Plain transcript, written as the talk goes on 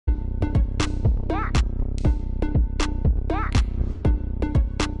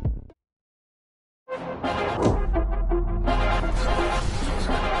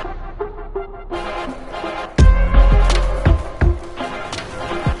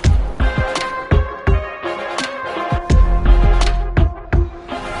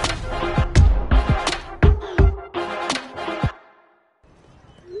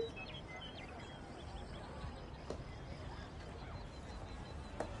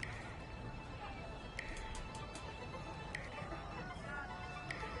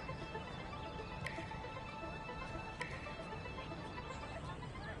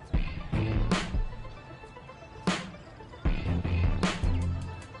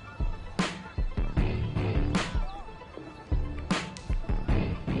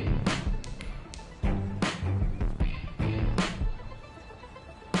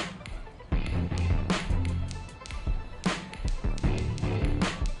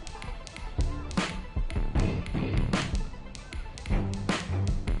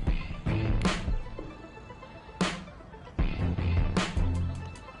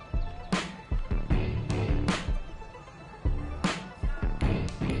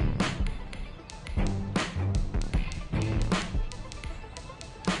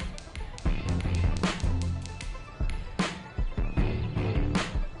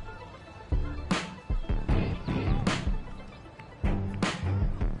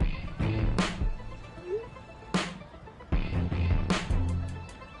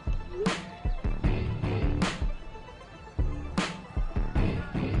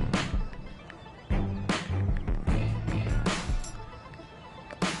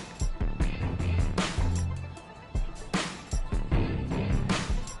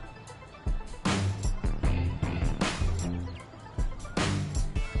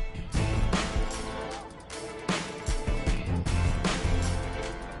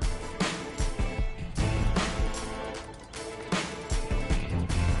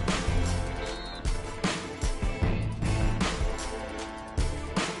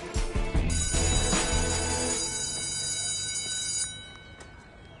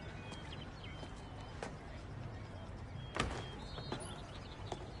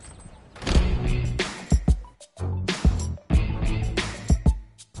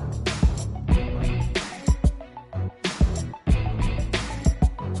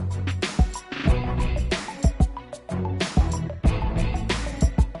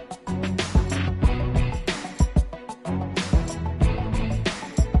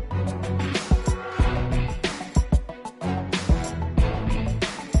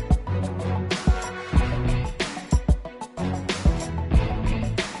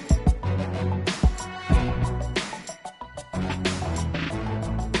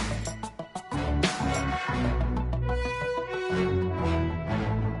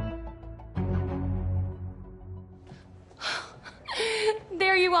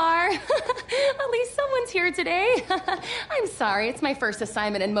At least someone's here today. I'm sorry, it's my first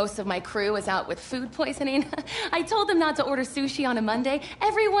assignment and most of my crew is out with food poisoning. I told them not to order sushi on a Monday.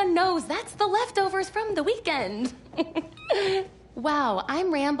 Everyone knows that's the leftovers from the weekend. Wow,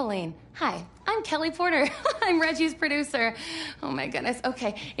 I'm rambling. Hi, I'm Kelly Porter. I'm Reggie's producer. Oh my goodness.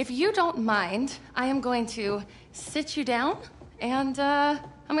 Okay, if you don't mind, I am going to sit you down and I'm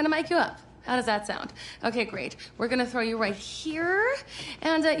gonna mic you up. How does that sound? Okay, great. We're gonna throw you right here.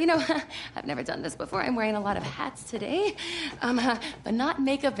 And, you know, I've never done this before. I'm wearing a lot of hats today. But not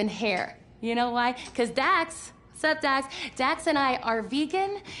makeup and hair. You know why? Because Dax, what's up, Dax? Dax and I are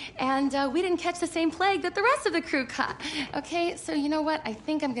vegan, and we didn't catch the same plague that the rest of the crew caught. Okay, so you know what? I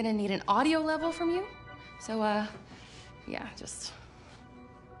think I'm gonna need an audio level from you. So, yeah, just...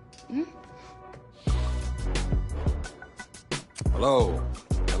 Hello.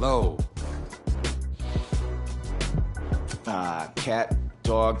 Hello. Cat,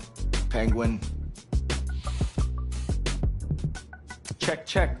 dog, penguin. Check,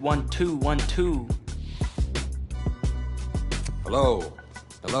 check. 1, 2, 1, 2. Hello.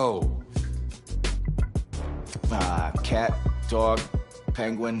 Hello. Cat, dog,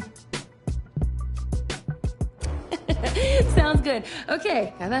 penguin. Sounds good.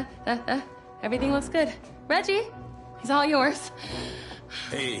 Okay, everything looks good. Reggie, he's all yours.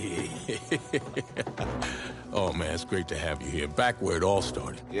 Hey. Oh, man, it's great to have you here. Back where it all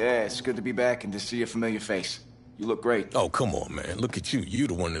started. Yeah, it's good to be back and to see a familiar face. You look great. Oh, come on, man. Look at you. You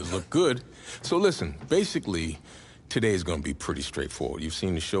the one that look good. So listen, basically, today's gonna be pretty straightforward. You've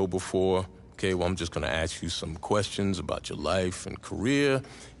seen the show before. Okay, well, I'm just gonna ask you some questions about your life and career.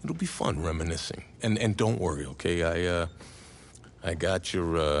 It'll be fun reminiscing. And don't worry, okay? I got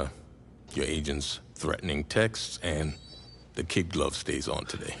your agent's threatening texts, and the kid glove stays on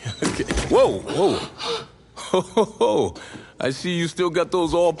today. Okay. Whoa. Oh, I see you still got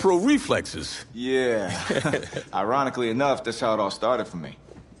those all-pro reflexes. Yeah. Ironically enough, that's how it all started for me.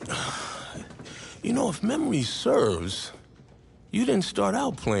 You know, if memory serves, you didn't start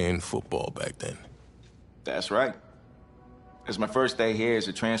out playing football back then. That's right. It was my first day here as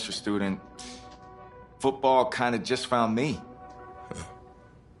a transfer student. Football kind of just found me.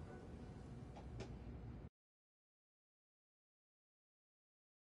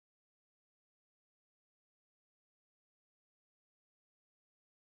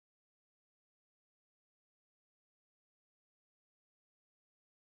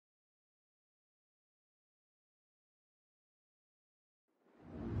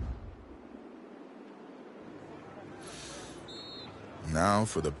 Now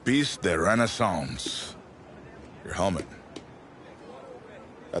for the Beast de Renaissance. Your helmet.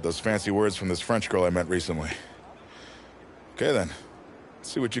 Got those fancy words from this French girl I met recently. Okay then,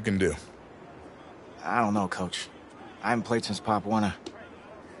 let's see what you can do. I don't know, Coach. I haven't played since Pop Warner.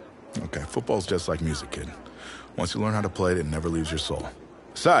 Okay, football's just like music, kid. Once you learn how to play it, it never leaves your soul.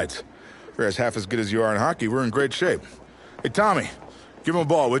 Besides, if you're half as good as you are in hockey, we're in great shape. Hey, Tommy, give him a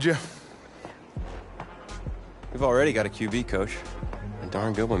ball, would you? We've already got a QB, Coach. A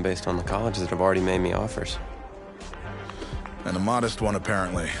darn good one based on the colleges that have already made me offers. And a modest one,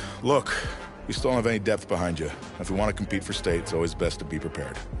 apparently. Look, we still don't have any depth behind you. If we want to compete for state, it's always best to be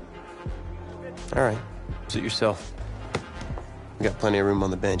prepared. All right, suit yourself. We got plenty of room on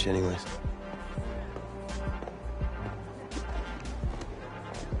the bench anyways.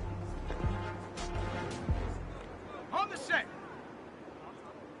 On the set.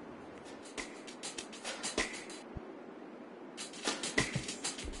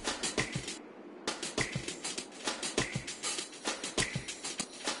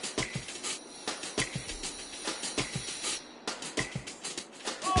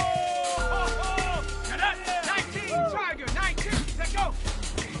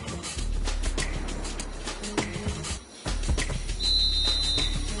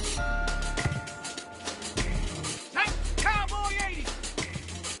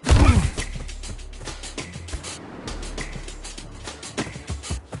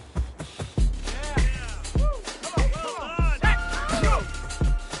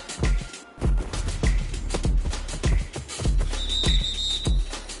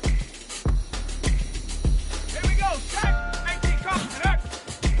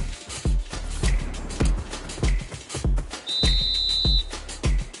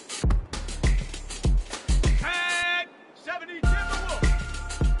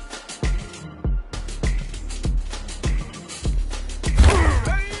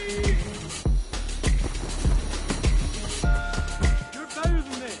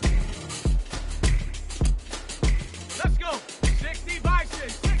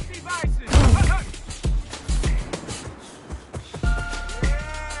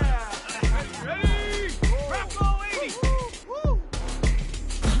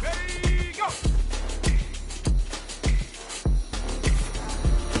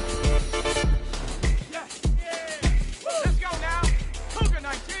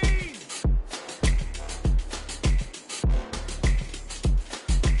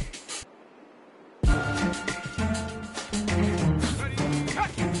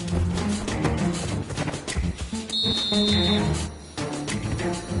 A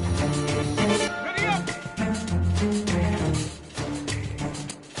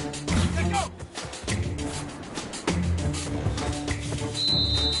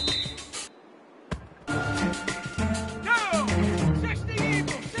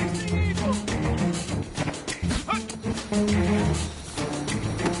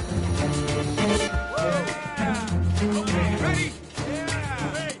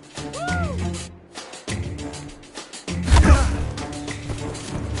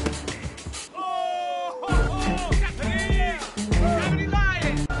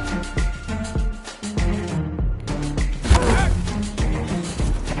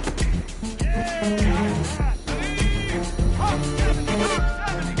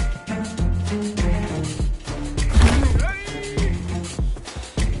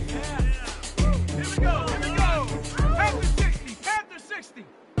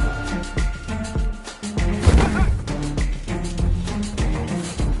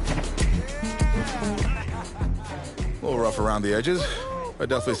little rough around the edges. I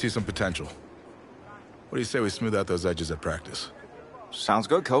definitely see some potential. What do you say we smooth out those edges at practice? Sounds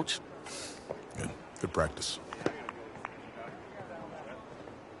good, Coach. Good. Good practice.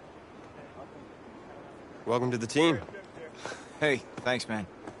 Welcome to the team. Hey, thanks, man.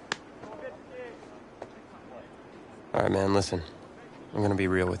 All right, man, listen. I'm gonna be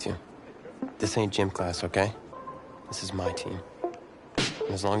real with you. This ain't gym class, okay? This is my team.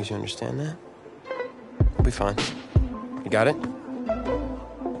 And as long as you understand that, we'll be fine. You got it?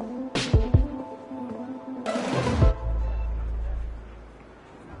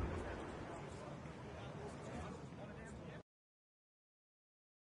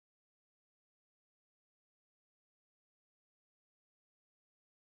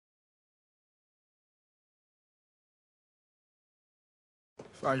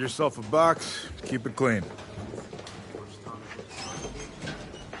 Find yourself a box, keep it clean.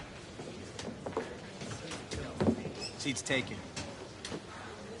 Seats taken.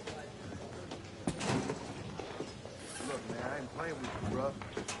 Look, man, I ain't playing with you, bro.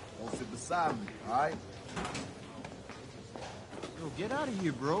 Don't sit beside me, all right? Yo, get out of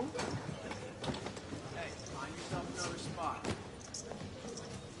here, bro. Hey, find yourself another spot.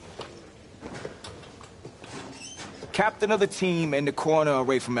 Captain of the team in the corner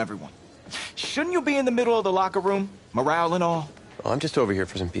away from everyone. Shouldn't you be in the middle of the locker room? Morale and all? Well, I'm just over here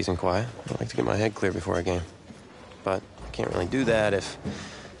for some peace and quiet. I like to get my head clear before a game. But I can't really do that if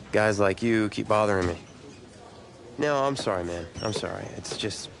guys like you keep bothering me. No, I'm sorry, man. I'm sorry. It's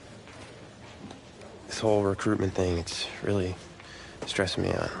just... this whole recruitment thing, it's really stressing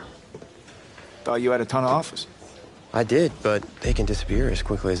me out. Thought you had a ton of offers. I did, but they can disappear as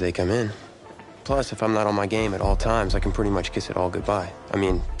quickly as they come in. Plus, if I'm not on my game at all times, I can pretty much kiss it all goodbye. I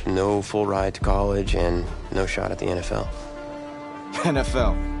mean, no full ride to college and no shot at the NFL.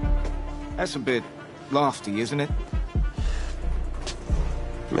 NFL. That's a bit lofty, isn't it?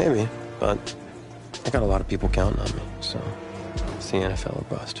 Maybe, but I got a lot of people counting on me, so it's the NFL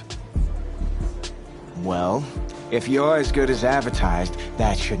or bust. Well, if you're as good as advertised,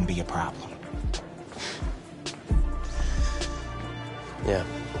 that shouldn't be a problem. Yeah.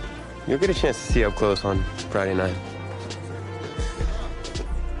 You'll get a chance to see up close on Friday night.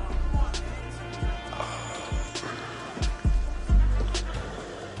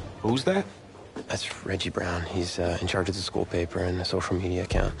 Who's that? That's Reggie Brown. He's in charge of the school paper and the social media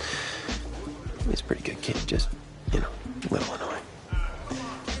account. He's a pretty good kid, just, you know, a little annoying.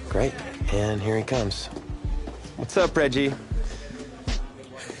 Great, and here he comes. What's up, Reggie?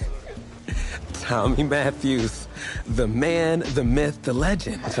 Tommy Matthews, the man, the myth, the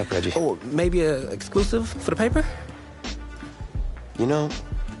legend. What's up, Reggie? Oh, maybe a exclusive for the paper? You know,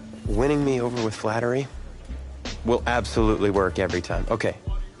 winning me over with flattery will absolutely work every time. Okay,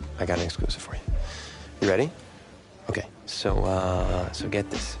 I got an exclusive for you. You ready? Okay, so get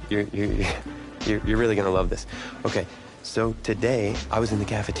this. You're really gonna love this. Okay, so today I was in the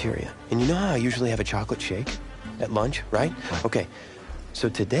cafeteria, and you know how I usually have a chocolate shake at lunch, right? Okay, so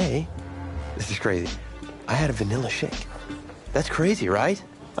today, this is crazy. I had a vanilla shake. That's crazy, right?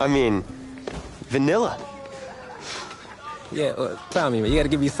 I mean, vanilla. Yeah, Tommy, man, you gotta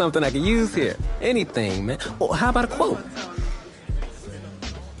give me something I can use here. Anything, man. Oh, how about a quote?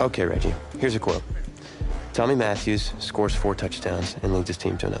 Okay, Reggie, here's a quote. Tommy Matthews scores 4 touchdowns and leads his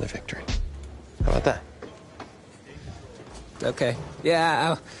team to another victory. How about that? Okay.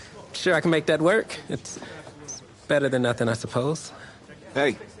 Yeah, I'm sure I can make that work. It's better than nothing, I suppose.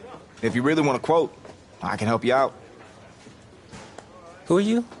 Hey, if you really want to quote, I can help you out. Who are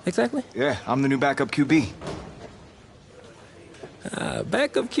you, exactly? Yeah, I'm the new backup QB.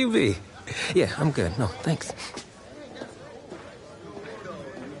 Backup QB. Yeah, I'm good. No, thanks.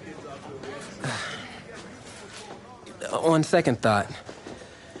 On second thought,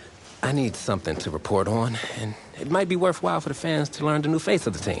 I need something to report on, and it might be worthwhile for the fans to learn the new face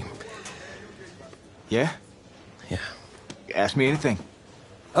of the team. Yeah? Yeah. Ask me anything.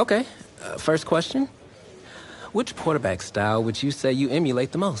 Okay. First question. Which quarterback style would you say you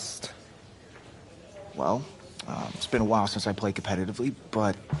emulate the most? Well, it's been a while since I played competitively,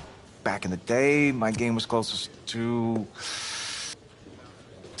 but back in the day, my game was closest to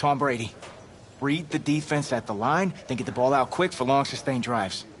Tom Brady. Read the defense at the line, then get the ball out quick for long, sustained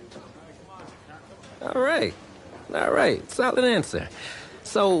drives. All right. Solid answer.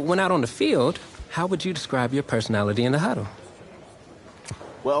 So, when out on the field, how would you describe your personality in the huddle?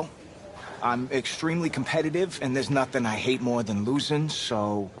 Well, I'm extremely competitive, and there's nothing I hate more than losing,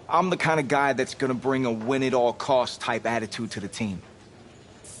 so I'm the kind of guy that's gonna bring a win-at-all-costs type attitude to the team.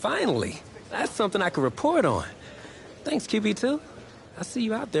 Finally. That's something I can report on. Thanks, QB2. I'll see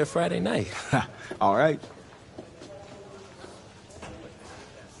you out there Friday night. All right.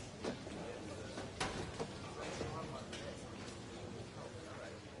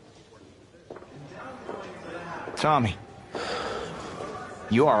 Tommy.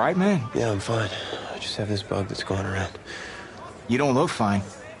 You all right, man? Yeah, I'm fine. I just have this bug that's going around. You don't look fine.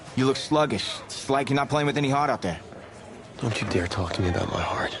 You look sluggish. It's like you're not playing with any heart out there. Don't you dare talk to me about my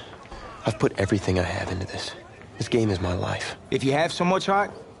heart. I've put everything I have into this. This game is my life. If you have so much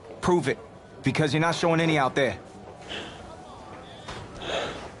heart, prove it. Because you're not showing any out there.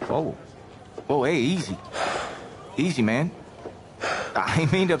 Whoa. Whoa, hey, easy. Easy, man. I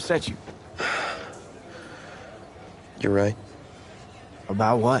ain't mean to upset you. You're right.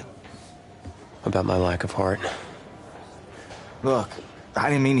 About what? About my lack of heart. Look, I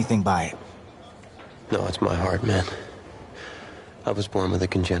didn't mean anything by it. No, it's my heart, man. I was born with a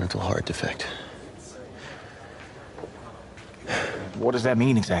congenital heart defect. What does that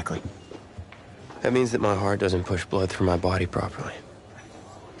mean exactly? That means that my heart doesn't push blood through my body properly.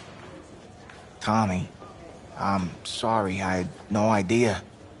 Tommy, I'm sorry. I had no idea.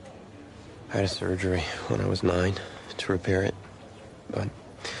 I had a surgery when I was 9 to repair it. But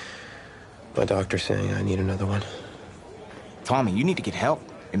my doctor's saying I need another one. Tommy, you need to get help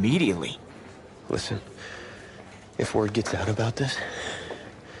immediately. Listen, if word gets out about this,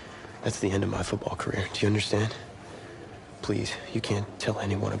 that's the end of my football career. Do you understand? Please, you can't tell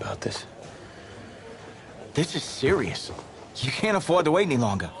anyone about this. This is serious. You can't afford to wait any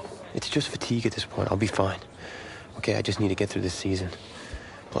longer. It's just fatigue at this point. I'll be fine. Okay, I just need to get through this season.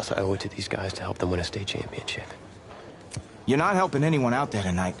 Plus, I owe it to these guys to help them win a state championship. You're not helping anyone out there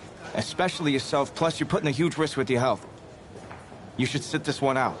tonight, especially yourself. Plus, you're putting a huge risk with your health. You should sit this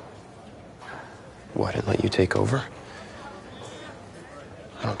one out. What, and let you take over?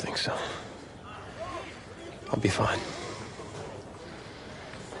 I don't think so. I'll be fine.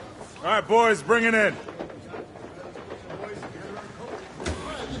 All right, boys, bring it in.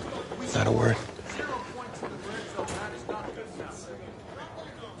 Not a word.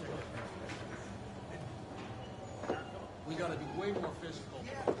 We gotta be way more physical.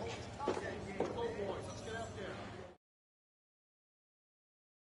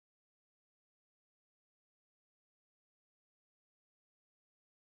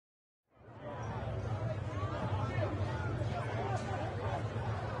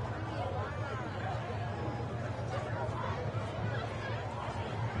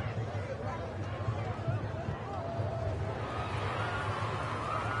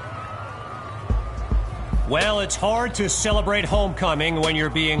 Well, it's hard to celebrate homecoming when you're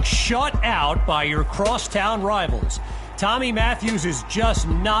being shut out by your crosstown rivals. Tommy Matthews is just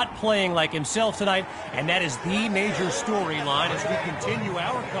not playing like himself tonight, and that is the major storyline as we continue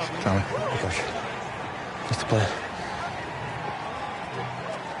our coverage. Tommy. Hey, Coach. What's the plan?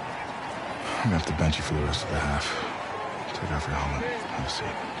 I'm gonna have to bench you for the rest of the half. Take off your helmet. Have a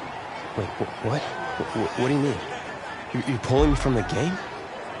seat. Wait, what? What do you mean? You're pulling me from the game?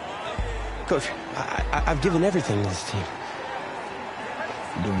 Coach, I've given everything to this team.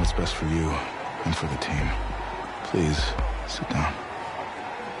 I'm doing what's best for you and for the team. Please, sit down.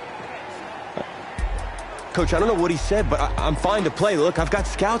 Coach, I don't know what he said, but I'm fine to play. Look, I've got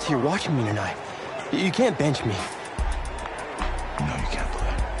scouts here watching me tonight. You can't bench me. No, you can't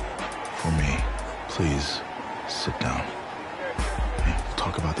play. For me, please, sit down. Hey, we'll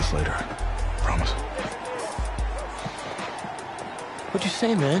talk about this later. Promise. What'd you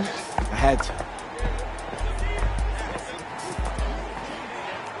say, man? I had to.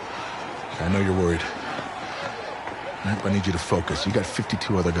 I know you're worried. All right, but I need you to focus. You got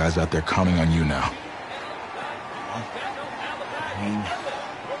 52 other guys out there counting on you now. I mean,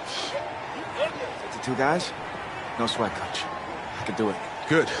 52 guys? No sweat, Coach. I can do it.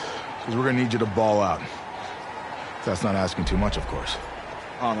 Good, because we're gonna need you to ball out. That's not asking too much, of course.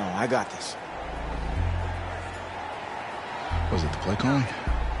 Oh, no, I got this. Was it the play calling?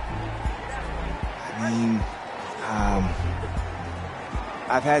 I mean,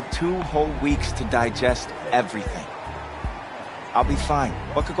 I've had 2 whole weeks to digest everything. I'll be fine.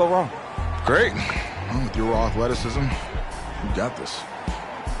 What could go wrong? Great. Well, with your raw athleticism, you got this.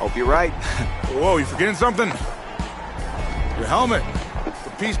 Hope you're right. Whoa, you forgetting something? Your helmet. The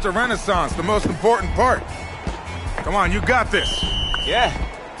piece de renaissance, the most important part. Come on, you got this. Yeah,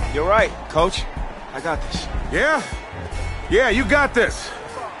 you're right, Coach. I got this. Yeah? Yeah, you got this.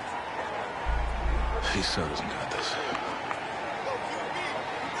 He so doesn't got this.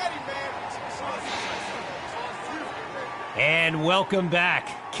 And welcome back.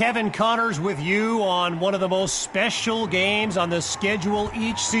 Kevin Connors with you on one of the most special games on the schedule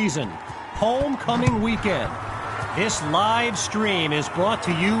each season, Homecoming Weekend. This live stream is brought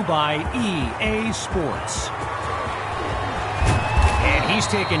to you by EA Sports. And he's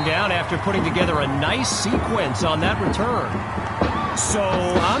taken down after putting together a nice sequence on that return. So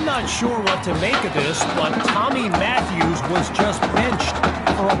I'm not sure what to make of this, but Tommy Matthews was just benched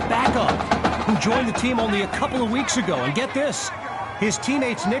for a backup who joined the team only a couple of weeks ago. And get this, his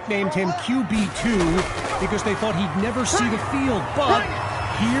teammates nicknamed him QB2 because they thought he'd never see the field, but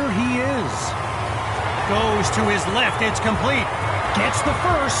here he is. Goes to his left, it's complete. Gets the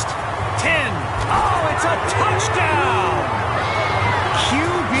first. 10. Oh, it's a touchdown!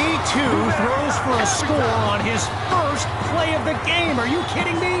 QB2 throws for a score on his first play of the game. Are you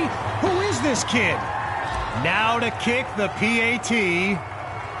kidding me? Who is this kid? Now to kick the PAT.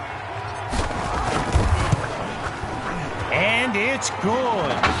 And it's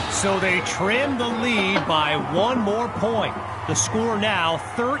good. So they trim the lead by 1 more point. The score now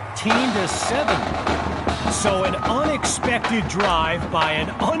 13-7. So an unexpected drive by an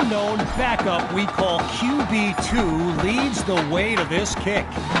unknown backup we call QB2 leads the way to this kick.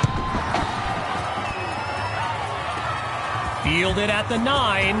 Fielded at the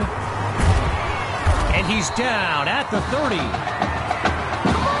 9. And he's down at the 30.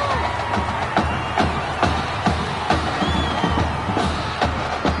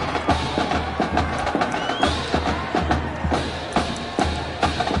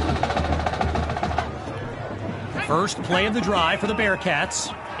 First play of the drive for the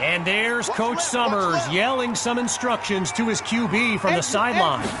Bearcats. And there's Coach Summers yelling some instructions to his QB from the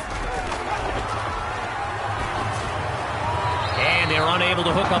sideline. And they're unable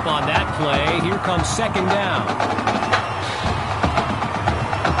to hook up on that play. Here comes second down.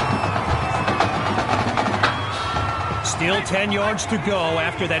 Still 10 yards to go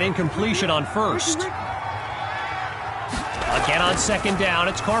after that incompletion on first. Again on second down,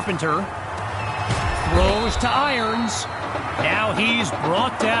 it's Carpenter. Throws to Irons. Now he's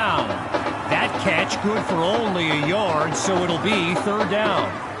brought down. That catch good for only a yard, so it'll be third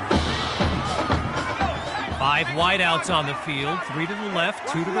down. 5 wideouts on the field, 3 to the left,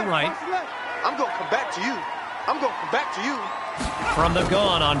 2 to the right. I'm going to come back to you. I'm going to come back to you. From the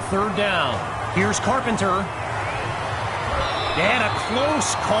gun on third down. Here's Carpenter. And a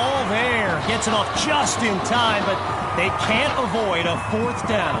close call there. Gets it off just in time, but they can't avoid a fourth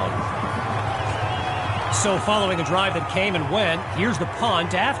down. So following a drive that came and went, here's the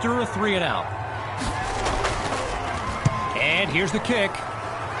punt after a 3-and-out. And here's the kick.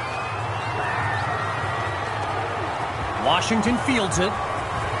 Washington fields it.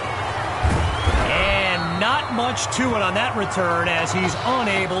 And not much to it on that return as he's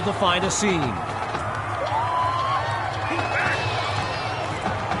unable to find a seam.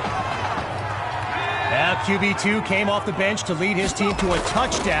 Now QB2 came off the bench to lead his team to a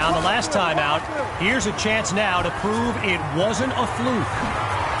touchdown the last time out. Here's a chance now to prove it wasn't a fluke.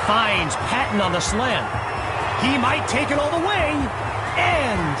 Finds Patton on the slant. He might take it all the way.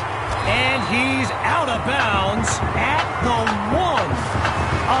 And he's out of bounds at the 1.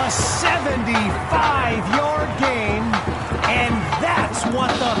 A 75-yard gain. And that's what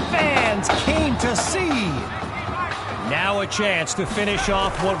the fans came to see. Now a chance to finish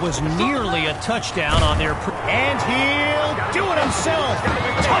off what was nearly a touchdown on their... And he'll do it himself.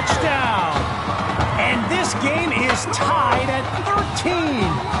 Touchdown. And this game is tied at 13.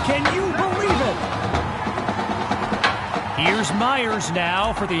 Can you believe it? Here's Myers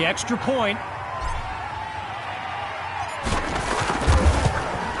now for the extra point.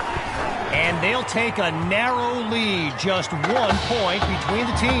 And they'll take a narrow lead, just 1 point between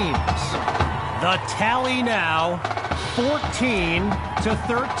the teams. The tally now,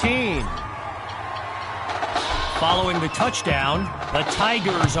 14-13. Following the touchdown, the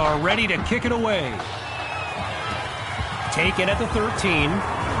Tigers are ready to kick it away. Taken at the 13.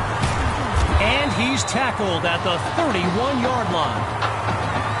 And he's tackled at the 31-yard line.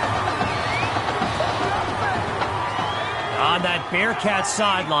 On that Bearcats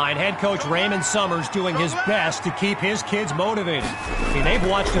sideline, head coach Raymond Summers doing his best to keep his kids motivated. I mean, they've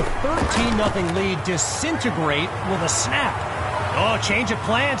watched a 13-0 lead disintegrate with a snap. Oh, change of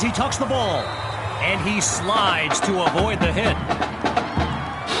plans. He tucks the ball. And he slides to avoid the hit.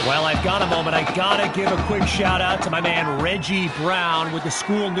 Well, I've got a moment. I gotta give a quick shout out to my man Reggie Brown with the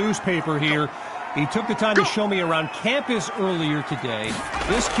school newspaper here. He took the time to show me around campus earlier today.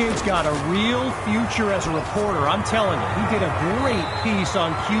 This kid's got a real future as a reporter. I'm telling you, he did a great piece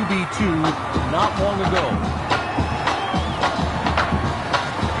on QB2 not long ago.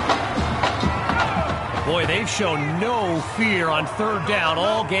 Boy, they've shown no fear on third down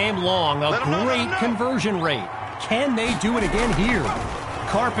all game long. A great conversion rate. Can they do it again here?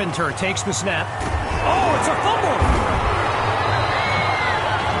 Carpenter takes the snap. Oh, it's a fumble!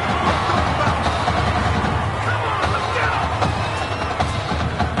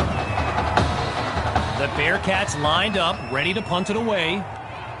 The Bearcats lined up, ready to punt it away.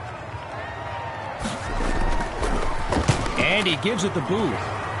 And he gives it the boot.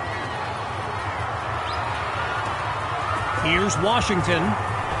 Here's Washington.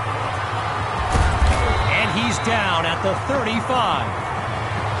 And he's down at the 35.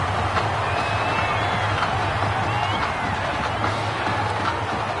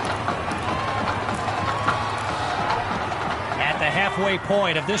 At the halfway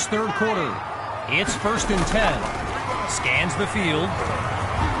point of this third quarter, it's 1st and 10. Scans the field.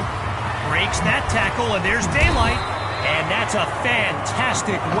 Breaks that tackle, and there's daylight. And that's a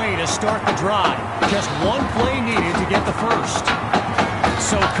fantastic way to start the drive. Just one play needed to get the first.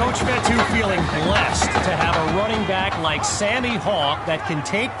 So Coach Fetu feeling blessed to have a running back like Sammy Hawk that can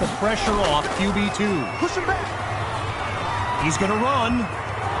take the pressure off QB2. Push him back. He's going to run.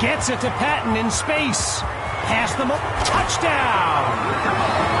 Gets it to Patton in space. Pass them up. Touchdown!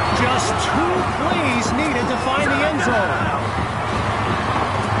 Just 2 plays needed to find the end zone.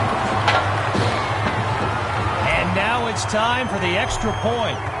 And now it's time for the extra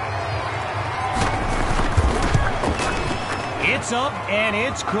point. It's up and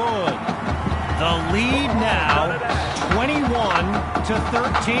it's good. The lead now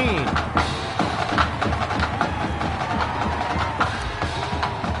 21-13.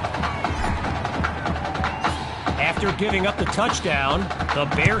 After giving up the touchdown, the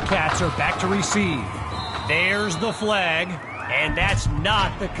Bearcats are back to receive. There's the flag, and that's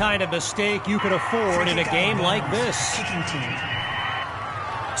not the kind of mistake you could afford in a game like this.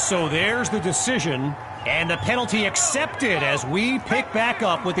 So there's the decision, and the penalty accepted as we pick back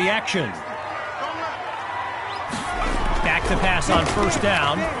up with the action. Back to pass on 1st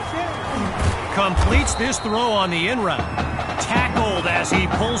down. Completes this throw on the in route. Tackled as he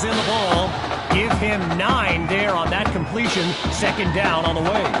pulls in the ball. Give him 9 there on that completion. 2nd down on the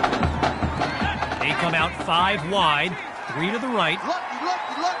way. They come out 5 wide, 3 to the right.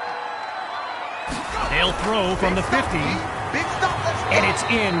 They'll throw from the 50. And it's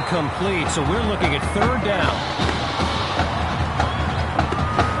incomplete, so we're looking at 3rd down.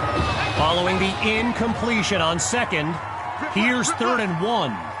 Following the incompletion on 2nd, here's 3rd and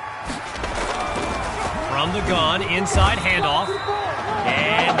 1. From the gun, inside handoff.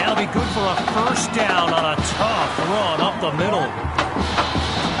 And that'll be good for a 1st down on a tough run up the middle.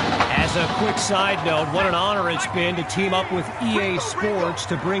 As a quick side note, what an honor it's been to team up with EA Sports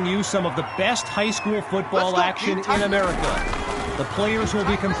to bring you some of the best high school football action in America. The players will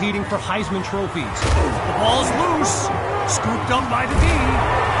be competing for Heisman trophies. The ball's loose, scooped up by the D,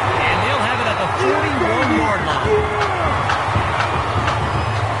 and they'll have it at the 41-yard line.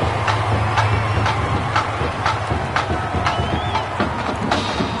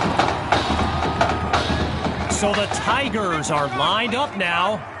 So the Tigers are lined up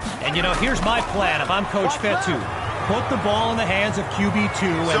now. And, you know, here's my plan if I'm Coach Fetu. Put the ball in the hands of QB2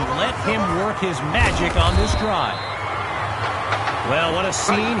 and let him work his magic on this drive. Well, what a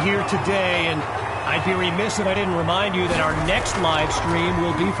scene here today. And I'd be remiss if I didn't remind you that our next live stream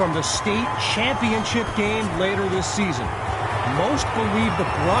will be from the state championship game later this season. Most believe the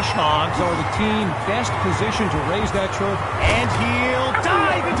Brush Hogs are the team best positioned to raise that trophy. And he'll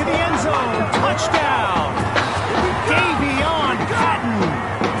dive into the end zone. Touchdown! Davion Patton.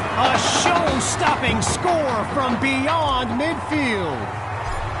 A show-stopping score from beyond midfield.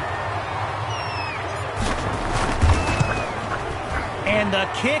 And the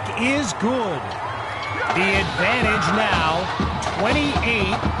kick is good. The advantage now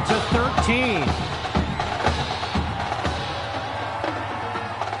 28-13.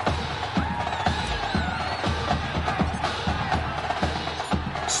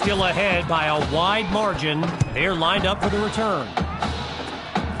 still ahead by a wide margin. They're lined up for the return.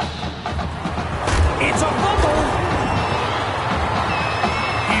 It's a fumble.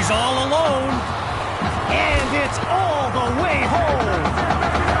 He's all alone. And it's all the way home.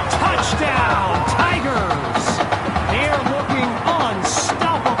 Touchdown, Tigers. They're looking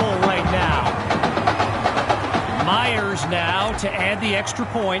unstoppable right now. Myers now to add the extra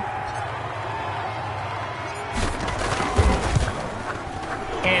point.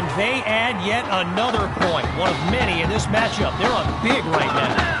 And they add yet another point, one of many in this matchup. They're on big right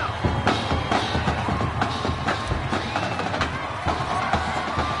now.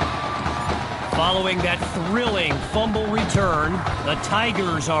 Following that thrilling fumble return, the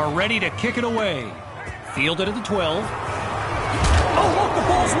Tigers are ready to kick it away. Fielded at the 12. Oh, look, the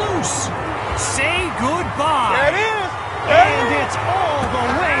ball's loose. Say goodbye. There it is. And it's all the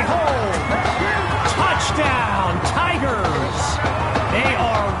way home. Touchdown, Tigers. They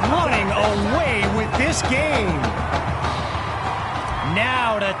are running away with this game.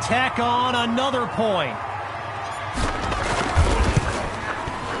 Now to tack on another point.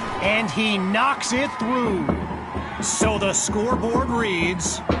 And he knocks it through. So the scoreboard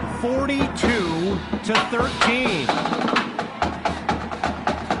reads 42-13.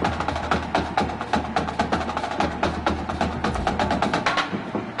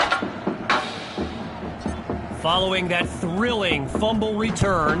 Following that thrilling fumble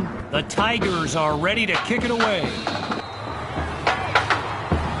return, the Tigers are ready to kick it away.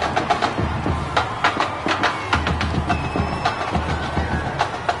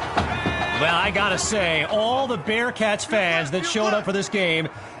 Well, I gotta say, all the Bearcats fans that showed up for this game,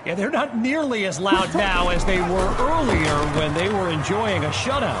 yeah, they're not nearly as loud now as they were earlier when they were enjoying a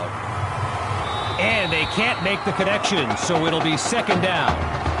shutout. And they can't make the connection, so it'll be second down.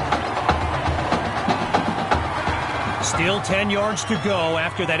 Still 10 yards to go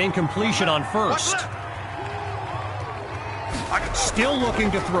after that incompletion on first. Still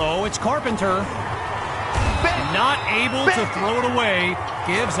looking to throw. It's Carpenter. Not able to throw it away.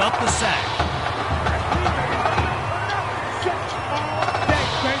 Gives up the sack.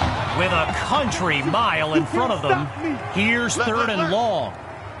 With a country mile in front of them, here's third and long.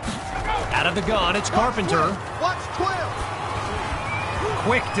 Out of the gun, it's Carpenter.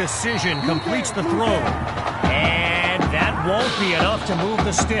 Quick decision completes the throw. And that won't be enough to move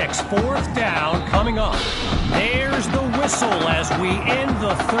the sticks. Fourth down coming up. There's the whistle as we end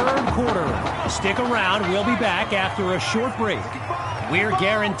the third quarter. Stick around. We'll be back after a short break. We're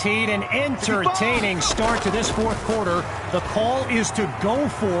guaranteed an entertaining start to this fourth quarter. The call is to go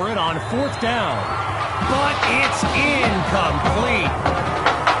for it on fourth down. But it's incomplete.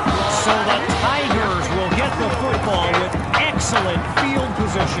 So the Tigers will get the football with excellent field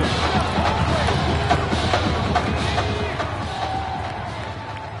position.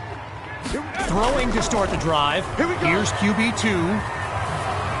 Throwing to start the drive. Here's QB2.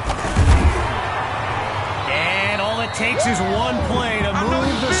 And all it takes is one play to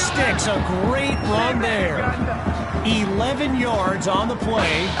move the sticks. A great run there. 11 yards on the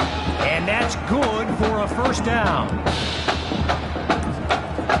play. And that's good for a first down.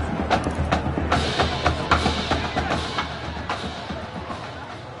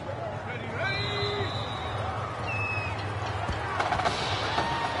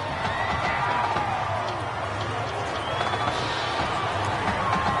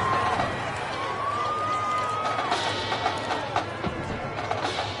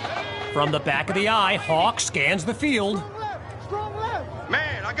 From the back of the eye, Hawk scans the field.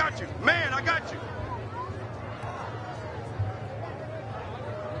 Man, I got you. Man, I got you.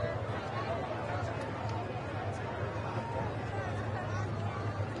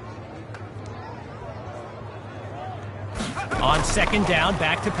 On second down,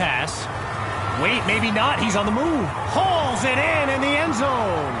 back to pass. Wait, maybe not. He's on the move. Hauls it in the end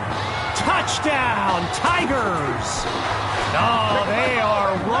zone. Touchdown, Tigers. Oh, they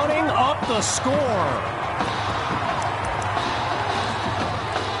are running up the score.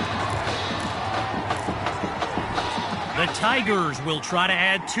 The Tigers will try to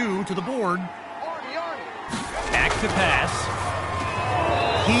add 2 to the board. Back to pass.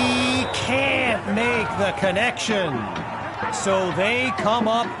 He can't make the connection. So they come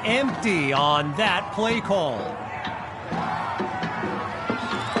up empty on that play call.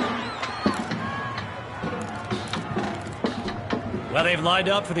 Well, they've lined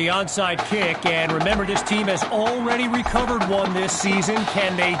up for the onside kick, and remember, this team has already recovered one this season.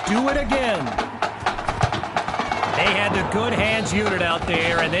 Can they do it again? They had the good hands unit out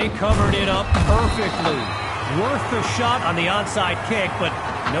there, and they covered it up perfectly. Worth the shot on the onside kick, but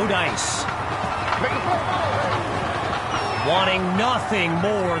no dice. Wanting nothing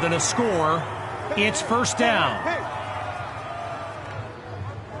more than a score, it's first down.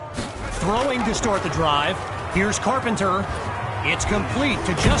 Throwing to start the drive. Here's Carpenter. It's complete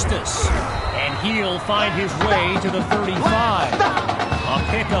to Justice. And he'll find his way to the 35. A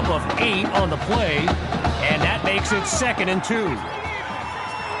pickup of 8 on the play. And that makes it 2nd and 2.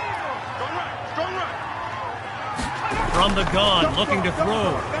 From the gun, looking to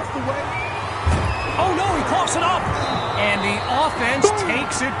throw. Oh no, he coughs it up! And the offense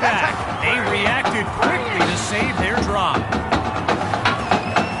takes it back. They reacted quickly to save their drive.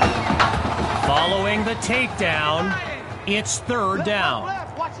 Following the takedown, it's 3rd down.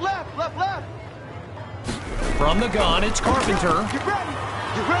 Watch left, left. From the gun, it's Carpenter.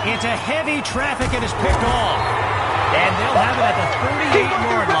 Into heavy traffic and is picked off. And they'll have it at the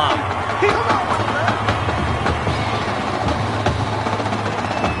 38-yard line.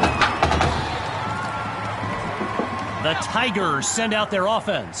 The Tigers send out their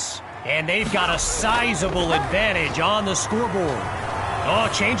offense. And they've got a sizable advantage on the scoreboard. Oh,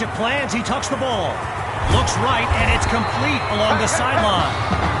 change of plans. He tucks the ball. Looks right, and it's complete along the sideline.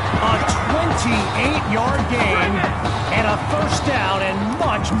 A 28-yard gain, and a first down, and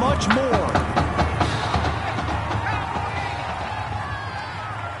much, much more.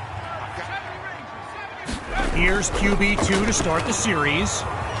 Here's QB2 to start the series.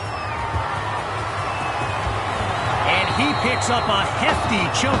 And he picks up a hefty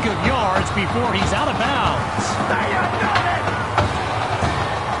chunk of yards before he's out of bounds.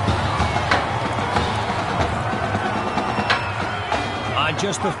 On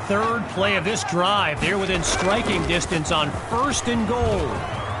just the 3rd play of this drive, they're within striking distance on 1st and goal.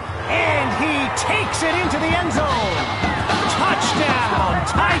 And he takes it into the end zone. Touchdown,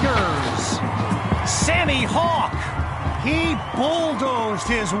 Tigers! Sammy Hawk, he bulldozed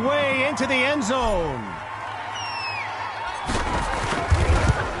his way into the end zone.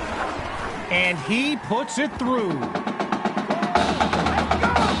 And he puts it through.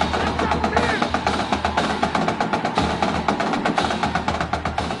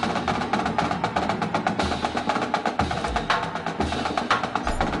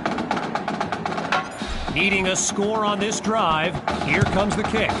 Needing a score on this drive, here comes the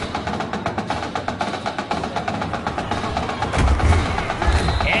kick.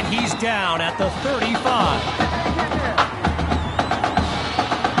 And he's down at the 35.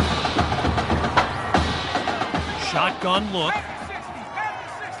 Shotgun look.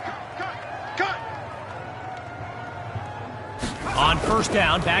 On first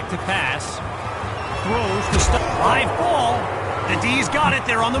down, back to pass. Throws to stop. Live ball. The D's got it.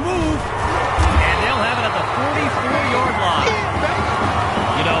 They're on the move. And they'll have it at the 44-yard line.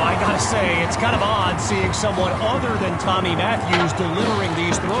 You know, I gotta say, it's kind of odd seeing someone other than Tommy Matthews delivering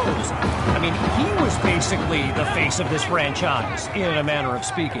these throws. I mean, he was basically the face of this franchise, in a manner of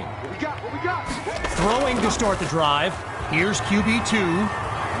speaking. Throwing to start the drive. Here's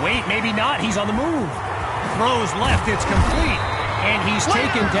QB2. Wait, maybe not. He's on the move. Throws left. It's complete. And he's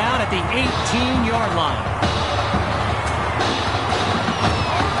taken down at the 18-yard line.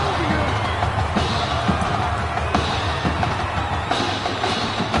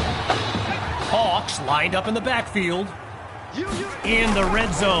 Hawks lined up in the backfield. In the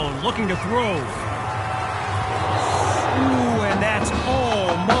red zone, looking to throw. Ooh, and that's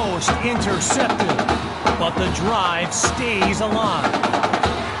almost intercepted. But the drive stays alive.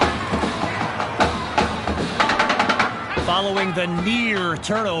 Following the near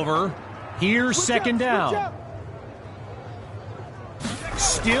turnover, here's 2nd down.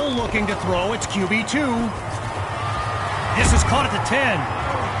 Still looking to throw, it's QB2. This is caught at the 10.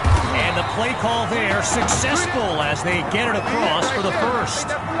 And the play call there successful as they get it across for the first.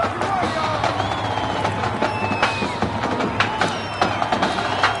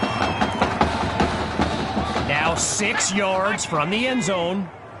 Now 6 yards from the end zone.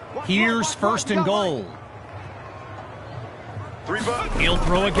 Here's 1st and goal. He'll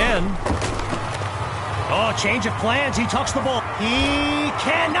throw again. Oh, change of plans. He tucks the ball. He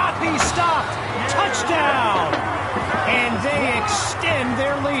cannot be stopped. Touchdown! And they extend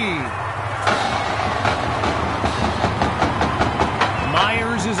their lead.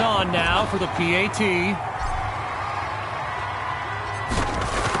 Myers is on now for the PAT.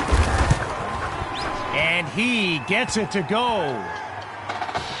 And he gets it to go.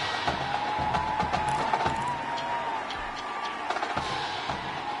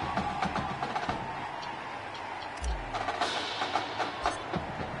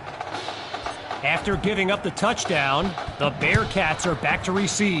 After giving up the touchdown, the Bearcats are back to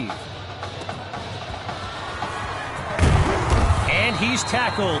receive. And he's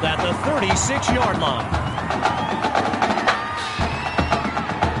tackled at the 36-yard line.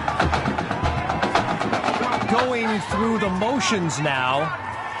 going through the motions now.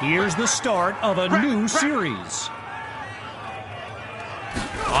 Here's the start of a new series.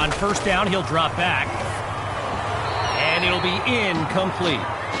 On first down, he'll drop back. And it'll be incomplete.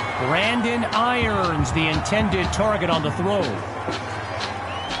 Brandon Irons, the intended target on the throw.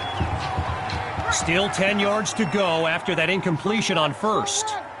 Still 10 yards to go after that incompletion on first.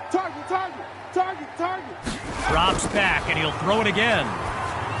 Target. Drops back, and he'll throw it again.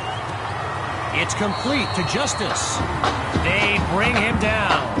 It's complete to Justice. They bring him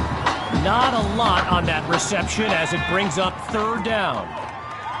down. Not a lot on that reception as it brings up third down.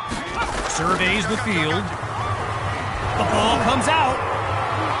 Surveys the field. The ball comes out.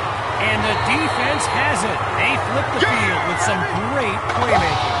 And the defense has it. They flip the field with some great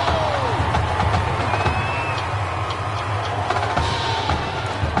playmaking.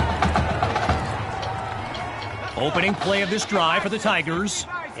 Opening play of this drive for the Tigers.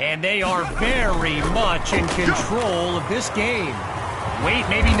 And they are very much in control of this game. Wait,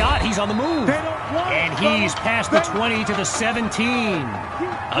 maybe not. He's on the move. And he's past the 20 to the 17.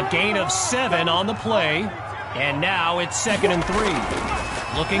 A gain of 7 on the play. And now it's 2nd and 3.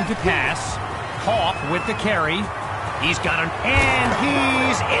 Looking to pass. Hawk with the carry. He's got an... And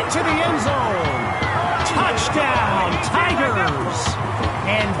he's into the end zone. Touchdown, Tigers.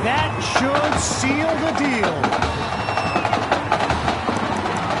 And that should seal the deal.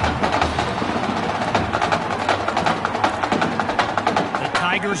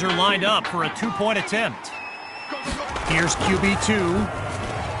 Tigers are lined up for a 2-point attempt. Here's QB2.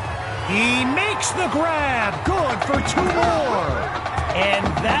 He makes the grab. Good for 2 more. And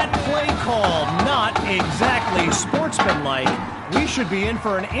that play call, not exactly sportsmanlike. We should be in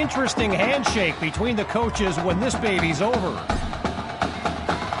for an interesting handshake between the coaches when this baby's over.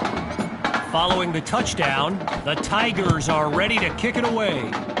 Following the touchdown, the Tigers are ready to kick it away.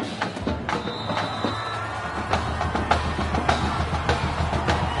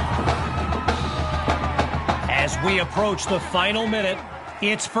 As we approach the final minute,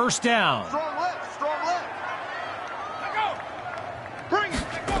 it's first down. Strong left. Bring it.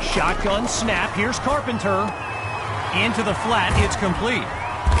 Shotgun snap. Here's Carpenter. Into the flat. It's complete.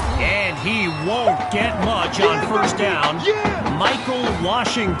 And he won't get much on first down. Michael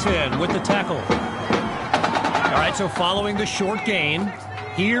Washington with the tackle. All right, so following the short gain,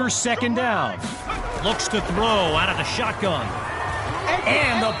 here's 2nd down. Looks to throw out of the shotgun.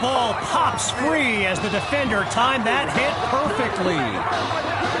 And the ball pops free as the defender timed that hit perfectly.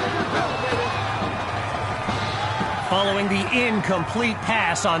 Following the incomplete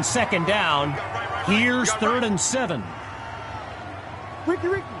pass on 2nd down, here's 3rd and 7.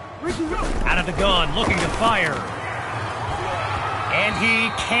 Ricky. Out of the gun, looking to fire. And he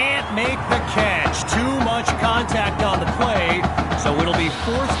can't make the catch. Too much contact on the play, so it'll be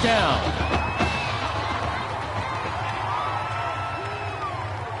 4th down.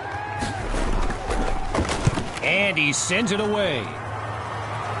 And he sends it away.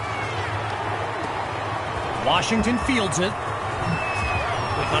 Washington fields it.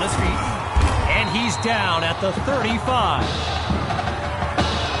 Quick on his feet. And he's down at the 35.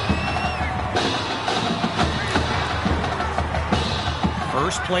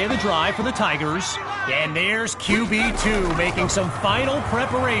 First play of the drive for the Tigers. And there's QB2 making some final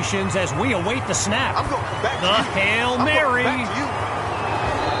preparations as we await the snap. The Hail Mary.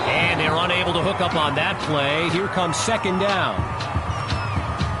 And they're unable to hook up on that play. Here comes 2nd down.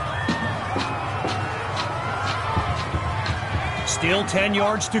 Still 10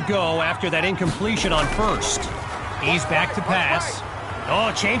 yards to go after that incompletion on first. He's back to pass.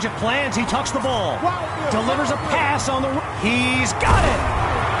 Oh, change of plans. He tucks the ball. Delivers a pass on the... He's got it!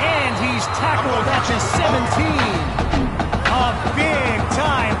 And he's tackled at the 17. A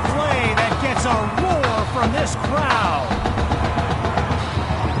big-time play that gets a roar from this crowd.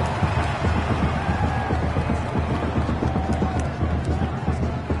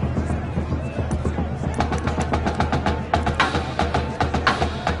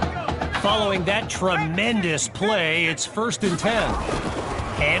 Following that tremendous play, it's 1st and 10.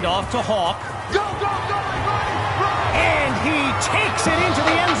 Hand off to Hawk. Go! And he takes it into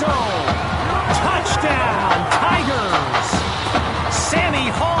the end zone. Touchdown, Tigers. Sammy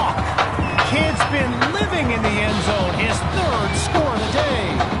Hawk. Kid's been living in the end zone. His 3rd score of the day.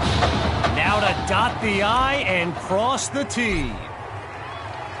 Now to dot the I and cross the T.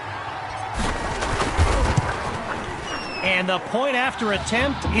 And the point after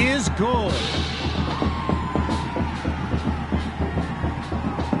attempt is good.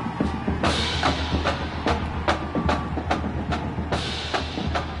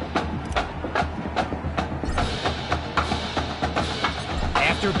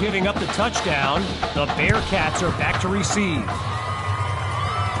 After giving up the touchdown, the Bearcats are back to receive.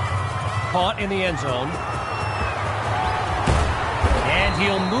 Caught in the end zone. And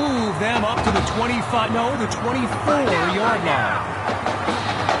he'll move them up to the 24-yard line.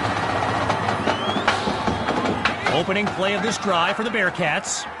 Opening play of this drive for the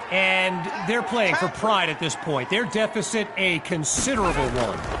Bearcats. And they're playing for pride at this point. Their deficit a considerable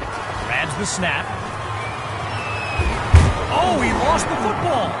one. Grabs the snap. Oh, he lost the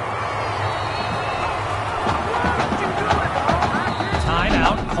football.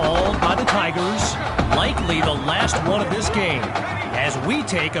 Timeout called by the Tigers. Likely the last one of this game. As we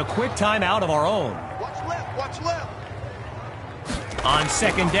take a quick timeout of our own. Watch left, watch left. On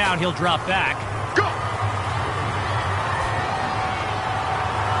second down, he'll drop back. Go!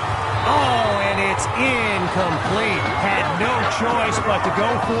 Oh, and it's incomplete. Had no choice but to go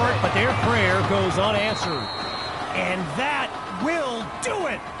for it, but their prayer goes unanswered. And that will do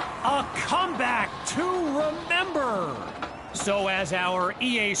it. A comeback to remember. So as our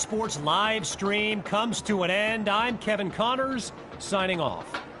EA Sports live stream comes to an end, I'm Kevin Connors, signing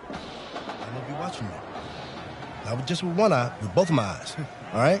off. I'm going to be watching you. Not just with one eye, with both of my eyes.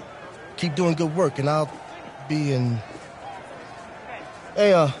 All right? Keep doing good work, and I'll be in...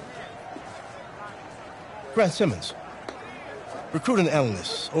 Hey, Grant Simmons, recruiting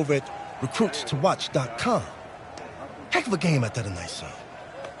analyst over at recruitstowatch.com. Heck of a game out there tonight, son.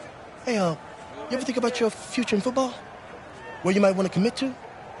 Hey, you ever think about your future in football? Where you might want to commit to?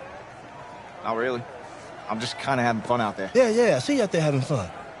 Not really. I'm just kind of having fun out there. Yeah, I see you out there having fun.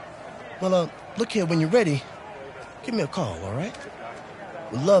 Well, look here, when you're ready, give me a call, all right?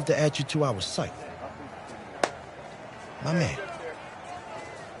 We'd love to add you to our site. My man.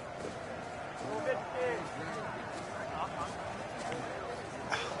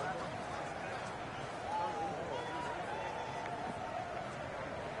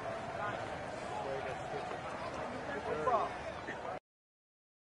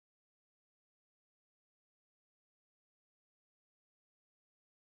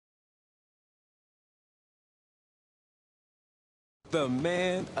 The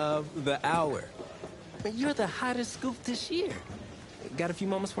man of the hour. Man, you're the hottest scoop this year. Got a few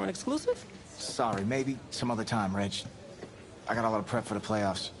moments for an exclusive? Sorry, maybe some other time, Reg. I got a lot of prep for the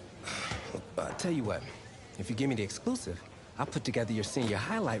playoffs. Tell you what, if you give me the exclusive, I'll put together your senior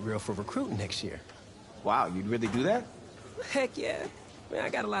highlight reel for recruiting next year. Wow, you'd really do that? Heck yeah. Man, I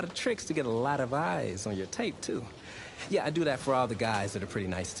got a lot of tricks to get a lot of eyes on your tape, too. Yeah, I do that for all the guys that are pretty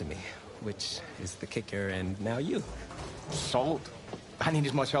nice to me, which is the kicker and now you. Sold. I need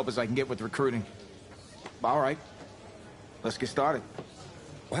as much help as I can get with recruiting. All right. Let's get started.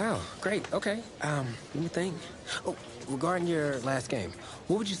 Wow, great. Okay. Let me think. Oh, regarding your last game,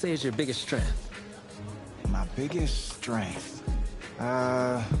 what would you say is your biggest strength? My biggest strength?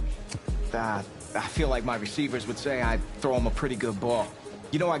 I feel like my receivers would say I throw them a pretty good ball.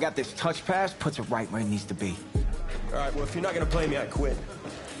 You know, I got this touch pass, puts it right where it needs to be. All right, well, if you're not going to play me, I quit.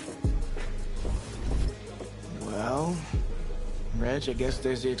 Well, Reg, I guess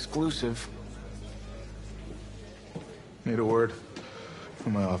there's the exclusive. Need a word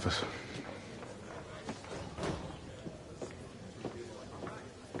from my office.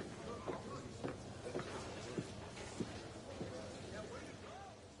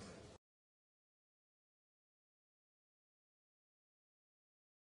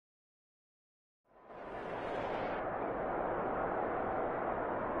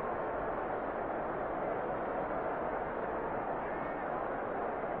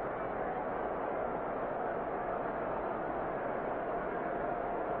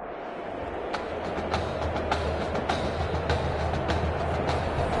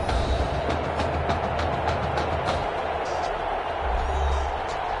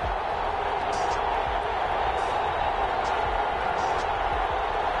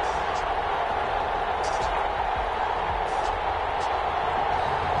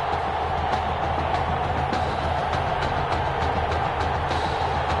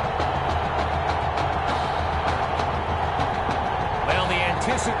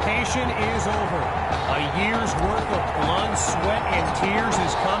 Anticipation is over. A year's worth of blood, sweat, and tears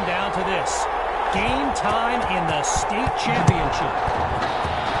has come down to this. Game time in the state championship.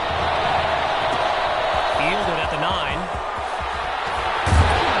 Fielded at the 9.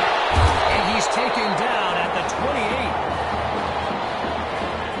 And he's taken down at the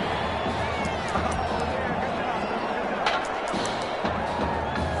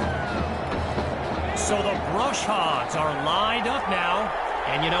 28. So the Brush Hogs are lined up now.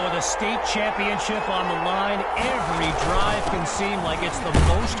 And, you know, with a state championship on the line, every drive can seem like it's the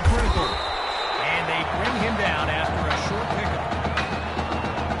most critical. And they bring him down after a short pickup.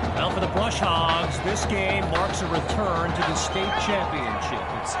 for the Brush Hogs, this game marks a return to the state championship.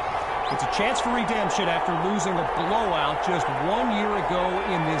 It's a chance for redemption after losing a blowout just 1 year ago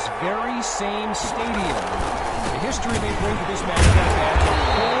in this very same stadium. The history they bring to this matchup adds a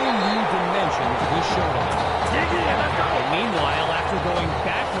whole new dimension to this showdown. And meanwhile, after going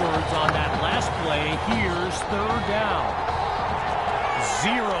backwards on that last play, here's third down.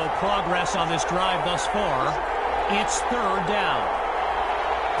 Zero progress on this drive thus far. It's third down.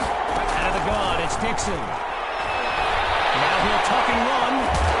 Out of the gun, it's Dixon. Now he'll tuck and run.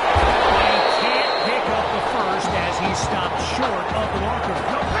 But he can't pick up the first as he stopped short of the marker.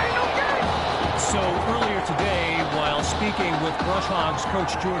 No pain, no gain. So earlier today, while speaking with Brush Hogs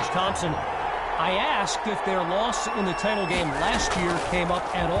coach George Thompson, I asked if their loss in the title game last year came up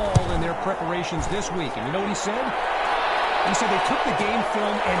at all in their preparations this week. And you know what he said? He said they took the game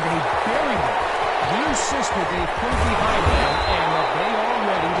film and they buried it. He insisted they put it behind them and that they are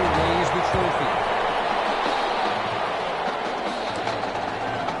ready to raise the trophy.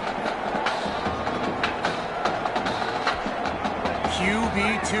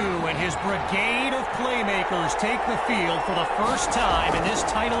 QB2 and his brigade of playmakers take the field for the first time in this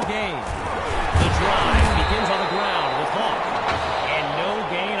title game. The drive begins on the ground with Hawk. And no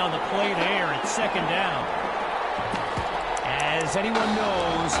gain on the play there. It's second down. As anyone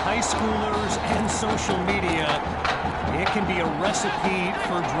knows, high schoolers and social media, it can be a recipe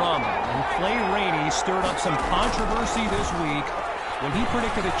for drama. And Clay Rainey stirred up some controversy this week when he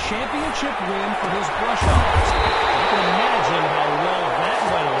predicted a championship win for his Brush Hogs. You can imagine how well that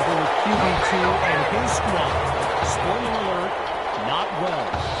went over with QB2 and his squad. Spoiler alert, not well.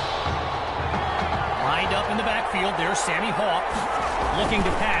 Lined up in the backfield, there's Sammy Hawk looking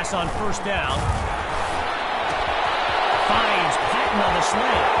to pass on first down. Finds Patton on the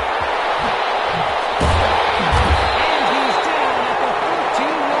slant. And he's down at the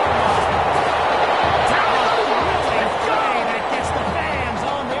 13-yard line. A thrilling play that gets the fans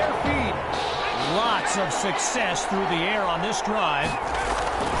on their feet. Lots of success through the air on this drive.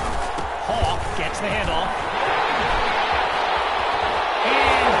 Hawk gets the handoff.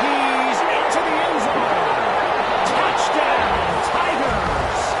 And he's into the end zone. Touchdown,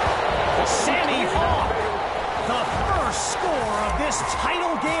 Tigers. Sammy Hawk, the first score of this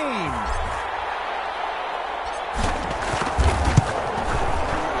title game.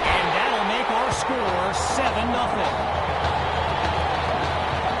 And that'll make our score 7-0.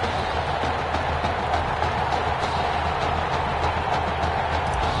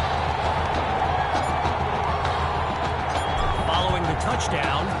 Following the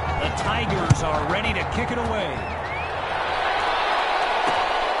touchdown, the Tigers are ready to kick it away.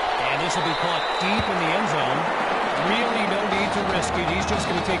 And this will be caught deep in the end zone. Really no need to risk it. He's just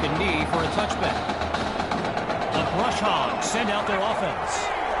going to take a knee for a touchback. The Brush Hogs send out their offense.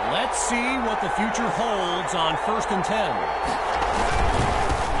 Let's see what the future holds on 1st and 10.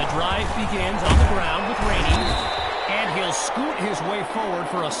 The drive begins on the ground with Rainey, and he'll scoot his way forward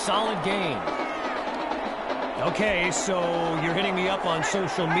for a solid gain. Okay, so you're hitting me up on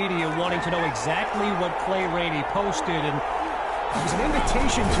social media wanting to know exactly what Clay Rainey posted, and it was an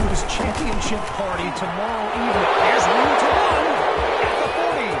invitation to his championship party tomorrow evening. There's room to run at the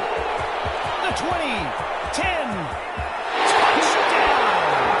 40, the 20, 10.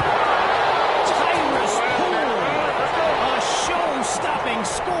 Touchdown! Tyrus Poole. A show-stopping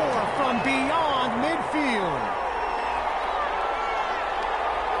score from beyond midfield.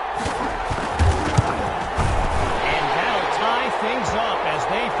 And that'll tie things up as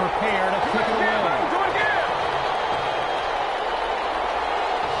they prepare to kick it away.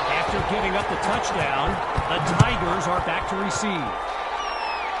 After giving up the touchdown, the Tigers are back to receive.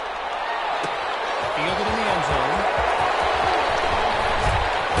 Fielded in the end zone.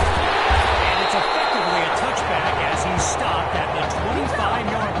 And it's effectively a touchback as he's stopped at the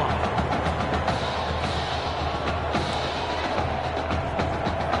 25-yard line.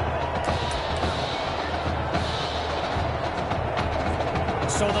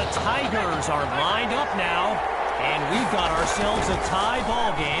 So the Tigers are lined up now. And we've got ourselves a tie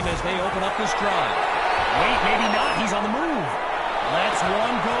ball game as they open up this drive. Wait, maybe not. He's on the move. Lets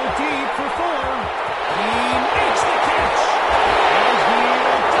one go deep for Fuller. He makes the catch. And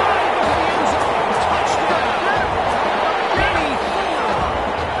he'll dive into the end zone. Touchdown. Benny Fuller.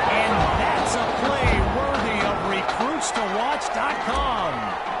 And that's a play worthy of recruitstowatch.com.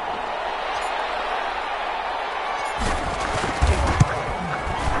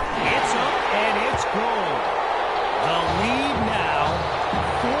 It's up and it's goal. The lead now,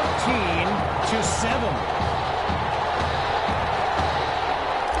 14-7.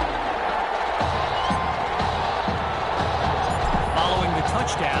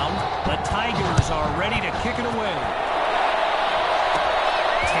 Tigers are ready to kick it away.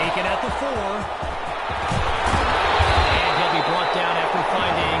 Taken at the 4. And he'll be brought down after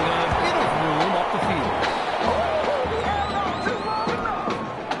finding a bit of room up the field.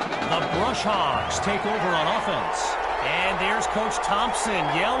 The Brush Hogs take over on offense. And there's Coach Thompson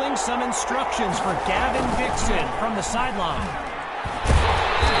yelling some instructions for Gavin Dixon from the sideline.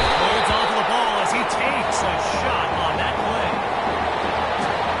 Holds onto the ball as he takes a shot on that play.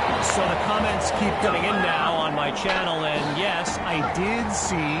 So the comments keep coming in now on my channel, and yes, I did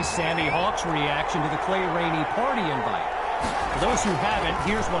see Sandy Hawk's reaction to the Clay Rainey party invite. For those who haven't,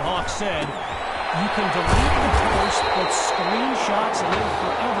 here's what Hawk said. You can delete the post, but screenshots live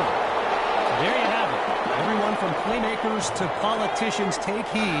forever. So there you have it. Everyone from playmakers to politicians, take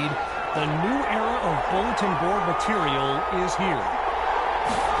heed. The new era of bulletin board material is here.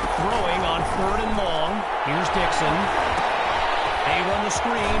 Throwing on 3rd and long. Here's Dixon. They run the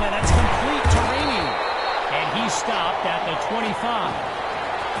screen, and that's complete to Rainey. And he stopped at the 25.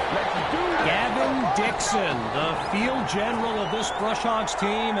 Gavin Dixon, the field general of this Brush Hogs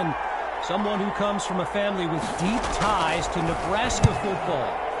team, and someone who comes from a family with deep ties to Nebraska football.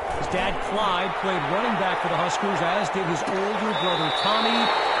 His dad, Clyde, played running back for the Huskers, as did his older brother, Tommy.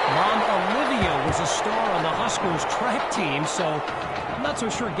 Mom, Olivia, was a star on the Huskers track team, so I'm not so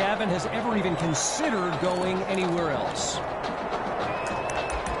sure Gavin has ever even considered going anywhere else.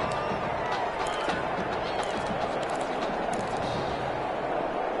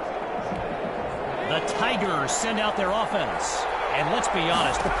 The Tigers send out their offense. And let's be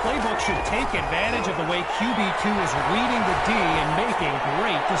honest, the playbook should take advantage of the way QB2 is reading the D and making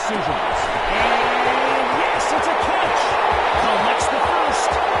great decisions. And yes, it's a catch. Collects the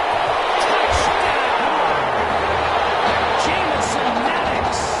first. Touchdown! Jamison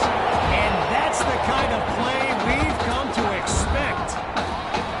Maddox. And that's the kind of play we've come to expect.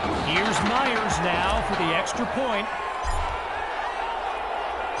 Here's Myers now for the extra point.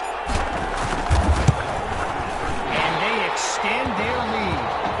 Extend their lead.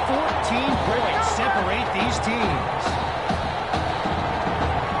 14 points separate these teams.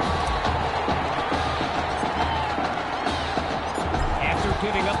 After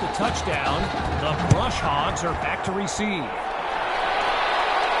giving up the touchdown, the Brush Hogs are back to receive.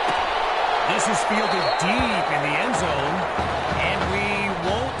 This is fielded deep in the end zone, and we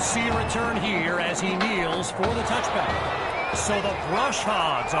won't see a return here as he kneels for the touchback. So the Brush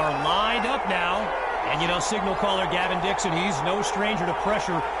Hogs are lined up now. And, you know, signal caller Gavin Dixon, he's no stranger to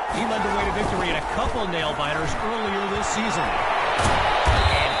pressure. He led the way to victory in a couple nail-biters earlier this season.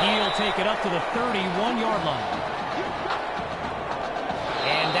 And he'll take it up to the 31-yard line.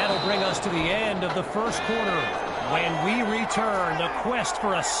 And that'll bring us to the end of the first quarter. When we return, the quest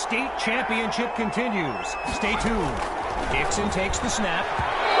for a state championship continues. Stay tuned. Dixon takes the snap,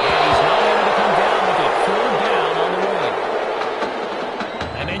 and he's not able to come down with it. 4th down on the way.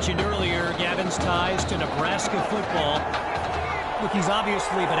 I mentioned earlier Gavin's ties to Nebraska football. Look, he's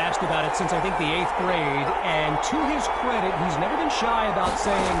obviously been asked about it since, I think, the 8th grade, and to his credit, he's never been shy about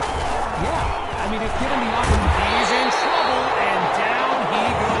saying, yeah, I mean, if given the opportunity, he's in trouble, and down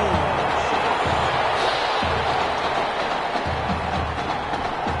he goes.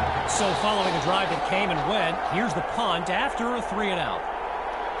 So following a drive that came and went, here's the punt after a 3-and-out.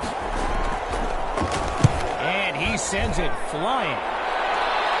 And he sends it flying.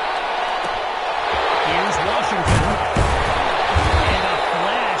 Here's Washington. And a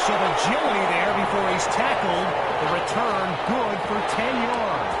flash of agility there before he's tackled. The return good for 10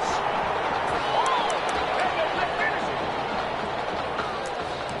 yards.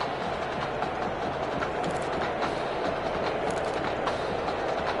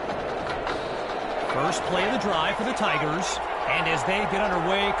 First play of the drive for the Tigers. And as they get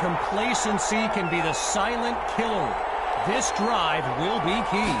underway, complacency can be the silent killer. This drive will be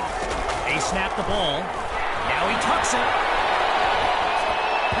key. They snap the ball. Now he tucks it.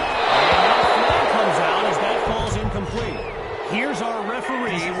 And now a flag comes out as that falls incomplete. Here's our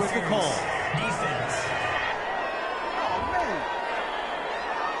referee with the call. Defense.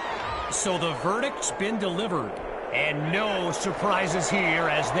 So the verdict's been delivered. And no surprises here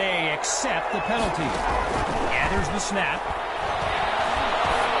as they accept the penalty. Gathers the snap.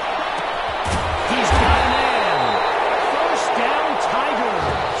 He's got an end. First down,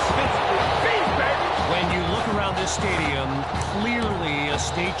 Tigers. When you look around this stadium, clearly a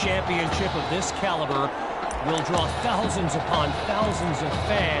state championship of this caliber will draw thousands upon thousands of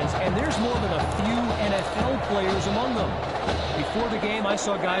fans, and there's more than a few NFL players among them. Before the game, I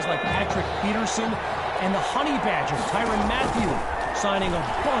saw guys like Patrick Peterson and the Honey Badger, Tyrann Mathieu, signing a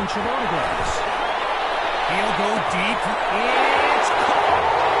bunch of autographs. He'll go deep. It's caught.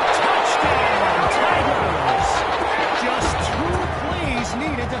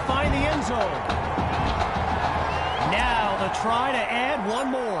 end zone. Now the try to add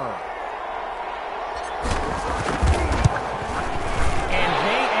one more. And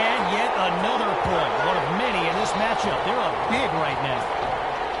they add yet another point. One of many in this matchup. They're up big right now.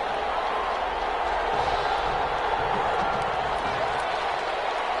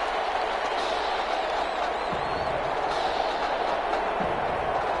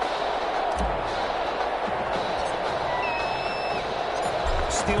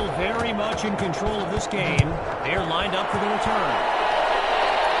 Still very much in control of this game. They're lined up for the return.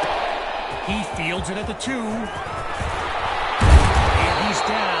 He fields it at the 2. And he's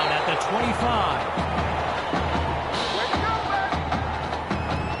down at the 25.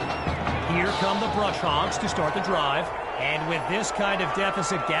 Here come the Brush Hogs to start the drive. And with this kind of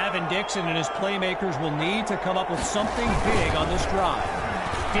deficit, Gavin Dixon and his playmakers will need to come up with something big on this drive.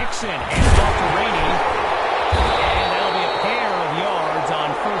 Dixon hands off to Rainey. And that'll be a pair of yards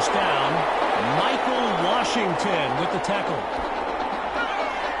on first down. Michael Washington with the tackle.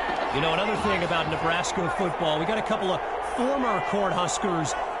 You know, another thing about Nebraska football, we got a couple of former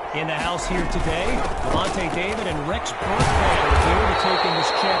Cornhuskers in the house here today. Levante David and Rex Burkhead are here to take in this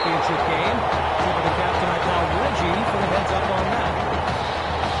championship game. Give the captain, I call Reggie, for the heads up on that.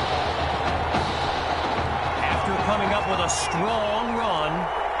 After coming up with a strong run,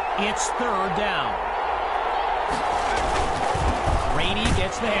 it's third down. Rainey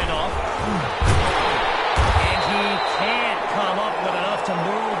gets the handoff. And he can't come up with enough to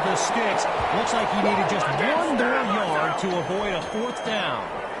move the sticks. Looks like he needed just one more yard to avoid a fourth down.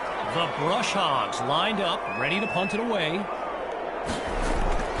 The Brush Hogs lined up, ready to punt it away.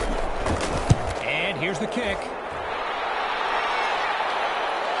 And here's the kick.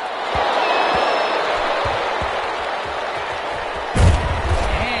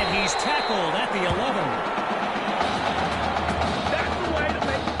 And he's tackled at the 11.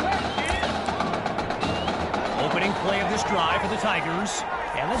 Opening play of this drive for the Tigers.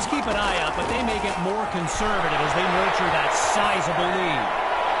 And let's keep an eye out, but they may get more conservative as they nurture that sizable lead.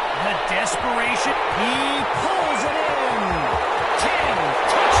 The desperation, he pulls it in. 10,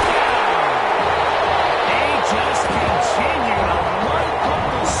 touchdown. They just continue to light up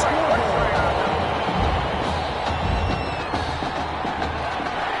the scoreboard.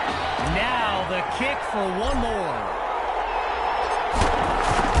 Now the kick for one more.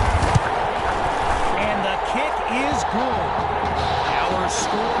 And the kick is good. Our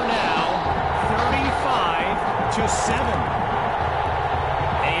score now, 35-7.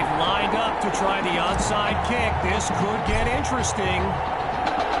 Lined up to try the onside kick. This could get interesting.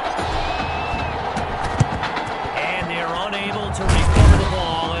 And they're unable to recover the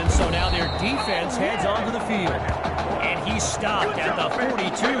ball, and so now their defense heads onto the field. And he's stopped at the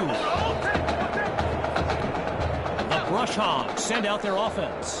 42. The Brush Hogs send out their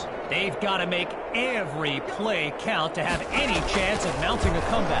offense. They've got to make every play count to have any chance of mounting a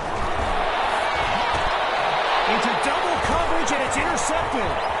comeback. Into double coverage, and it's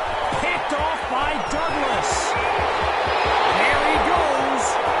intercepted. Picked off by Douglas. There he goes.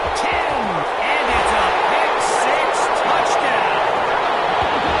 10. And it's a pick-6 touchdown.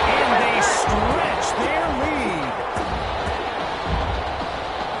 And they stretch their lead.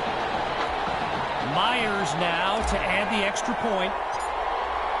 Myers now to add the extra point.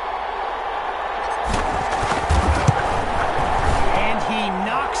 And he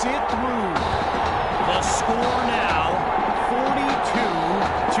knocks it through. The score now, 42-7.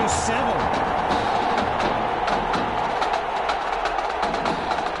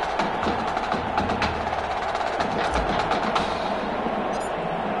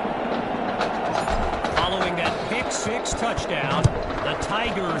 Following that pick-6 touchdown, the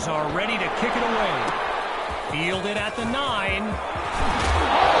Tigers are ready to kick it away. Fielded at the 9. Now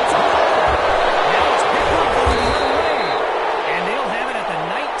it's picked up over the other way, and they'll have it at the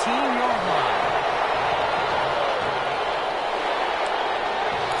 19-yard line.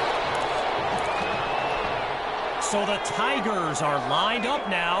 So the Tigers are lined up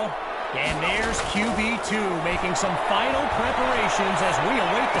now. And there's QB2 making some final preparations as we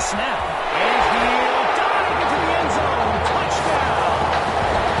await the snap. And he'll dive into the end zone. Touchdown!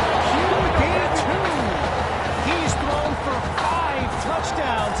 QB2. He's thrown for 5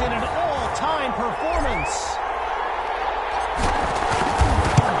 touchdowns in an all-time performance.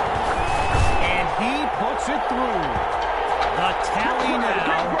 And he puts it through. The tally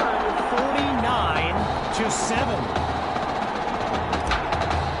now, 49-7.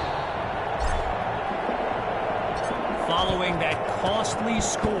 Following that costly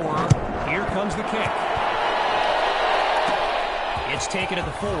score, here comes the kick. It's taken at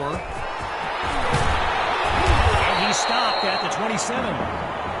the 4. And he's stopped at the 27.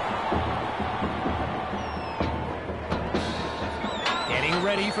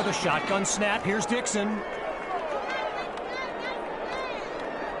 ready for the shotgun snap. Here's Dixon.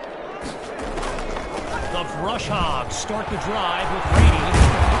 The Brush Hogs start the drive with Rainey,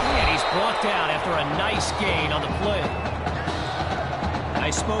 and he's brought down after a nice gain on the play. I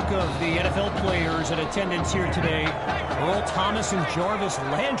spoke of the NFL players in attendance here today. Earl Thomas and Jarvis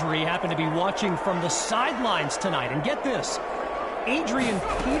Landry happen to be watching from the sidelines tonight. And get this, Adrian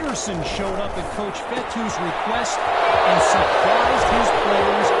Peterson showed up at Coach Fettu's request and surprised his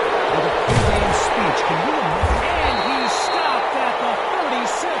players with a pregame speech. Can you imagine? And he's stopped at the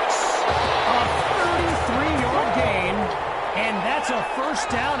 36. A 33-yard gain, and that's a first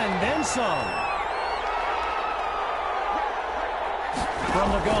down and then some. From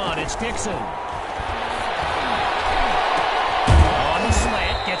the gun, it's Dixon. On the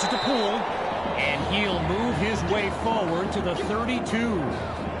slant, gets it to Poole, and he'll move his way forward to the 32.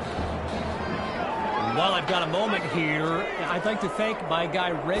 While I've got a moment here, I'd like to thank my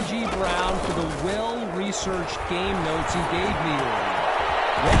guy Reggie Brown for the well-researched game notes he gave me earlier.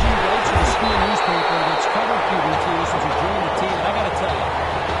 Reggie writes for the school newspaper that's covered QB2 since he joined the team, and I gotta tell you,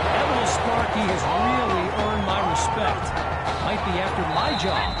 that little Sparky has really earned my respect. Might be after my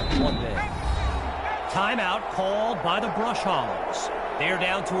job one day. Timeout called by the Brush Hogs. They're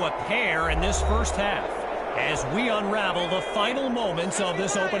down to a pair in this first half as we unravel the final moments of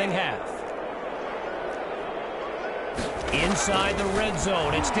this opening half. Inside the red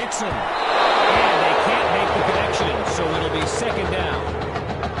zone, it's Dixon. And they can't make the connection, so it'll be second down.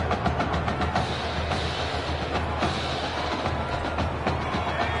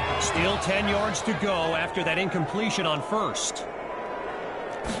 Still 10 yards to go after that incompletion on first.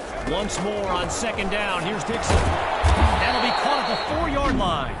 Once more on second down. Here's Dixon. That'll be caught at the 4-yard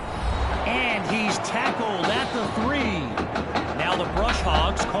line. And he's tackled at the 3. Now the Brush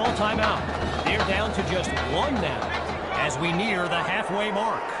Hogs call timeout. They're down to just 1 now as we near the halfway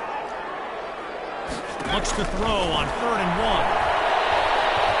mark. Looks to throw on 3rd and 1.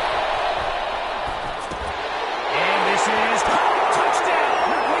 And this is touchdown.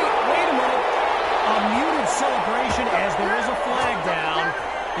 Wait a minute. A muted celebration as there is a flag down.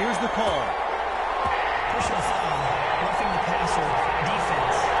 Here's the call. Personal foul. Roughing the passer.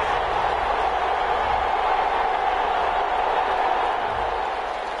 Defense.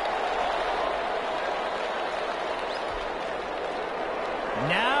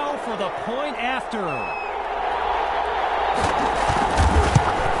 Now for the point after.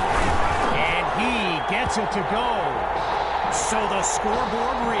 And he gets it to go. So the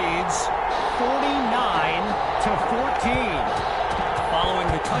scoreboard reads 49-14.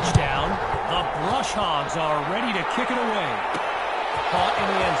 Following the touchdown, the Brush Hogs are ready to kick it away. Caught in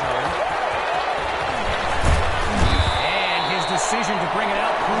the end zone. And his decision to bring it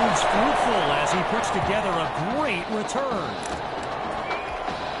out proves fruitful as he puts together a great return.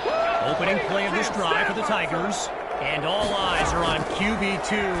 Opening play of this drive for the Tigers. And all eyes are on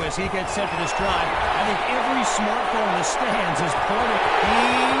QB2 as he gets set for this drive. I think every smartphone in the stands is pointing.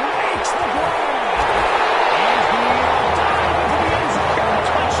 He makes the grab. And he'll dive into the end zone.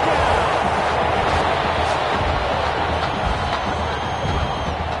 Touchdown.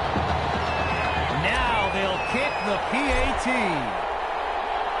 Now they'll kick the PAT.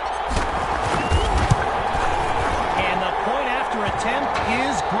 And the point after attempt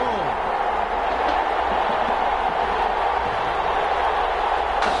is good.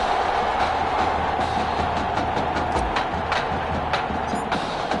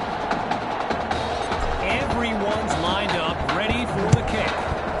 Everyone's lined up, ready for the kick.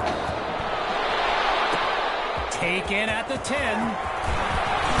 Taken at the 10.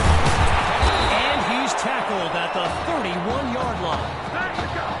 And he's tackled at the 31-yard line.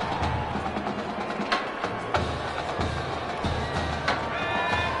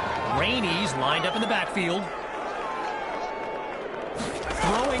 Rainey's lined up in the backfield.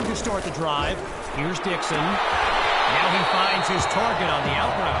 Throwing to start the drive. Here's Dixon. Now he finds his target on the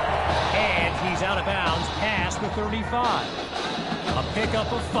out route. And he's out of bounds past the 35. A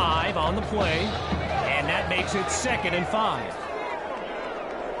pickup of 5 on the play. And that makes it 2nd and 5.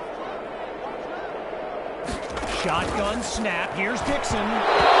 Shotgun snap. Here's Dixon.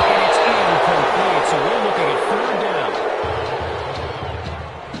 And it's incomplete, so we're looking at 3rd down.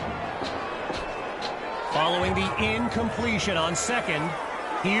 Following the incompletion on 2nd,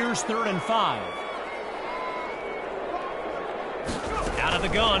 here's 3rd and 5. Out of the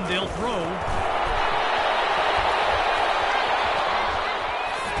gun, they'll throw.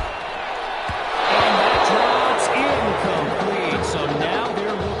 And that drops incomplete, so now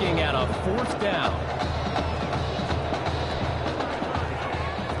they're looking at a 4th down.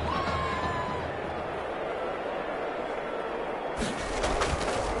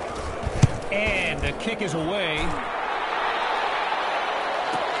 The kick is away.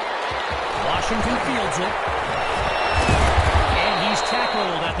 Washington fields it. And he's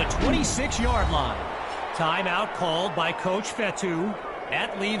tackled at the 26-yard line. Timeout called by Coach Fetu.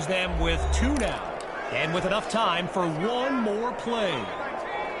 That leaves them with 2 now. And with enough time for one more play.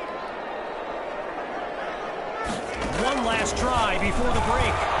 One last try before the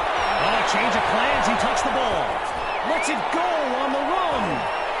break. Oh, a change of plans. He touched the ball. Lets it go on the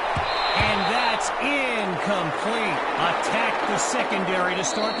run. And that's incomplete. Attacked the secondary to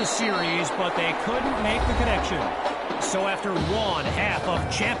start the series, but they couldn't make the connection. So after one half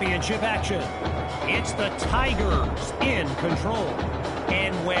of championship action, it's the Tigers in control.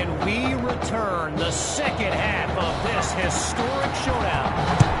 And when we return, the second half of this historic showdown.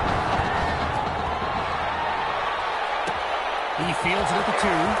 He fields it at the 2.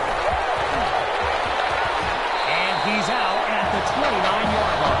 And he's out at the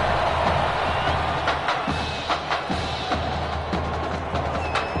 29-yard line.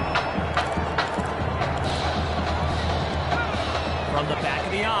 From the back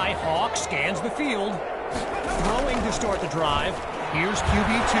of the eye, Hawk scans the field. Throwing to start the drive. Here's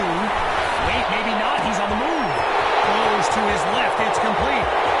QB2. Wait, maybe not. He's on the move. Throws to his left. It's complete.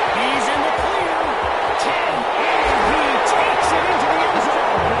 He's in the clear. 10. And he takes it into the end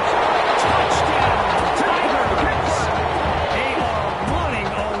zone. Touchdown, Tigers. They are running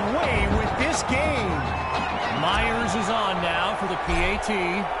away with this game. Myers is on now for the PAT.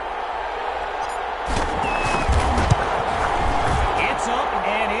 It's up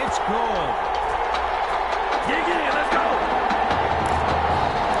and it's good. Dig in, let's go.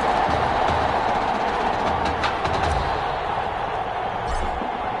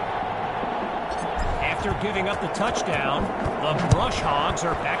 After giving up the touchdown, the Brush Hogs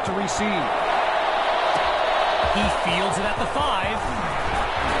are back to receive. He fields it at the 5.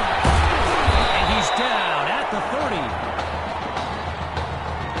 And he's down at the 30.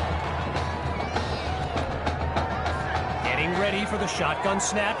 Getting ready for the shotgun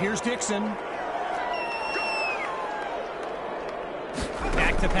snap. Here's Dixon.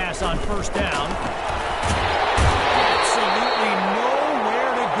 Back to pass on first down. Absolutely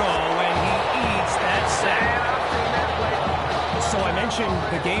nowhere to go, and he eats that sack. So I mentioned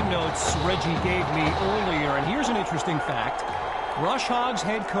the game notes Reggie gave me earlier, and here's an interesting fact. Rush Hogs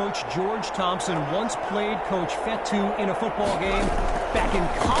head coach George Thompson once played Coach Fetu in a football game back in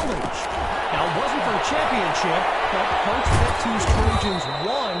college. Now, it wasn't for a championship, but Coach Fetu's Trojans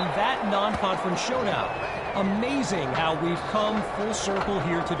won that non-conference showdown. Amazing how we've come full circle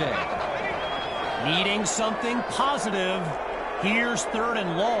here today. Needing something positive, here's 3rd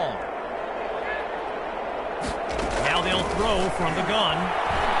and long. Now they'll throw from the gun.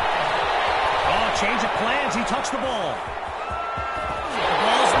 Oh, change of plans. He touched the ball. The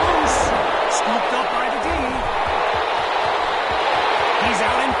ball's loose. Scooped up by the D. He's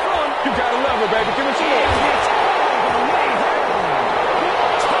out in front. You got a level, baby. Give it to him. And it's all the way home.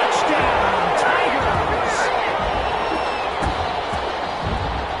 Touchdown, Tigers.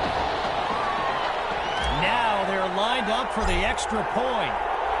 Now they're lined up for the extra point.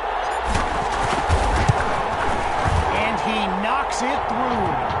 And he knocks it through.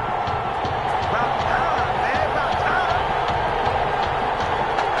 About time, man. About time.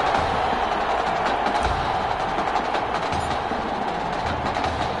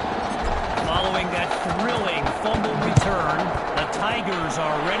 Following that thrilling fumble return, the Tigers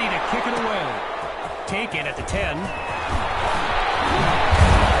are ready to kick it away. Taken at the 10.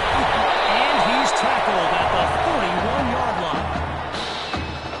 And he's tackled at the 41-yard line.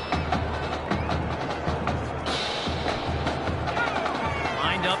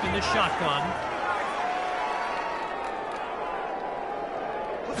 Lined up in the shotgun.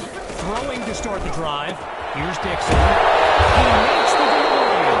 Throwing to start the drive. Here's Dixon. He makes the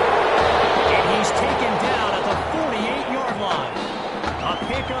delivery. And he's taken down at the 48-yard line. A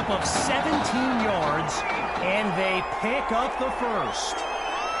pickup of 17 yards, and they pick up the first.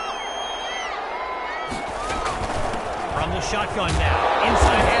 From the shotgun now,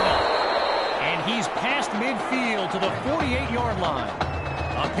 inside handoff. And he's past midfield to the 48-yard line.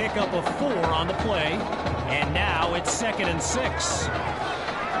 A pickup of 4 on the play, and now it's 2nd and 6.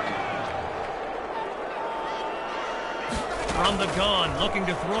 From the gun, looking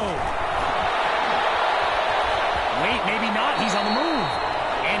to throw. Wait, maybe not. He's on the move.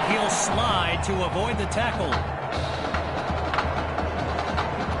 And he'll slide to avoid the tackle.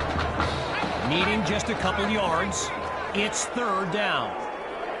 Needing just a couple yards. It's 3rd down.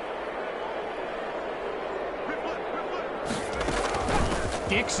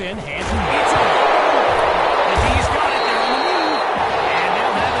 Dixon hands him. It's up. The D's got it. They're on the move. And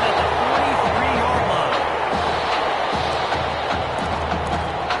they'll have it at the 43-yard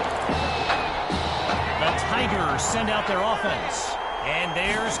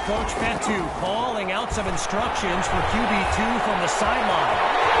Coach Fetu calling out some instructions for QB2 from the sideline.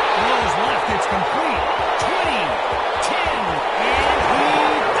 Throws left, it's complete. 20, 10, and he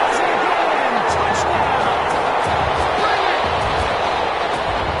does it again. Touchdown.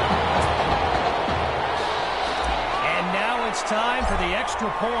 And now it's time for the extra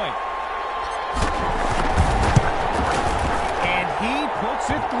point. And he puts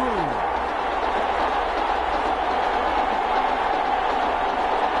it through.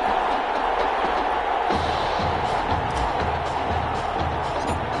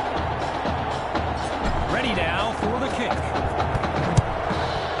 Ready now for the kick.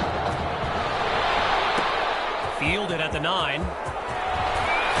 Fielded at the 9. And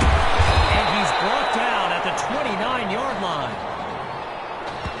he's brought down at the 29-yard line.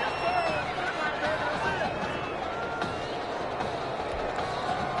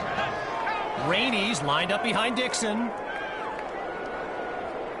 Rainey's lined up behind Dixon.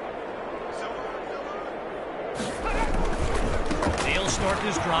 They'll start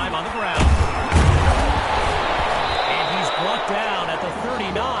this drive on the ground. Brought down at the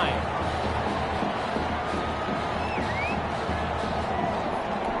 39.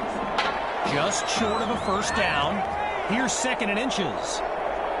 Just short of a first down. Here's 2nd and inches.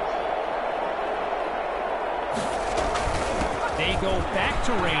 They go back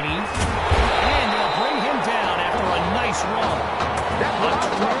to Rainey. And they'll bring him down after a nice run. A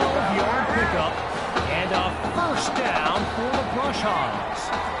 12-yard pickup. And a first down for the Brush Hogs.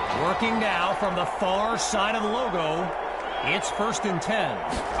 Working now from the far side of the logo. It's 1st and 10.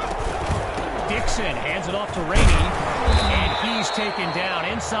 Dixon hands it off to Rainey, and he's taken down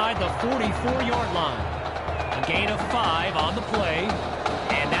inside the 44-yard line. A gain of 5 on the play,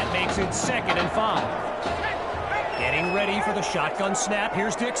 and that makes it 2nd and 5. Getting ready for the shotgun snap.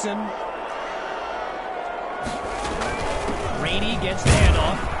 Here's Dixon. Rainey gets the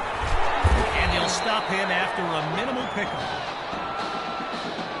handoff, and they'll stop him after a minimal pickup.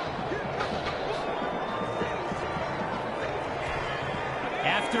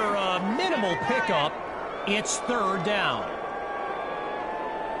 After a minimal pickup, it's 3rd down.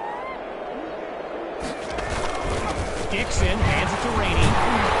 Dixon hands it to Rainey.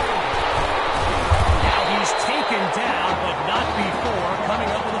 Now he's taken down, but not before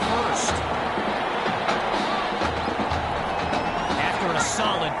coming up with a first. After a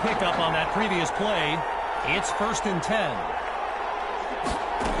solid pickup on that previous play, it's 1st and 10.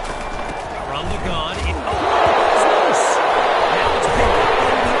 From the gun, it's loose. Now it's picked up.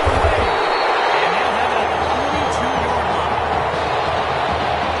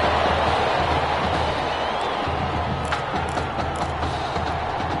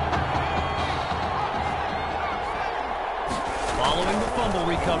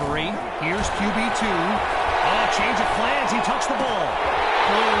 Recovery. Here's QB2. Oh, change of plans. He touched the ball.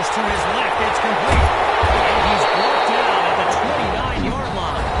 Throws to his left. It's complete. And he's brought down at the 29-yard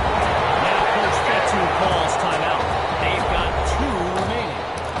line. Now Coach Fetu calls timeout. They've got 2 remaining.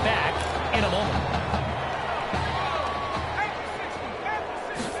 Back in a moment.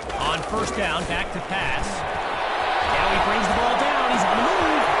 On first down, back to pass. Now he brings the ball down. He's on the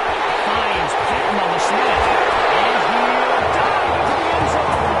move. Finds Patton on the snap. And he'll dive into the end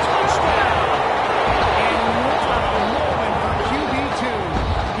zone. Touchdown. And what a moment for QB2.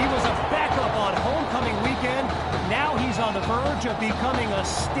 He was a backup on homecoming weekend. Now he's on the verge of becoming a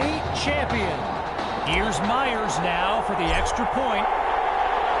state champion. Here's Myers now for the extra point.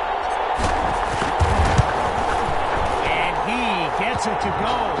 And he gets it to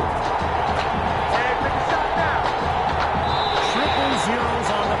go. Triple zeros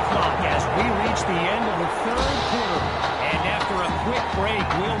on the clock as we reach the end of the 3rd quarter. And after a quick break,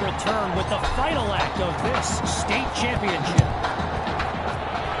 we'll return with the final act of this state championship.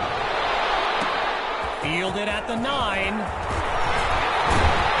 Fielded at the 9.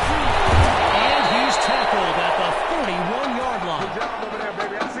 And he's tackled at the 31-yard line. Good job over there,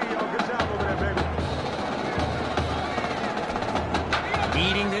 baby. I see y'all. Good job over there, baby.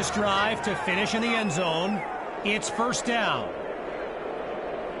 Leading this drive to finish in the end zone. It's 1st down.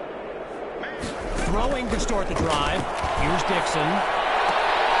 Throwing to start the drive. Here's Dixon.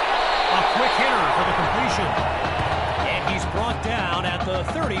 A quick hitter for the completion. And he's brought down at the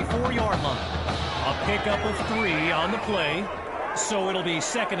 34-yard line. A pickup of 3 on the play. So it'll be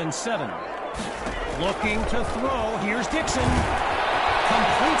 2nd and 7. Looking to throw. Here's Dixon.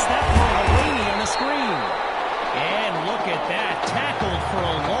 Completes that throw to Rainey on the screen. And look at that. Tackled for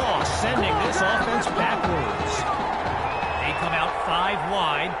a loss, sending this offense backwards. They come out 5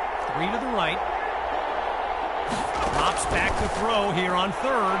 wide. 3 to the right. Drops back to throw here on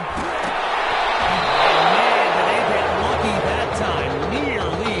 3rd. And man, did they get lucky that time.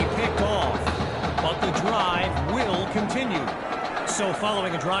 Nearly continue. So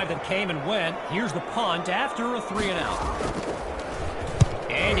following a drive that came and went, here's the punt after a 3-and-out.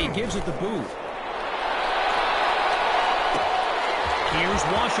 And he gives it the boot. Here's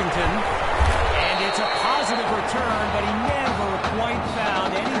Washington. And it's a positive return, but he never quite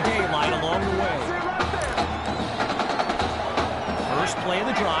found any daylight along the way. First play of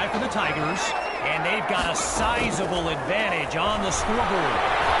the drive for the Tigers. And they've got a sizable advantage on the scoreboard.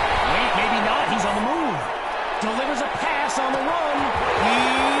 Wait, maybe not. He's on the move. Delivers a pass on the run.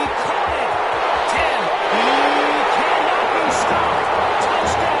 He caught it. 10. He cannot be stopped.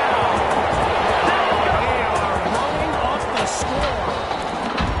 Touchdown. They are running off the score.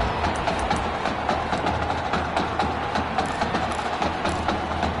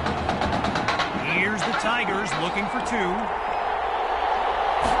 Here's the Tigers looking for 2.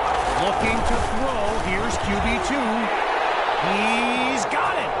 Looking to throw. Here's QB2. He's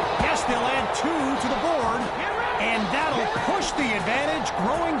got it. Yes, they'll add 2 to the board. And that'll push the advantage,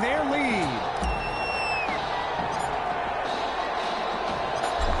 growing their lead.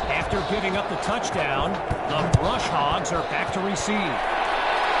 After giving up the touchdown, the Brush Hogs are back to receive.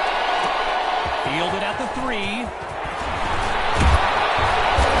 Fielded at the 3. And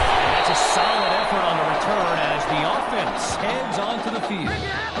that's a solid effort on the return as the offense heads onto the field.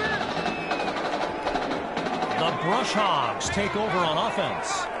 The Brush Hogs take over on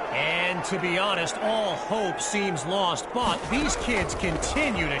offense. And to be honest, all hope seems lost, but these kids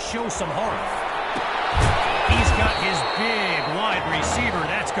continue to show some heart. He's got his big wide receiver,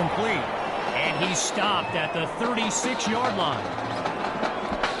 that's complete. And he's stopped at the 36-yard line.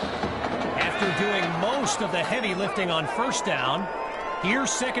 After doing most of the heavy lifting on first down,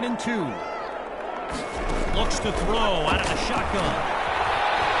 here's 2nd and 2. Looks to throw out of the shotgun.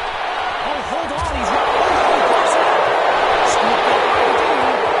 Oh, hold on, he's right. Scooped up by the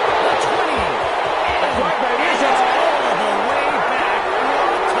 20. And it's all the way back for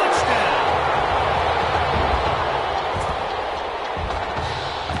a touchdown.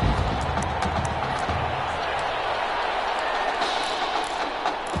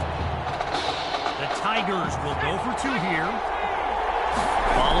 The Tigers will go for 2 here.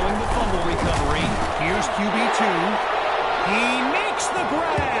 Following the fumble recovery, here's QB2. He makes the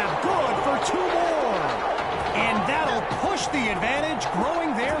grab. Good for 2 more. And that'll push the advantage,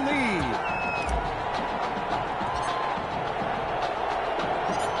 growing their lead.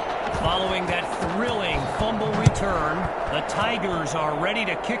 Following that thrilling fumble return, the Tigers are ready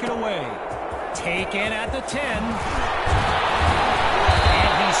to kick it away. Taken at the 10.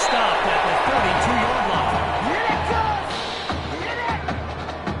 And he's stopped at the 32-yard line.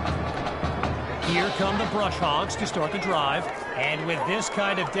 Here come the Brush Hogs to start the drive. And with this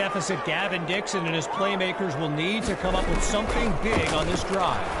kind of deficit, Gavin Dixon and his playmakers will need to come up with something big on this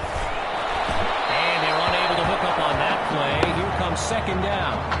drive. And they're unable to hook up on that play. Here comes 2nd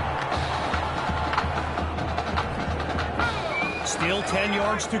down. Still 10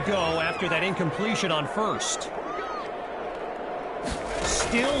 yards to go after that incompletion on first.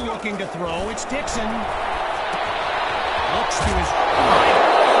 Still looking to throw. It's Dixon. Looks to his right.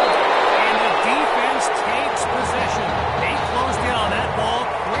 And the defense takes possession. They closed in on that ball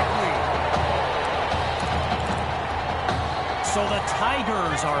quickly. So the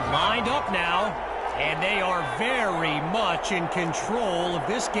Tigers are lined up now, and they are very much in control of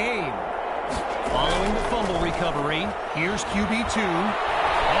this game. Following the fumble recovery, here's QB2.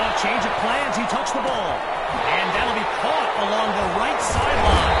 Oh, change of plans. He touched the ball. And that'll be caught along the right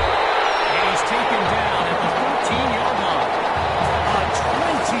sideline. And he's taken down at the 14-yard line. A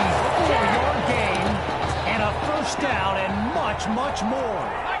 24-yard gain and a first down and much, much more.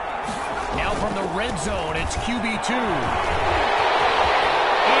 Now from the red zone, it's QB2.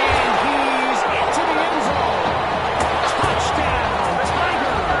 And he's into the end zone. Touchdown,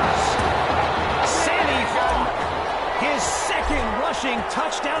 Tigers. Sammy Hunt, his 2nd rushing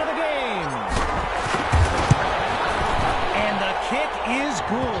touchdown of the game. And the kick is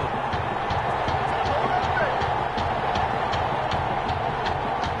good.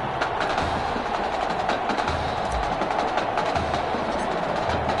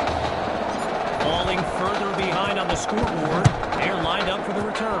 Falling further behind on the scoreboard, they're lined up for the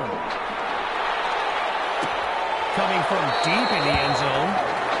return. Coming from deep in the end zone,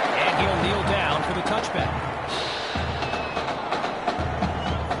 and he'll kneel down for the touchback.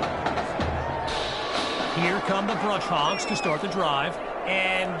 Here come the Brush Hogs to start the drive,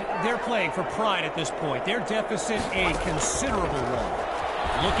 and they're playing for pride at this point. Their deficit a considerable one.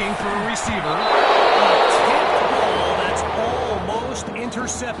 Looking for a receiver. A tipped ball that's almost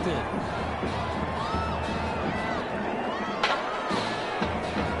intercepted.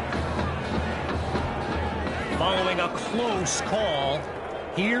 Following a close call,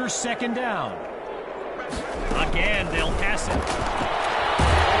 here's second down. Again, they'll pass it. The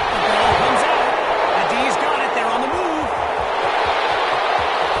ball comes out. The D's got it. They're on the move.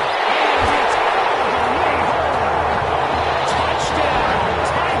 And it's all the way home. Touchdown,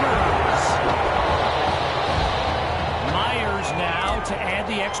 Tigers. Myers now to add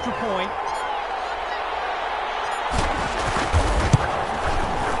the extra point.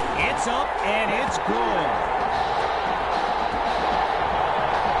 It's up and it's good.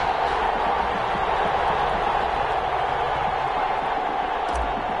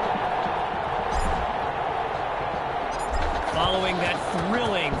 Following that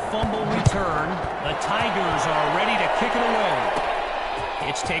thrilling fumble return, the Tigers are ready to kick it away.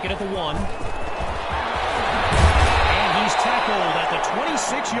 It's taken at the 1. And he's tackled at the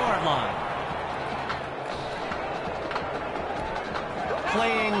 26-yard line.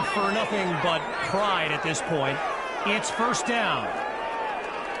 Playing for nothing but pride at this point. It's first down.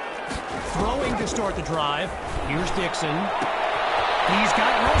 Throwing to start the drive. Here's Dixon. He's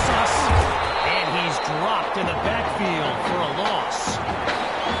got Rosas. And he's dropped in the backfield for a loss.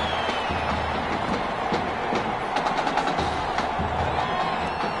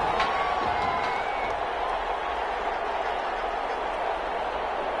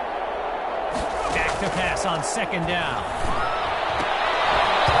 Back to pass on second down.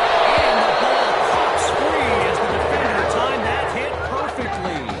 And the ball pops free as the defender timed that hit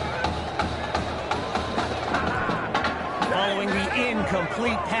perfectly. Following the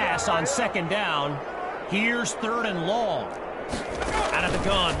incomplete pass on second down, here's third and long. Out of the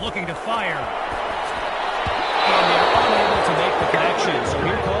gun, looking to fire. And they're unable to make the connection, so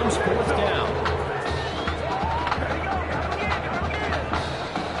here comes fourth down.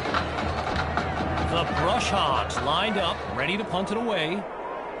 The Brush Hogs lined up, ready to punt it away.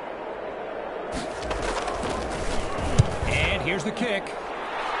 And here's the kick.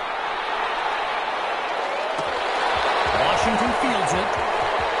 Washington fields it.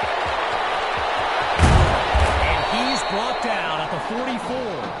 And he's brought down at the 44.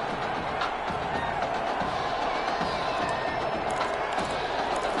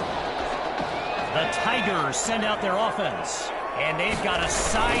 The Tigers send out their offense. And they've got a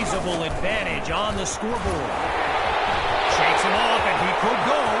sizable advantage on the scoreboard. Shakes him off and he could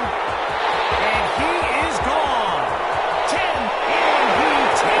go. And he is gone. 10. And he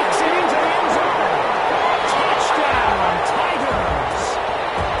takes it into the end zone. Touchdown, Tigers!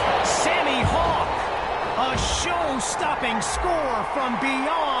 Sammy Hawk, a show-stopping score from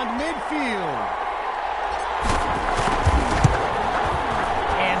beyond midfield.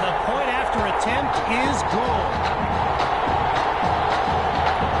 And the point-after attempt is good.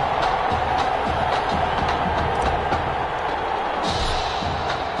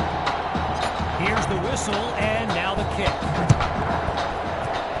 Here's the whistle, and now the kick.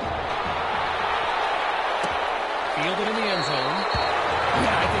 Fielded in the end zone.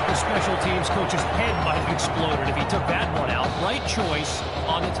 Yeah, I think the special teams coach's head might have exploded if he took that one out. Right choice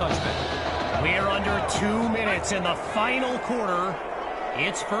on the touchback. We're under 2 minutes in the final quarter.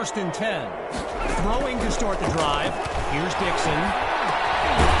 It's first and 10. Throwing to start the drive. Here's Dixon.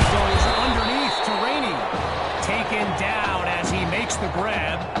 Goes underneath to Rainey. Taken down as he makes the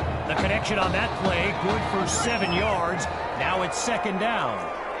grab. The connection on that play, good for 7 yards. Now it's second down.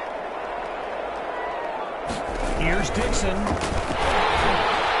 Here's Dixon.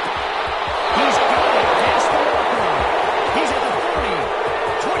 He's got it past the marker. He's at the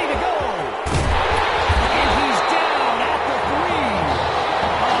 30. 20 to go. And he's down at the 3.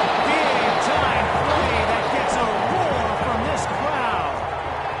 A big-time play that gets a roar from this crowd.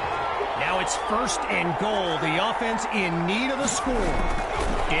 Now it's first and goal. The offense in need of a score.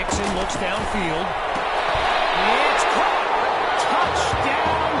 Dixon looks downfield. It's caught.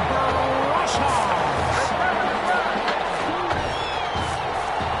 Touchdown, Brush Hogs.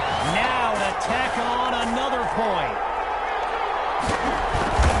 Now to tack on another point.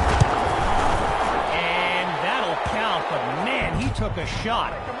 And that'll count, but man, he took a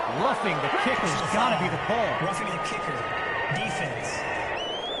shot. Roughing the kicker's got to be the call. Roughing the kicker. Defense.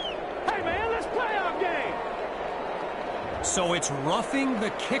 Hey, man, let's play our game. So it's roughing the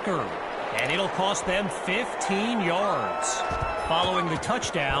kicker, and it'll cost them 15 yards. Following the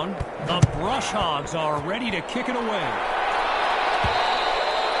touchdown, the Brush Hogs are ready to kick it away.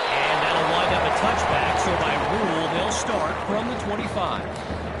 And that'll wind up a touchback, so by rule, they'll start from the 25.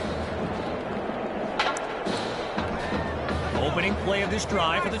 Opening play of this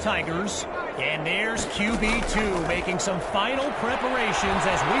drive for the Tigers. And there's QB2 making some final preparations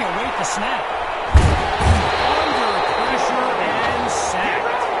as we await the snap. Under pressure and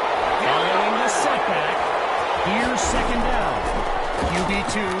sacked. Following the setback,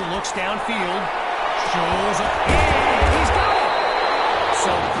 32 looks downfield, shows up, and he's got it!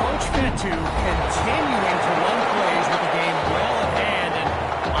 So Coach Fetu continuing to run plays with the game well at hand, and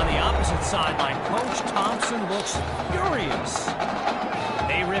on the opposite sideline, Coach Thompson looks furious.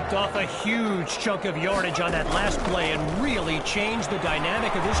 They ripped off a huge chunk of yardage on that last play and really changed the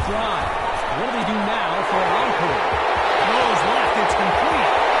dynamic of this drive. What do they do now for an encore? Throws left, it's complete.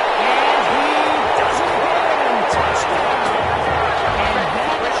 And he does it again! Touchdown! And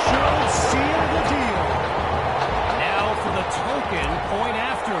that should seal the deal. Now for the token point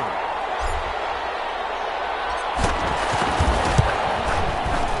after.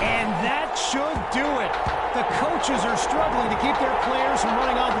 And that should do it. The coaches are struggling to keep their players from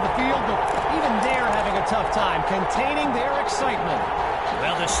running onto the field, but even they're having a tough time containing their excitement.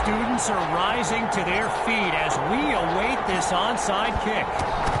 Well, the students are rising to their feet as we await this onside kick.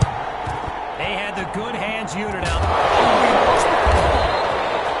 They had the good hands unit out.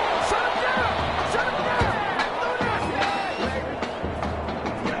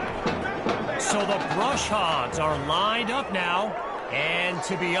 So the Brush Hogs are lined up now. And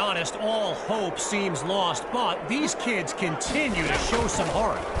to be honest, all hope seems lost, but these kids continue to show some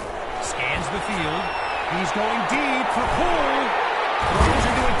heart. Scans the field. He's going deep for Poole. Throws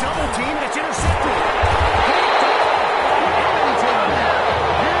into a double team, and it's intercepted.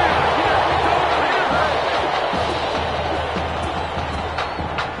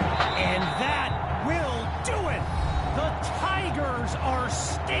 And that will do it. The Tigers are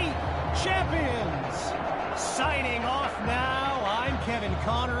state champions. Signing off now, I'm Kevin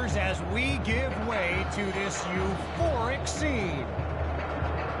Connors as we give way to this euphoric scene.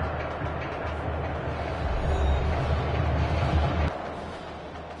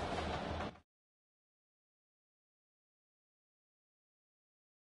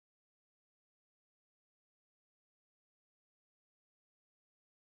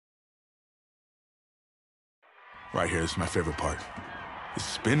 Right here, this is my favorite part. The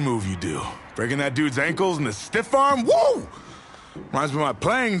spin move you do. Breaking that dude's ankles and the stiff arm, woo! Reminds me of my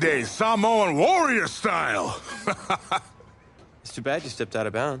playing days, Samoan warrior style. It's too bad you stepped out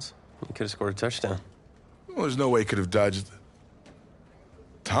of bounds. You could have scored a touchdown. Well, there's no way he could have dodged.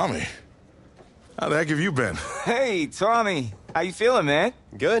 Tommy, how the heck have you been? Hey, Tommy. How you feeling, man?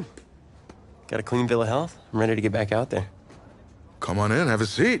 Good. Got a clean bill of health. I'm ready to get back out there. Come on in, have a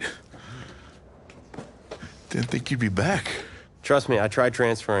seat. Didn't think you'd be back. Trust me, I tried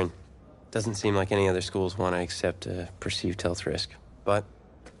transferring. Doesn't seem like any other schools want to accept a perceived health risk. But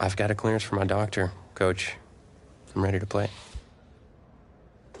I've got a clearance from my doctor, Coach. I'm ready to play.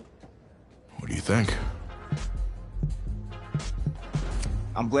 What do you think?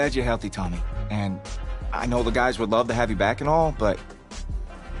 I'm glad you're healthy, Tommy. And I know the guys would love to have you back and all, but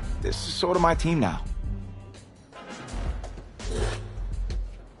this is sort of my team now.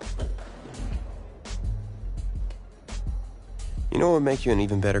 You know what would make you an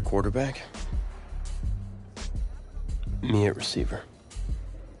even better quarterback? Me at receiver.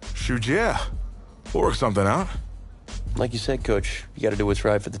 Shoot, yeah. We'll work something out. Like you said, Coach, you gotta do what's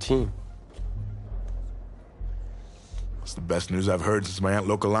right for the team. It's the best news I've heard since my Aunt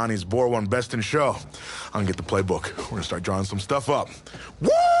Lokalani's Boar won Best in Show. I'm gonna get the playbook. We're gonna start drawing some stuff up.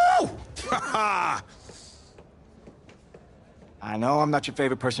 Woo! Ha I know I'm not your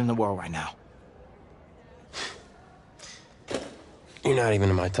favorite person in the world right now. You're not even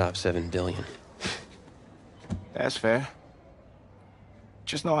in my top 7 billion. That's fair.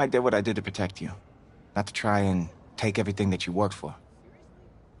 Just know I did what I did to protect you. Not to try and take everything that you worked for.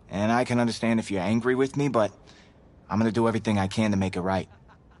 And I can understand if you're angry with me, but I'm gonna do everything I can to make it right.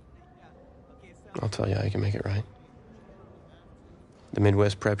 I'll tell you how you can make it right. The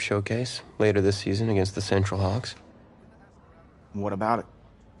Midwest Prep Showcase, later this season against the Central Hawks. What about it?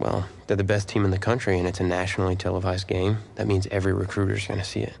 Well, they're the best team in the country, and it's a nationally televised game. That means every recruiter's gonna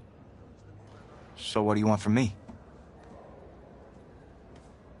see it. So what do you want from me?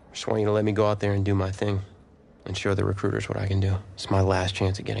 Just want you to let me go out there and do my thing and show the recruiters what I can do. It's my last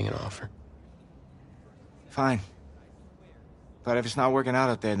chance at getting an offer. Fine. But if it's not working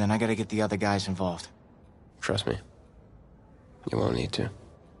out there, then I gotta get the other guys involved. Trust me. You won't need to.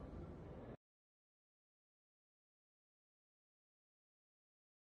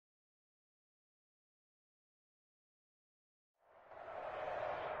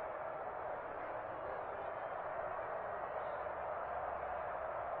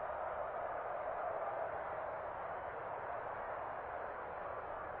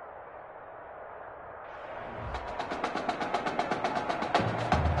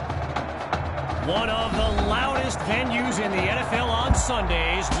 One of the loudest venues in the NFL on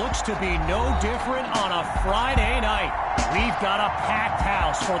Sundays looks to be no different on a Friday night. We've got a packed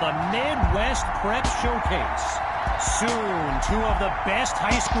house for the Midwest Prep Showcase. Soon, two of the best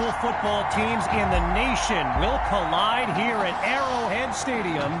high school football teams in the nation will collide here at Arrowhead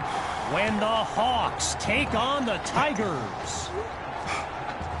Stadium when the Hawks take on the Tigers.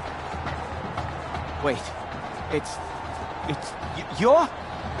 Wait, you're?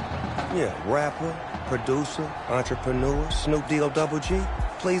 Yeah, rapper, producer, entrepreneur, Snoop D-O Double G.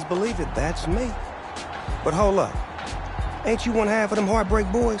 Please believe it, that's me. But hold up. Ain't you one half of them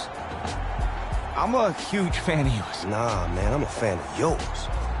Heartbreak Boys? I'm a huge fan of yours. Nah, man, I'm a fan of yours.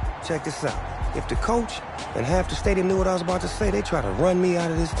 Check this out. If the coach and half the stadium knew what I was about to say, they try to run me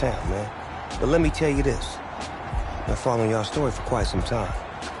out of this town, man. But let me tell you this. I've been following y'all's story for quite some time.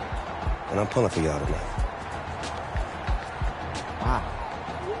 And I'm pulling for y'all tonight. Wow.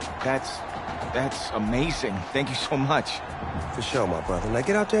 That's amazing. Thank you so much. For sure, my brother. Now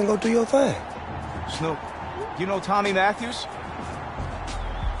get out there and go do your thing. Snoop, you know Tommy Matthews?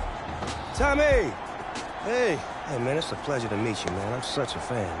 Tommy! Hey, man, it's a pleasure to meet you, man. I'm such a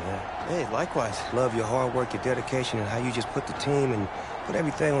fan, man. Hey, likewise. Love your hard work, your dedication, and how you just put the team and put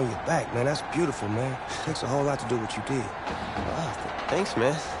everything on your back, man. That's beautiful, man. It takes a whole lot to do what you did. Wow, thanks,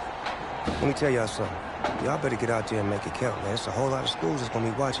 man. Let me tell y'all something. Y'all better get out there and make it count, man. It's a whole lot of schools that's gonna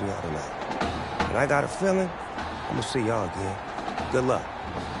be watching y'all tonight. And I got a feeling I'm gonna see y'all again. Good luck.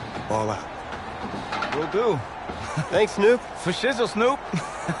 Ball out. Will do. Thanks, Snoop. For shizzle, Snoop.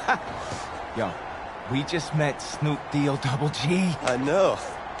 Yo, we just met Snoop D-O Double G. I know.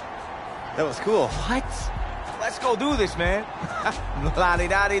 That was cool. What? Let's go do this, man.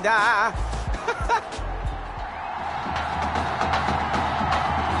 La-di-da-di-da.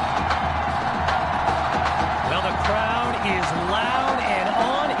 Well, the crowd is loud and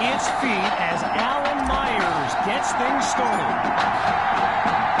on its feet as Alan Myers gets things started.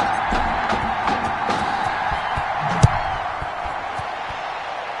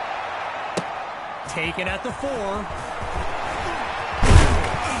 Taken at the 4.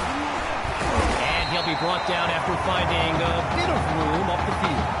 And he'll be brought down after finding a bit of room up the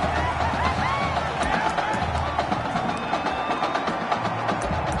field.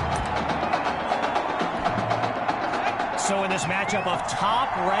 So in this matchup of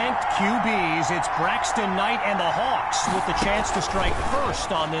top-ranked QBs, it's Braxton Knight and the Hawks with the chance to strike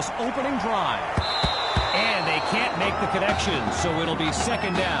first on this opening drive. And they can't make the connection, so it'll be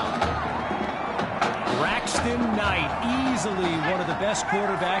second down. Braxton Knight, easily one of the best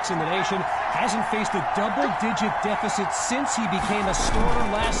quarterbacks in the nation, hasn't faced a double-digit deficit since he became a starter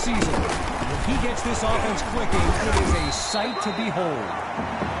last season. If he gets this offense clicking, it is a sight to behold.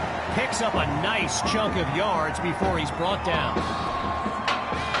 Picks up a nice chunk of yards before he's brought down.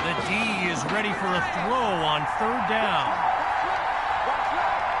 The D is ready for a throw on third down.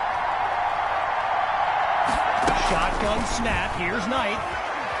 Shotgun snap, here's Knight.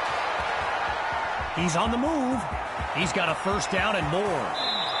 He's on the move. He's got a first down and more.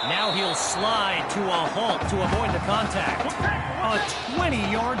 Now he'll slide to a halt to avoid the contact. A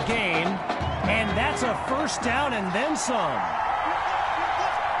 20-yard gain, and that's a first down and then some.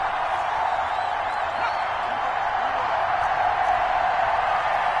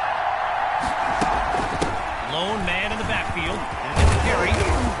 Lone man in the backfield. Carry.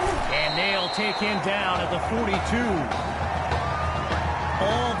 And they'll take him down at the 42.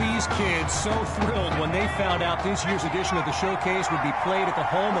 All these kids so thrilled when they found out this year's edition of the showcase would be played at the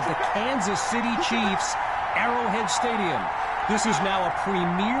home of the Kansas City Chiefs, Arrowhead Stadium. This is now a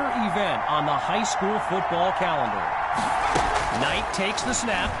premier event on the high school football calendar. Knight takes the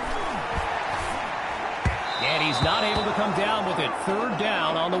snap. And he's not able to come down with it. Third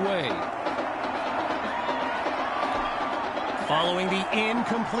down on the way. Following the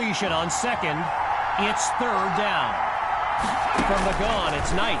incompletion on second, it's third down. From the gun,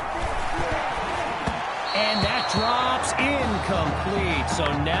 it's Knight. And that drops incomplete. So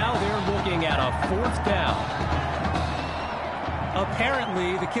now they're looking at a fourth down.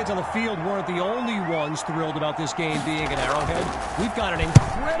 Apparently, the kids on the field weren't the only ones thrilled about this game being at Arrowhead. We've got an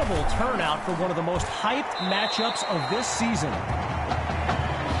incredible turnout for one of the most hyped matchups of this season.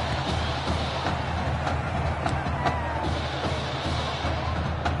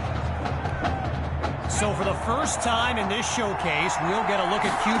 So for the first time in this showcase, we'll get a look at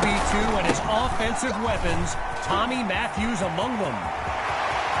QB2 and his offensive weapons, Tommy Matthews among them.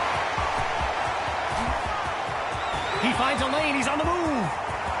 He finds a lane, he's on the move.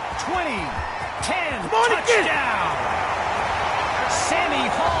 20, 10, touchdown. Sammy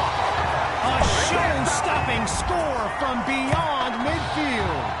Hawk, a show-stopping score from beyond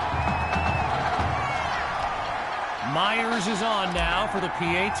midfield. Myers is on now for the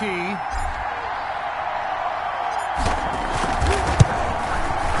PAT.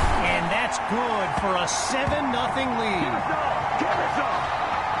 And that's good for a 7-0 lead.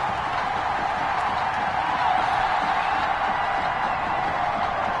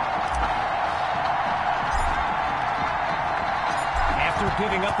 After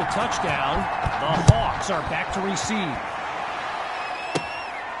giving up the touchdown, the Hawks are back to receive.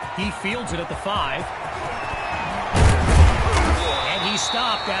 He fields it at the 5. And he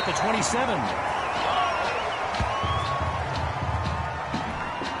stopped at the 27.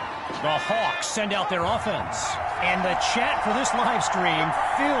 The Hawks send out their offense. And the chat for this live stream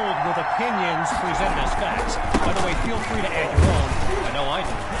filled with opinions presented as facts. By the way, feel free to add your own. I know I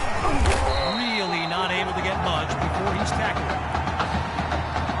do. Really not able to get much before he's tackled.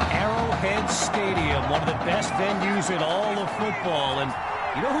 Arrowhead Stadium, one of the best venues in all of football. And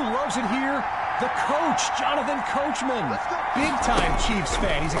you know who loves it here? The coach, Jonathan Coachman. Big-time Chiefs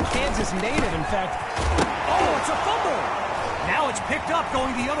fan. He's a Kansas native, in fact. Oh, it's a fumble. Now it's picked up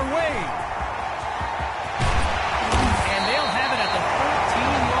going the other way. And they'll have it at the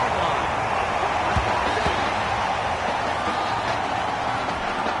 13-yard line.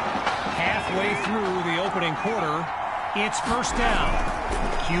 Halfway through the opening quarter, it's first down.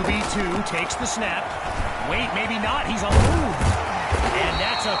 QB2 takes the snap. Wait, maybe not. He's on the move. And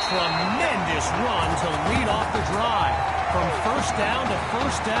that's a tremendous run to lead off the drive. From first down to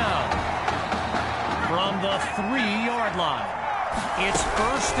first down. From the 3-yard line. It's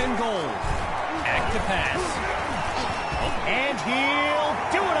first and goal. Back to pass. And he'll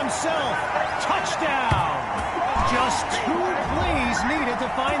do it himself. Touchdown. Just 2 plays needed to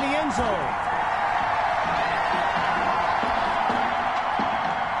find the end zone.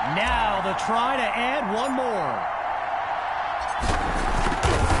 Now the try to add one more.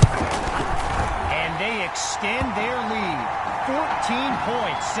 And they extend their lead. 14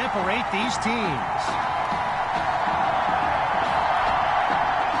 points separate these teams.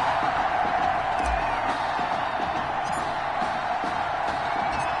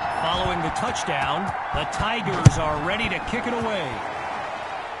 Following the touchdown, the Tigers are ready to kick it away.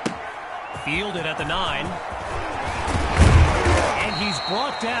 Fielded at the 9. And he's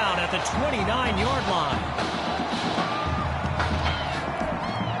brought down at the 29-yard line.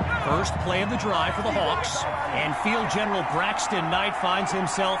 First play of the drive for the Hawks. And field general Braxton Knight finds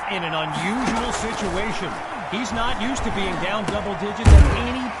himself in an unusual situation. He's not used to being down double digits at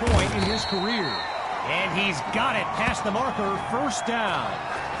any point in his career. And he's got it past the marker, first down.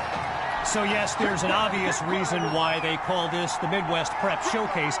 So yes, there's an obvious reason why they call this the Midwest Prep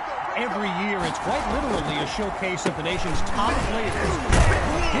Showcase. Every year, it's quite literally a showcase of the nation's top players.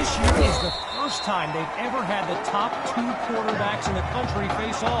 This year is the first time they've ever had the top 2 quarterbacks in the country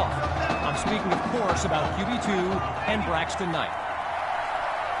face off. I'm speaking, of course, about QB2 and Braxton Knight.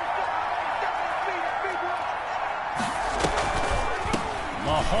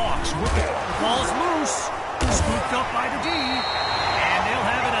 The Hawks whip it. The ball's loose. Scooped up by the D. And they'll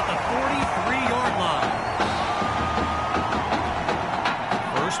have it at the 43-yard line.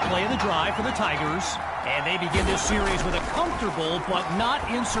 First play of the drive for the Tigers. And they begin this series with a comfortable but not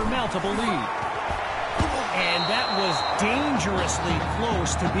insurmountable lead. And that was dangerously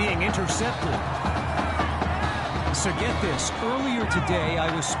close to being intercepted. So get this, earlier today I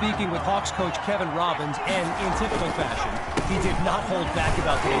was speaking with Hawks coach Kevin Robbins, and in typical fashion, he did not hold back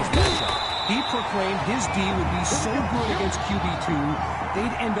about today's matchup. He proclaimed his D would be so good against QB2,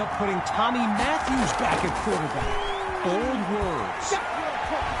 they'd end up putting Tommy Matthews back at quarterback. Bold words.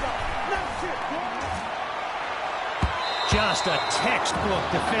 Just a textbook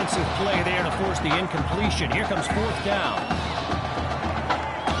defensive play there to force the incompletion. Here comes fourth down.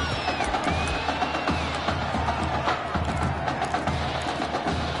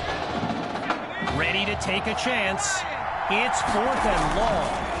 Ready to take a chance. It's fourth and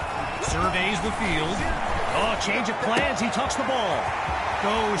long. Surveys the field. Oh, change of plans. He tucks the ball.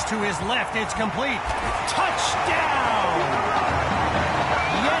 Goes to his left. It's complete. Touchdown!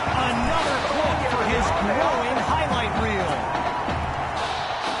 Yet another clip for his growing highlight reel.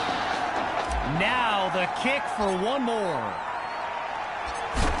 Now the kick for one more.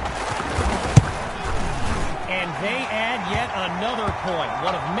 And they add yet another point.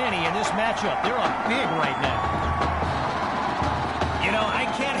 One of many in this matchup. They're up big right now. You know, I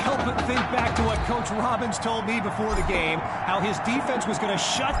can't help but think back to what Coach Robbins told me before the game, how his defense was going to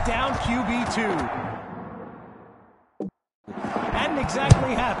shut down QB2. Hadn't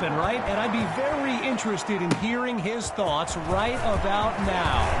exactly happened, right? And I'd be very interested in hearing his thoughts right about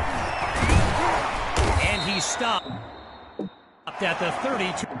now. And he stopped at the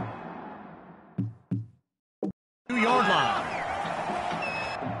 32. 22-yard line.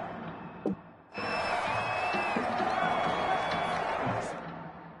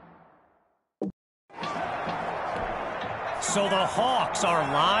 So the Hawks are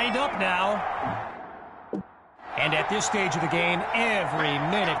lined up now. And at this stage of the game, every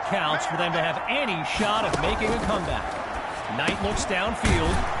minute counts for them to have any shot of making a comeback. Knight looks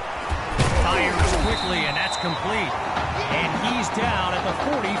downfield, fires quickly, and that's complete. And he's down at the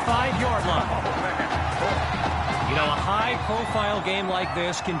 45-yard line. You know, a high-profile game like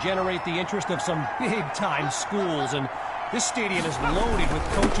this can generate the interest of some big-time schools, and this stadium is loaded with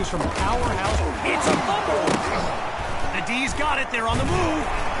coaches from powerhouse. It's a fumble! The D's got it. They're on the move.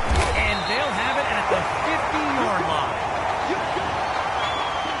 And they'll have it at the 50-yard line.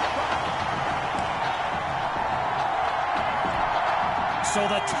 So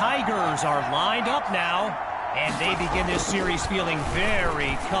the Tigers are lined up now. And they begin this series feeling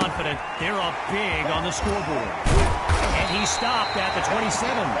very confident. They're up big on the scoreboard. And he stopped at the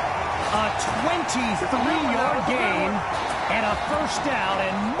 27. A 23-yard gain. And a first down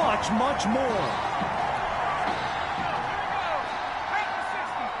and much, much more.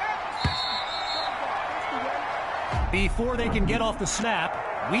 Before they can get off the snap,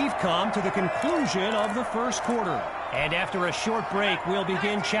 we've come to the conclusion of the first quarter. And after a short break, we'll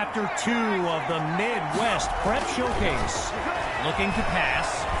begin Chapter 2 of the Midwest Prep Showcase. Looking to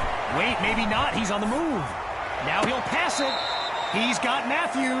pass. Wait, maybe not. He's on the move. Now he'll pass it. He's got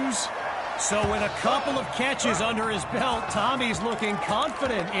Matthews. So with a couple of catches under his belt, Tommy's looking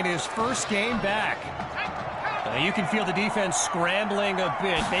confident in his first game back. You can feel the defense scrambling a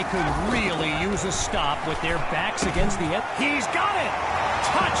bit. They could really use a stop with their backs against the end. He's got it!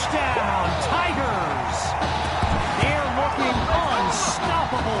 Touchdown, Tigers! They're looking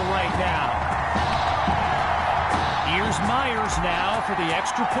unstoppable right now. Here's Myers now for the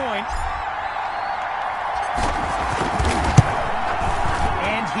extra point.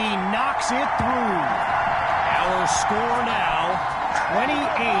 And he knocks it through. Our score now,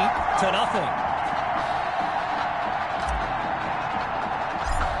 28-0.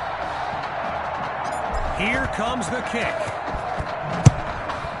 Here comes the kick.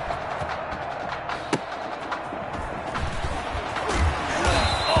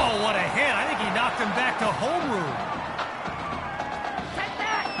 Oh, what a hit. I think he knocked him back to homeroom.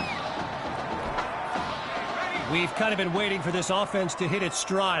 We've kind of been waiting for this offense to hit its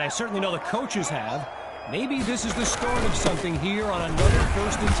stride. I certainly know the coaches have. Maybe this is the start of something here on another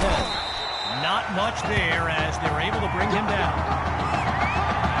 1st and 10. Not much there as they're able to bring him down.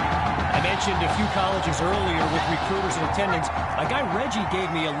 I mentioned a few colleges earlier with recruiters in attendance. My guy Reggie gave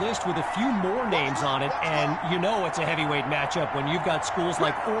me a list with a few more names on it, and you know it's a heavyweight matchup when you've got schools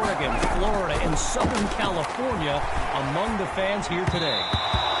like Oregon, Florida, and Southern California among the fans here today.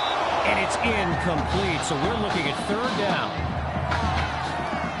 And it's incomplete, so we're looking at 3rd down.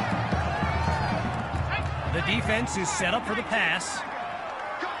 The defense is set up for the pass.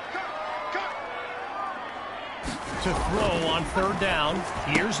 To throw on 3rd down.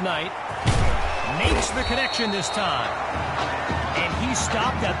 Here's Knight. Makes the connection this time. And he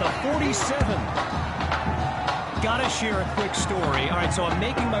stopped at the 47. Gotta share a quick story. All right, so I'm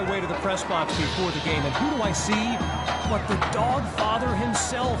making my way to the press box before the game, and who do I see? But the dog father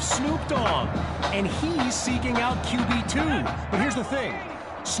himself, Snoop Dogg. And he's seeking out QB2. But here's the thing.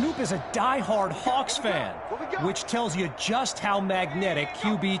 Snoop is a diehard Hawks fan, which tells you just how magnetic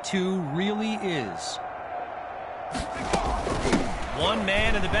QB2 really is. One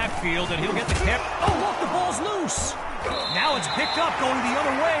man in the backfield, and he'll get the kick. Oh, look, the ball's loose. Now it's picked up going the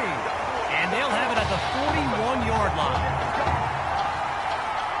other way. And they'll have it at the 41-yard line.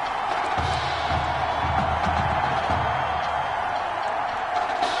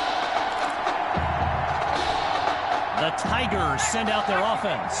 The Tigers send out their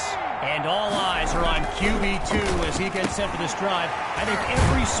offense. And all eyes are on QB2 as he gets set for this drive. I think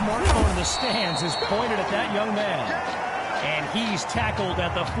every smartphone in the stands is pointed at that young man. And he's tackled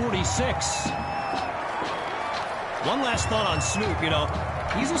at the 46. One last thought on Snoop. You know,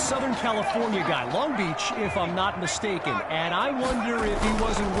 he's a Southern California guy, Long Beach, if I'm not mistaken. And I wonder if he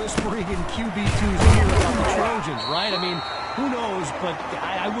wasn't whispering in QB2's ear about the Trojans, right? I mean, who knows, but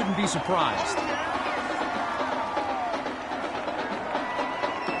I wouldn't be surprised.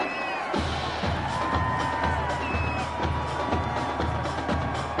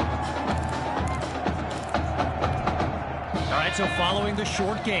 So following the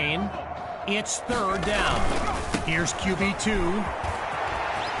short gain, it's 3rd down. Here's QB2.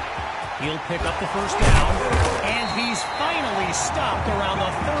 He'll pick up the first down, and he's finally stopped around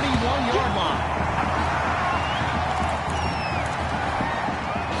the 31-yard line.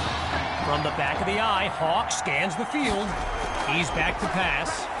 From From the back of the eye, Hawk scans the field. He's back to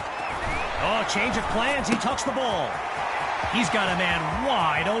pass. Oh, change of plans. He tucks the ball. He's got a man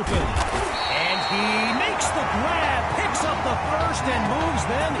wide open. And he makes the grab, picks up the first, and moves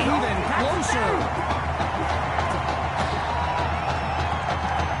them even closer.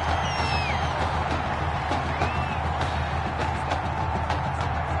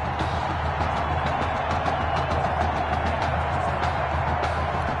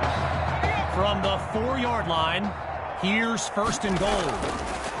 From the 4-yard line, here's first and goal.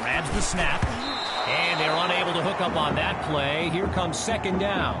 Grabs the snap, and they're unable to hook up on that play. Here comes second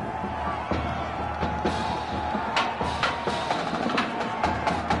down.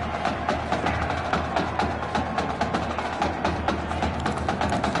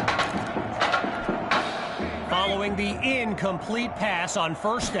 Following the incomplete pass on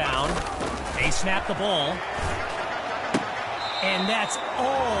first down, they snap the ball. And that's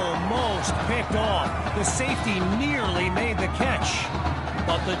almost picked off. The safety nearly made the catch,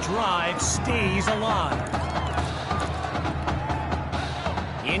 but the drive stays alive.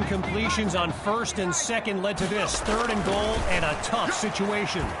 Incompletions on first and second led to this. Third and goal and a tough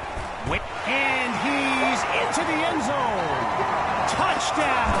situation. And he's into the end zone.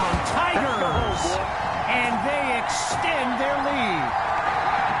 Touchdown, Tigers! And they extend their lead.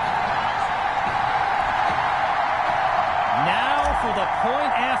 Now for the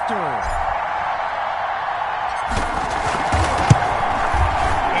point after.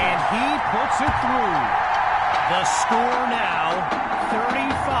 And he puts it through. The score now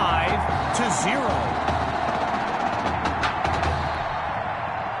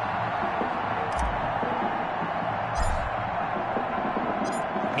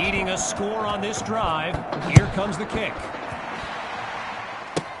 35-0. Needing a score on this drive. Here comes the kick.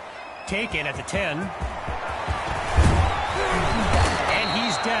 Taken at the 10. And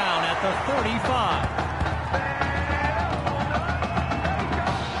he's down at the 35.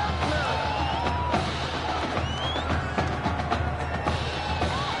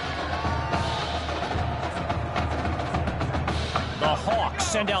 The Hawks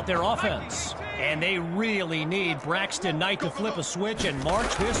send out their offense. And they really need Braxton Knight to flip a switch and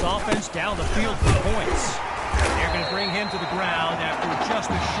march this offense down the field for points. They're going to bring him to the ground after just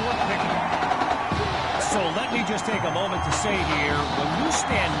a short pickup. So let me just take a moment to say here, when you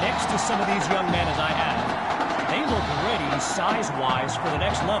stand next to some of these young men as I have, they look ready size-wise for the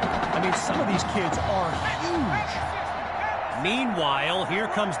next level. I mean, some of these kids are huge. Meanwhile, here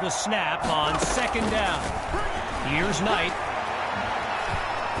comes the snap on second down. Here's Knight.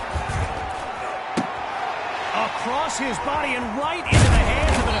 Across his body and right into the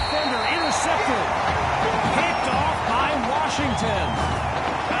hands of the defender. Intercepted. Picked off by Washington.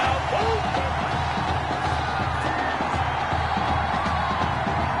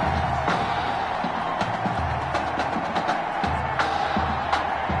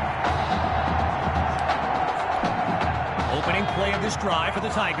 Opening play of this drive for the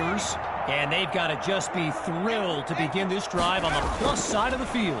Tigers. And they've got to just be thrilled to begin this drive on the plus side of the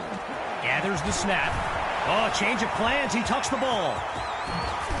field. Gathers the snap. Oh, change of plans. He tucks the ball.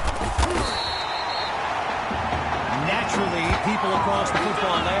 Naturally, people across the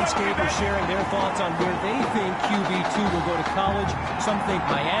football landscape are sharing their thoughts on where they think QB2 will go to college. Some think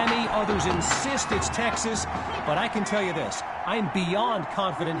Miami. Others insist it's Texas. But I can tell you this. I'm beyond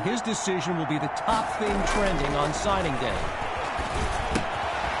confident his decision will be the top thing trending on signing day.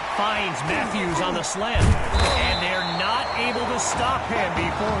 Finds Matthews on the slant. And they're not able to stop him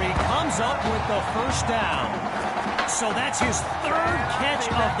before he comes up with the first down. So that's his third catch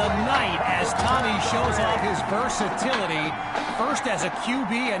of the night as Tommy shows off his versatility. First as a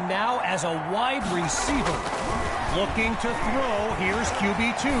QB and now as a wide receiver. Looking to throw. Here's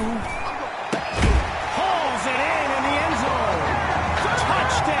QB2. Hauls it in the end zone.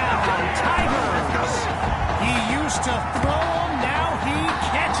 Touchdown, Tigers. He used to throw them, now he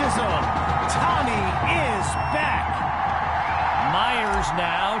catches them. Tommy is back. Myers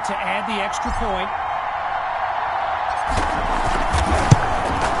now to add the extra point.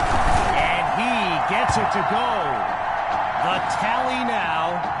 And he gets it to go. The tally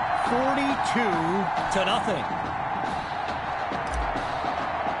now 42-0.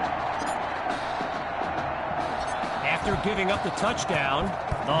 After giving up the touchdown,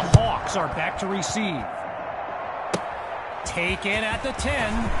 the Hawks are back to receive. Taken at the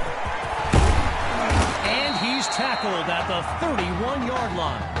 10. And he's tackled at the 31-yard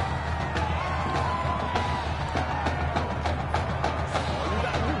line.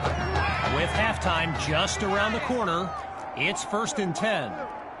 With halftime just around the corner, it's 1st and 10.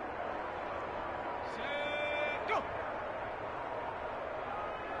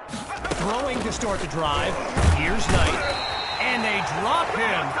 throwing to start the drive. Here's Knight. And they drop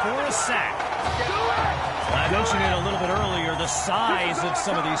him for a sack. Well, I mentioned it a little bit earlier, the size of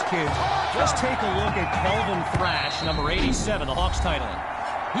some of these kids. Just take a look at Kelvin Thrash, number 87, the Hawks tight end.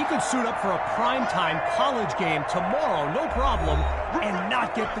 He could suit up for a primetime college game tomorrow, no problem, and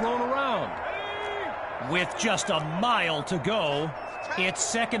not get thrown around. With just a mile to go, it's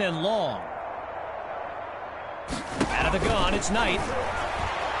 2nd and long. Out of the gun, it's Knight.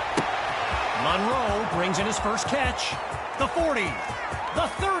 Monroe brings in his first catch. The 40, the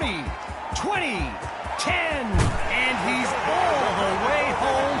 30, 20, 10, and he's all the way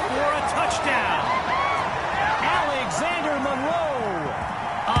home for a touchdown. Alexander Monroe,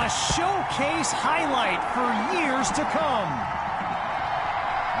 a showcase highlight for years to come.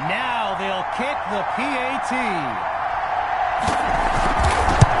 Now they'll kick the PAT.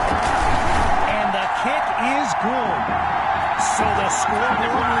 And the kick is good. So the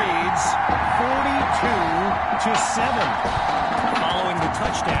scoreboard reads 42-7. Following the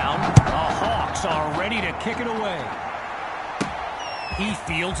touchdown, the Hawks are ready to kick it away. He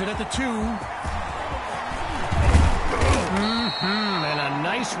fields it at the 2. And a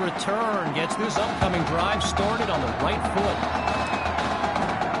nice return gets this upcoming drive started on the right foot.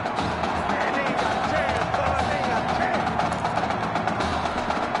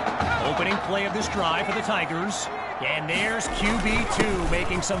 Opening play of this drive for the Tigers. And there's QB2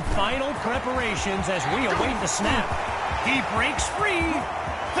 making some final preparations as we await the snap. He breaks free.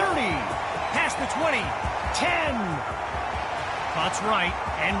 30. Past the 20. 10. Cuts right.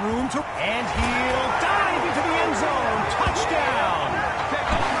 And room to... And he'll dive into the end zone. Touchdown.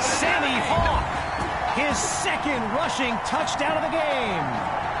 Sammy Hawk. His 2nd rushing touchdown of the game.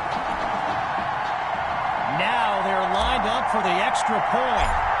 Now they're lined up for the extra point.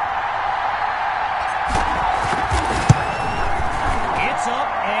 It's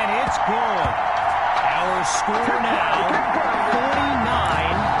up, and it's good. Our score now,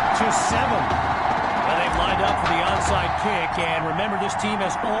 49-7. Well, they've lined up for the onside kick, and remember, this team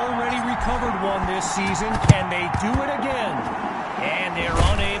has already recovered one this season. Can they do it again? And they're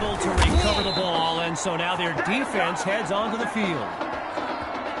unable to recover the ball, and so now their defense heads onto the field.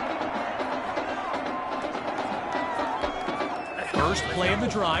 First play of the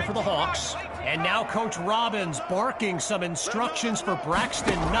drive for the Hawks. And now Coach Robbins barking some instructions for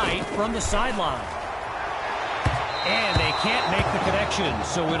Braxton Knight from the sideline. And they can't make the connection,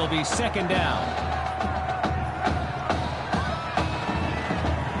 so it'll be 2nd down.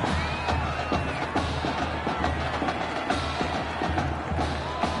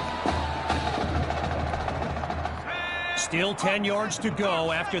 Still 10 yards to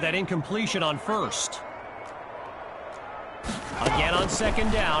go after that incompletion on first. Again on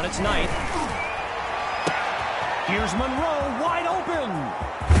 2nd down, it's Knight. Here's Monroe, wide open.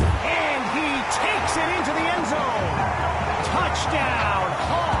 And he takes it into the end zone. Touchdown,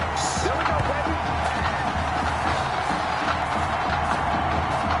 Hawks. There we go, baby.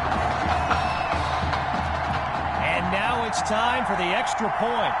 And now it's time for the extra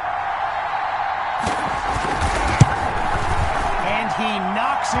point. And he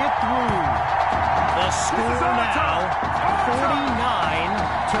knocks it through. The score now,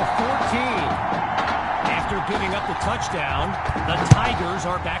 49-14. After giving up the touchdown, the Tigers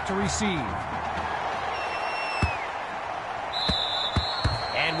are back to receive.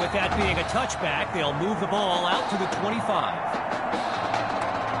 And with that being a touchback, they'll move the ball out to the 25.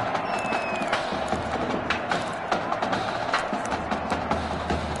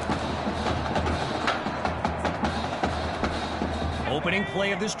 Opening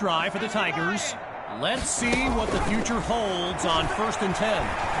play of this drive for the Tigers. Let's see what the future holds on 1st and 10.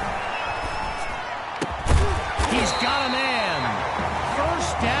 He's got a man.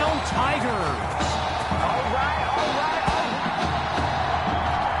 1st down, Tigers. All right.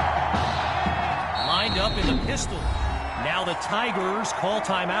 Lined up in the pistol. Now the Tigers call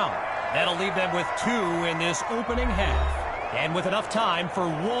timeout. That'll leave them with 2 in this opening half. And with enough time for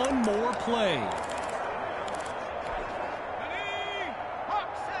one more play.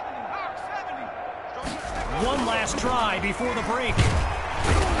 One last try before the break.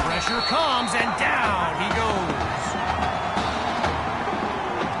 Pressure comes, and down he goes.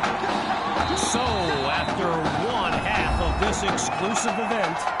 So, after one half of this exclusive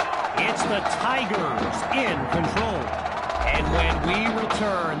event, it's the Tigers in control. And when we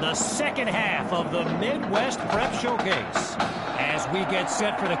return, the 2nd half of the Midwest Prep Showcase. As we get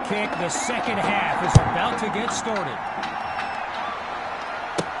set for the kick, the 2nd half is about to get started.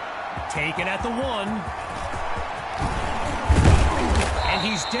 Taken at the 1. And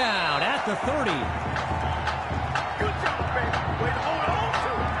he's down at the 30. Good job, baby. Way to hold on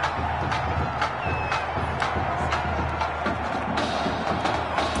to it.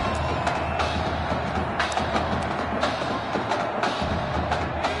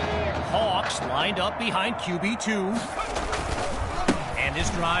 lined up behind QB2. And this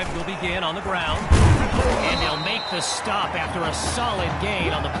drive will begin on the ground. And they'll make the stop after a solid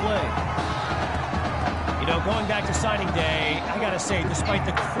gain on the play. You know, going back to signing day, I gotta say, despite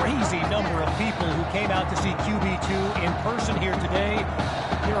the crazy number of people who came out to see QB2 in person here today,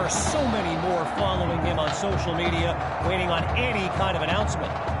 there are so many more following him on social media, waiting on any kind of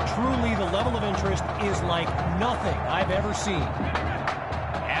announcement. Truly, the level of interest is like nothing I've ever seen.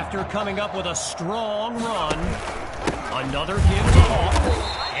 After coming up with a strong run, another give to Hawk,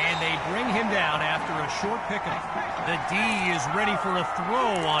 and they bring him down after a short pickup. The D is ready for a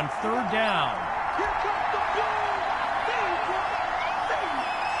throw on third down.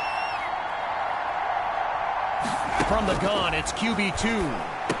 From the gun, it's QB2.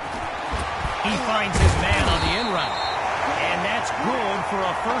 He finds his man on the in route, and that's good for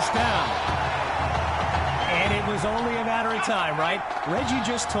a first down. And it was only a matter of time, right? Reggie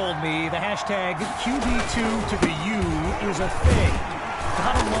just told me the hashtag QB2 to the U is a thing.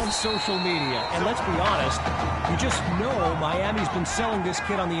 Gotta love social media. And let's be honest, you just know Miami's been selling this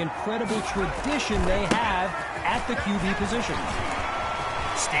kid on the incredible tradition they have at the QB position.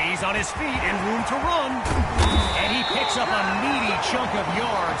 Stays on his feet and room to run. And he picks up a meaty chunk of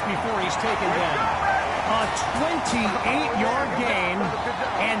yards before he's taken down. A 28-yard gain,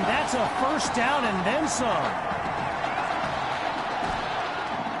 and that's a first down and then some.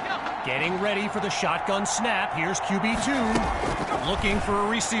 Getting ready for the shotgun snap. Here's QB2, looking for a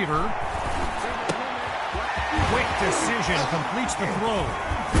receiver. Quick decision, completes the throw.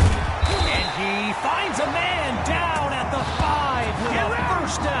 And he finds a man down at the 5 with a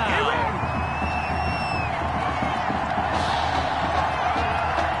first down.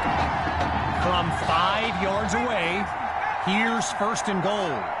 From 5 yards away, here's first and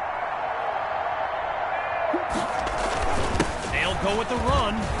goal. They'll go with the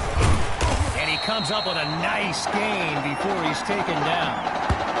run. And he comes up with a nice gain before he's taken down.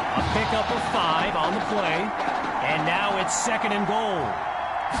 A pickup of 5 on the play. And now it's second and goal.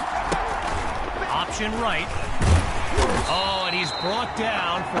 Option right. Oh, and he's brought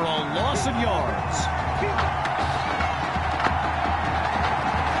down for a loss of yards.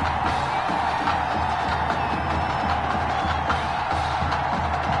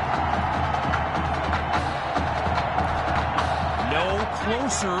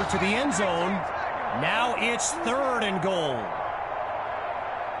 Closer to the end zone. Now it's third and goal.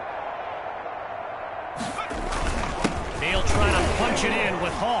 They'll try to punch it in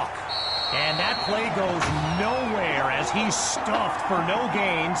with Hawk. And that play goes nowhere as he's stuffed for no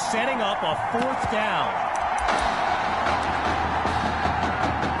gain, setting up a fourth down.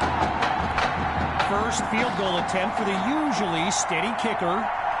 First field goal attempt for the usually steady kicker.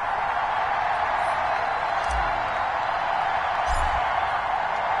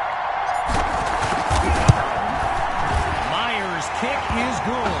 Is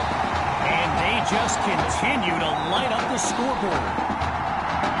good, and they just continue to light up the scoreboard.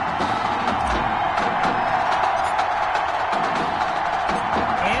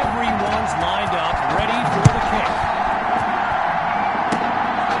 Everyone's lined up, ready for the kick.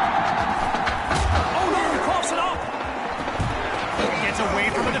 Oh no, he coughs it up. Gets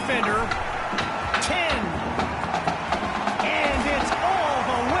away from a defender. 10. And it's all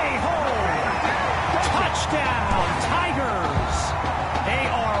the way home. Touchdown, Tigers. They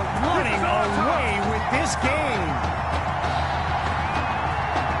are running away with this game.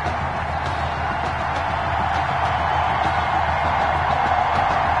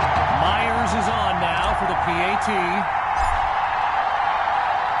 Myers is on now for the PAT.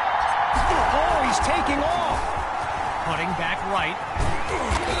 Oh, he's taking off. Cutting back right.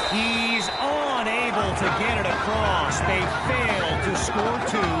 He's unable to get it across. They failed to score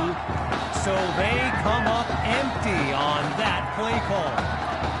 2. So they come up empty on that play call.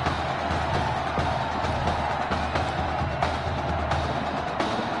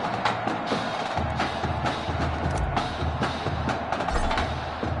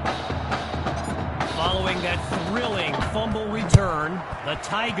 Following that thrilling fumble return, the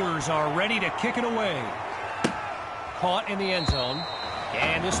Tigers are ready to kick it away. Caught in the end zone,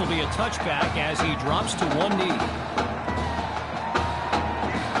 and this will be a touchback as he drops to one knee.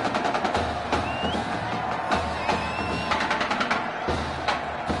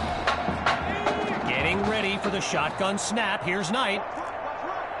 For the shotgun snap. Here's Knight.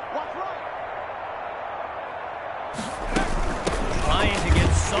 Trying to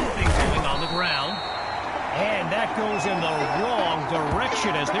get something going on the ground. And that goes in the wrong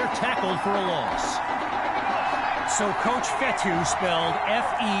direction as they're tackled for a loss. So Coach Fetu, spelled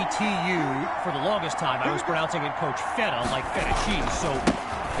F-E-T-U. For the longest time, I was pronouncing it Coach Feta, like feta cheese. So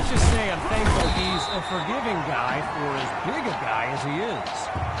Let's just say I'm thankful he's a forgiving guy for as big a guy as he is.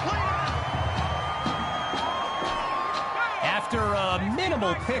 After a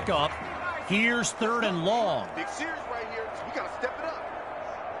minimal pickup, here's 3rd and long. Big series right here. We gotta step it up.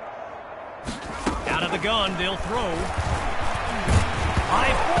 Out of the gun, they'll throw.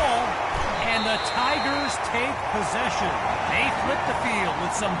 High ball, and the Tigers take possession. They flip the field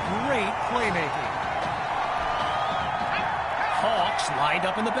with some great playmaking. Hawks lined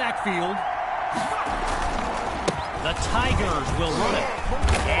up in the backfield. The Tigers will run it,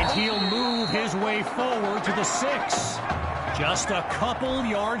 and he'll move his way forward to the 6. Just a couple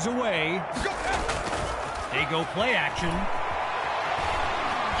yards away. They go play action.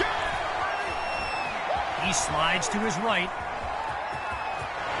 He slides to his right.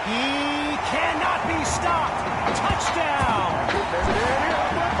 He cannot be stopped. Touchdown!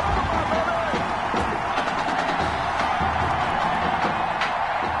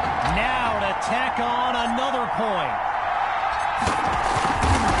 Now to tack on another point.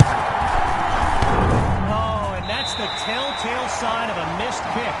 Oh, and that's the telltale sign of a missed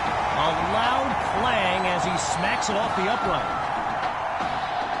kick. A loud clang as he smacks it off the upright.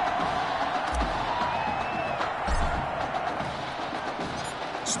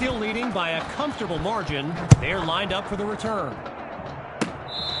 Still leading by a comfortable margin. They're lined up for the return.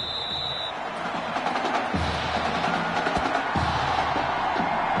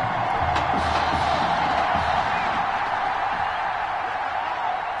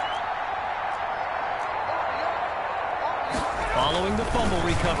 Following the fumble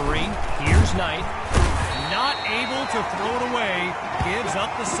recovery, here's Knight. Not able to throw it away. Gives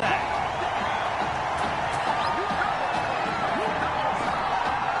up the sack.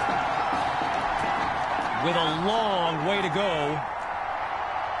 With a long way to go.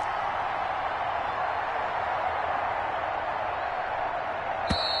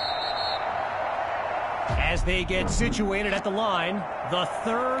 As they get situated at the line, the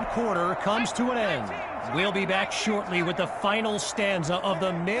 3rd quarter comes to an end. We'll be back shortly with the final stanza of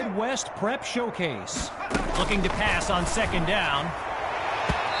the Midwest Prep Showcase. Looking to pass on 2nd down.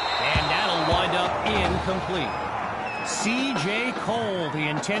 And that'll wind up incomplete. C.J. Cole, the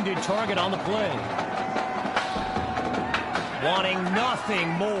intended target on the play. Wanting nothing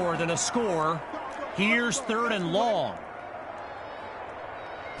more than a score. Here's 3rd and long.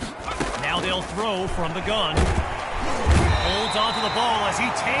 Now they'll throw from the gun. Holds onto the ball as he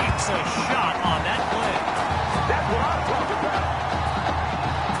takes a shot on that play. That's what I'm talking about.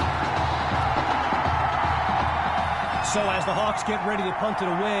 So as the Hawks get ready to punt it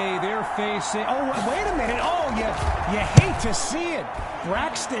away, they're facing... Oh, wait a minute. Oh, you hate to see it.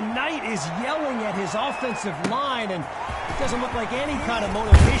 Braxton Knight is yelling at his offensive line, and it doesn't look like any kind of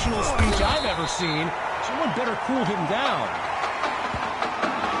motivational speech I've ever seen. Someone better cool him down.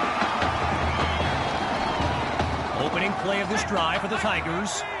 Opening play of this drive for the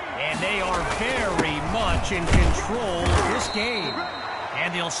Tigers, and they are very much in control of this game.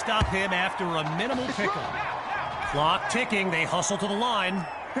 And they'll stop him after a minimal pickup. Clock ticking, they hustle to the line.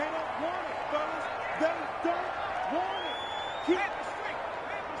 They don't want it, fellas. They don't want it. Keep it straight.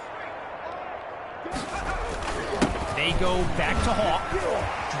 They go back to Hawk.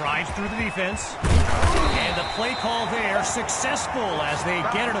 Drives through the defense. And the play call there successful as they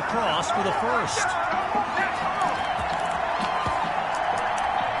get it across for the 1st.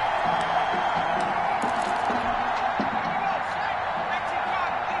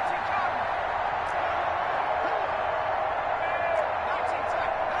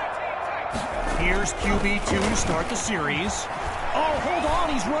 Here's QB2 to start the series. Oh, hold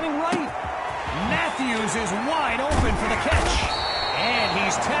on, he's running right. Matthews is wide open for the catch. And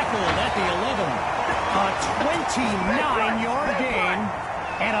he's tackled at the 11. A 29-yard gain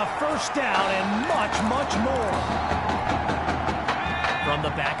and a 1st down and much, much more. From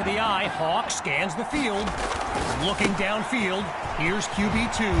the back of the eye, Hawk scans the field. Looking downfield, here's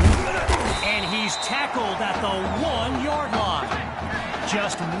QB2. And he's tackled at the 1-yard line.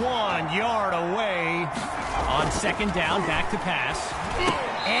 Just 1 yard away. On 2nd down, back to pass.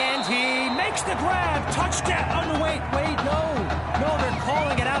 And he makes the grab. Touchdown. Oh, no, wait, no. No, they're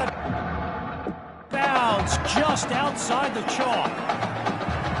calling it out of bounds just outside the chalk.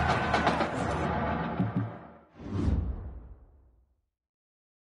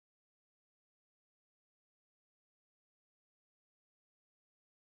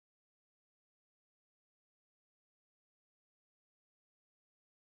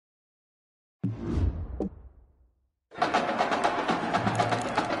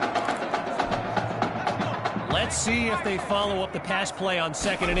 Let's see if they follow up the pass play on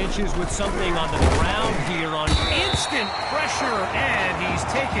 2nd and inches with something on the ground here on instant pressure, and he's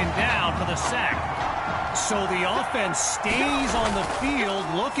taken down for the sack. So the offense stays on the field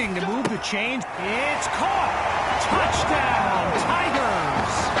looking to move the chains. It's caught. Touchdown,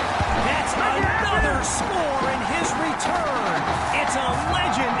 Tigers. That's another score in his return. It's a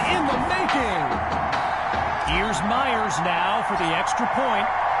legend in the making. Here's Myers now for the extra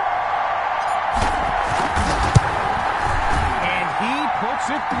point. And he puts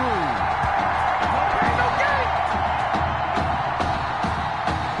it through.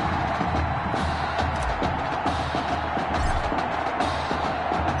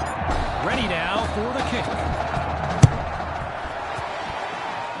 Ready now for the kick.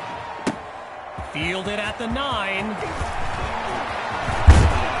 Fielded at the 9.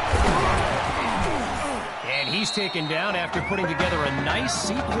 And he's taken down after putting together a nice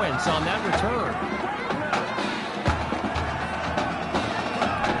sequence on that return.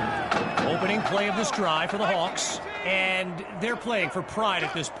 Opening play of this drive for the Hawks. And they're playing for pride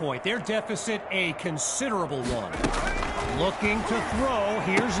at this point. Their deficit a considerable one. Looking to throw.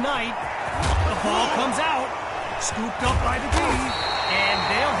 Here's Knight. The ball comes out. Scooped up by the D. And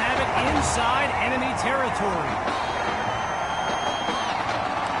they'll have it inside enemy territory.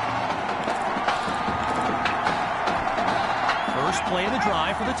 First play of the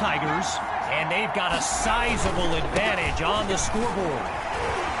drive for the Tigers. And they've got a sizable advantage on the scoreboard.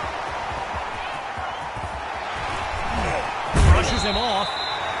 Brushes him off.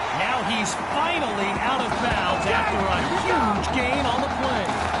 Now he's finally out of bounds after a huge gain on the play.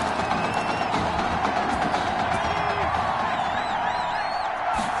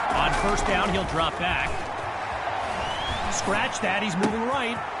 On first down, he'll drop back. Scratch that, he's moving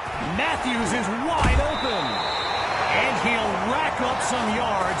right. Matthews is wide open. And he'll rack up some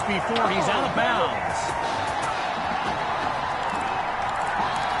yards before he's out of bounds.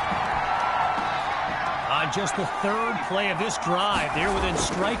 On just the 3rd play of this drive, they're within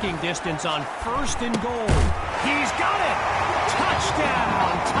striking distance on 1st and goal. He's got it! Touchdown,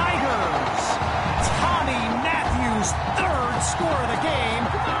 Tigers! Tommy Matthews' 3rd score of the game,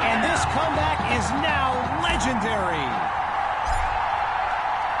 and this comeback is now legendary.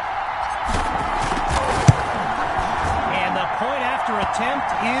 And the point after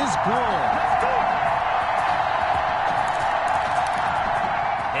attempt is good.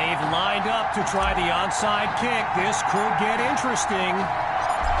 They've lined up to try the onside kick. This could get interesting.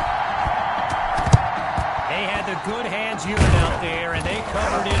 They had the good hands unit out there, and they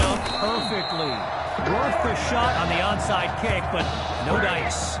covered it up perfectly. Worth the shot on the onside kick, but no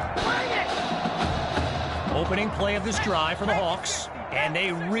dice. Opening play of this drive for the Hawks. And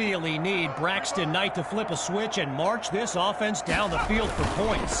they really need Braxton Knight to flip a switch and march this offense down the field for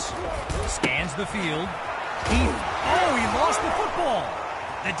points. Scans the field. He lost the football.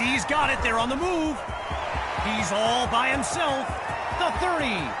 The D's got it. They're on the move. He's all by himself. The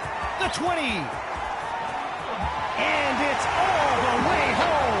 30. The 20. And it's all the way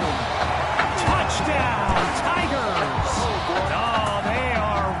home. Touchdown, Tigers. Oh, they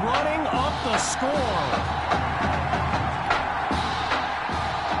are running up the score.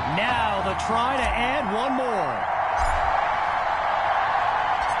 Now the try to add one more.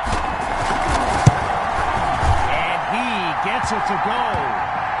 And he gets it to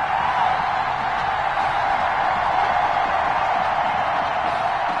go.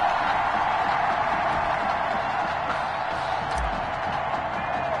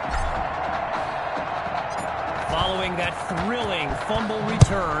 Following that thrilling fumble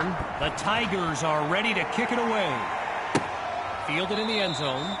return, the Tigers are ready to kick it away. Fielded in the end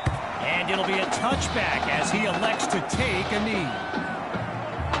zone, and it'll be a touchback as he elects to take a knee.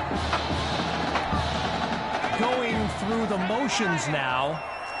 Going through the motions now,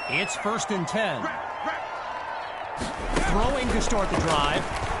 it's 1st and 10. Throwing to start the drive,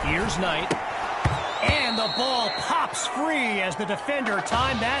 here's Knight. And the ball pops free as the defender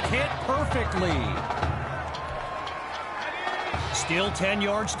timed that hit perfectly. Still 10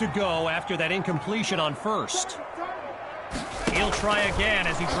 yards to go after that incompletion on 1st. He'll try again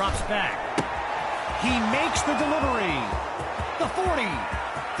as he drops back. He makes the delivery. The 40,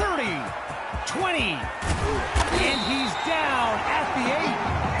 30, 20. And he's down at the 8.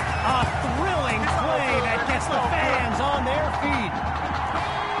 A thrilling play that gets the fans on their feet.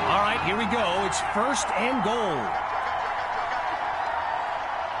 All right, here we go. It's 1st and goal.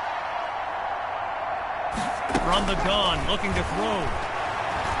 From the gun, looking to throw.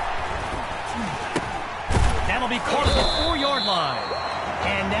 That'll be caught at the 4-yard line.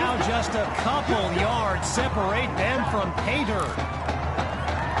 And now just a couple yards separate them from pay dirt.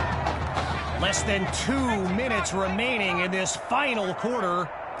 Less than 2 minutes remaining in this final quarter.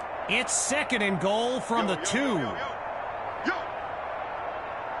 It's 2nd and goal from the 2.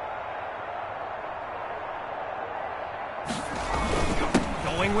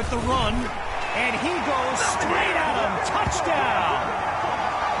 Going with the run, and he goes straight at him. Touchdown!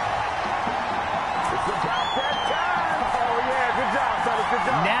 Oh, yeah, good job, fellas, good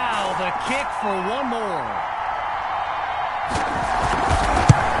job. Now the kick for one more.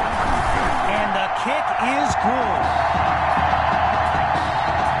 And the kick is good.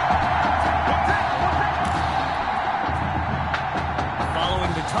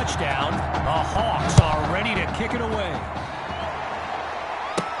 Following the touchdown, the Hawks are ready to kick it away.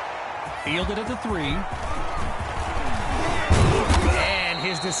 Fielded at the 3. And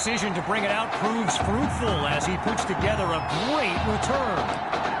his decision to bring it out proves fruitful as he puts together a great return.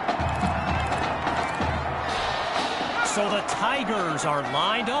 So the Tigers are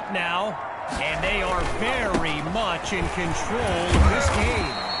lined up now, and they are very much in control of this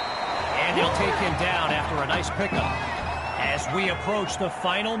game. And they'll take him down after a nice pickup. As we approach the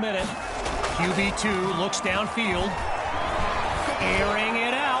final minute, QB2 looks downfield, airing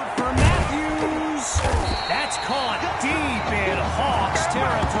it out for Matthews. That's caught deep in Hawks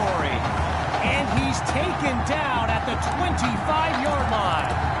territory. And he's taken down at the 25-yard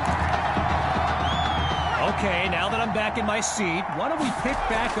line. Okay, now that I'm back in my seat, why don't we pick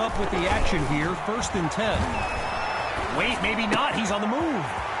back up with the action here, 1st and 10. Wait, maybe not. He's on the move.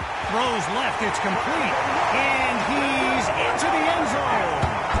 Throws left, it's complete. And he's into the end zone.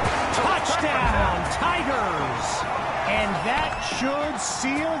 Touchdown, Tigers. And that should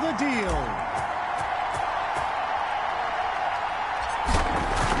seal the deal.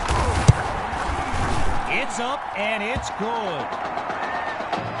 It's up and it's good.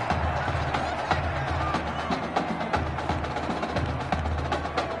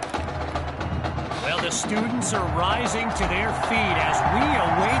 Well, the students are rising to their feet as we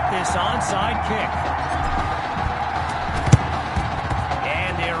await this onside kick.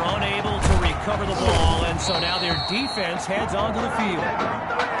 And they're unable to recover the ball, and so now their defense heads onto the field.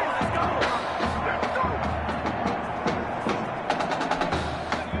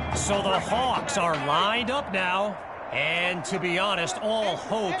 So the Hawks are lined up now, and to be honest, all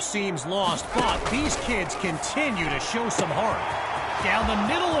hope seems lost, but these kids continue to show some heart. Down the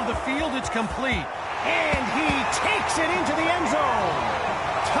middle of the field, it's complete, and he takes it into the end zone.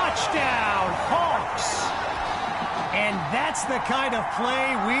 Touchdown, Hawks! And that's the kind of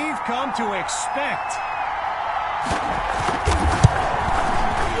play we've come to expect.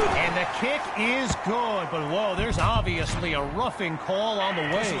 And the kick is good, but whoa, there's obviously a roughing call on the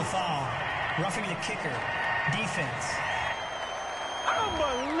way. Personal foul. Roughing the kicker. Defense.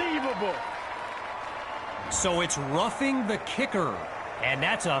 Unbelievable. So it's roughing the kicker, and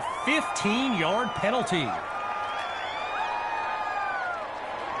that's a 15-yard penalty.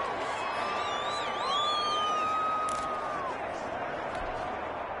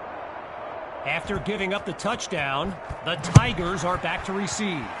 After giving up the touchdown, the Tigers are back to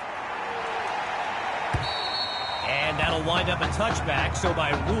receive. And that'll wind up a touchback, so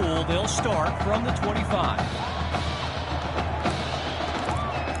by rule, they'll start from the 25.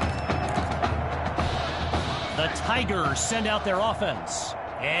 The Tigers send out their offense.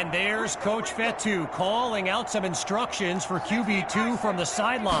 And there's Coach Fetu calling out some instructions for QB2 from the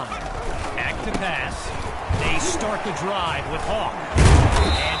sideline. Back to pass. They start the drive with Hawk.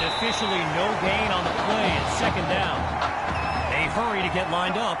 And officially no gain on the play at 2nd down. They hurry to get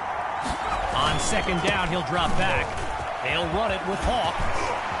lined up. On 2nd down, he'll drop back. They'll run it with Hawk.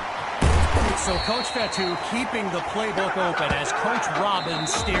 So Coach Fetu keeping the playbook open as Coach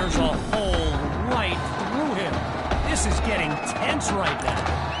Robbins stares a hole right through him. This is getting tense right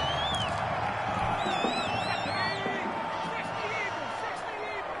now.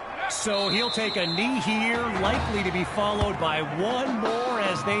 So he'll take a knee here, likely to be followed by one more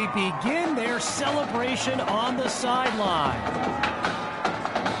as they begin their celebration on the sideline.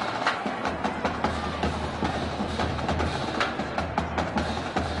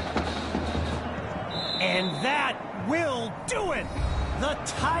 And that will do it. The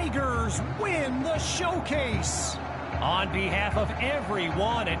Tigers win the showcase. On behalf of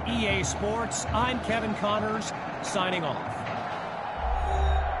everyone at EA Sports, I'm Kevin Connors, signing off.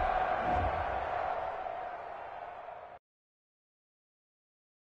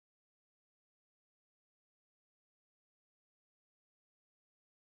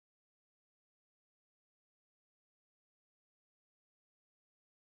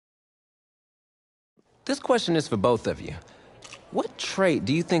 This question is for both of you. What trait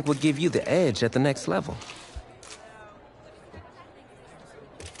do you think will give you the edge at the next level?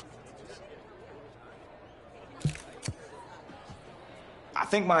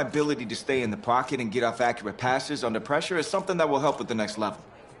 think my ability to stay in the pocket and get off accurate passes under pressure is something that will help with the next level.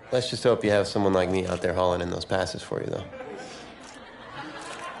 Let's just hope you have someone like me out there hauling in those passes for you, though.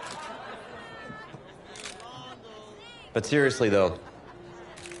 But seriously, though,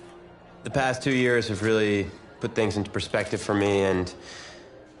 the past 2 years have really put things into perspective for me, and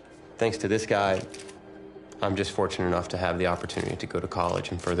thanks to this guy, I'm just fortunate enough to have the opportunity to go to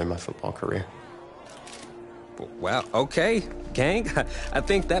college and further my football career. Well, okay, gang. I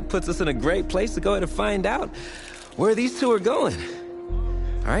think that puts us in a great place to go ahead and find out where these two are going.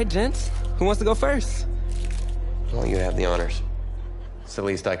 All right, gents, who wants to go first? I want you to have the honors. It's the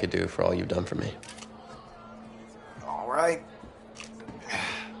least I could do for all you've done for me. All right.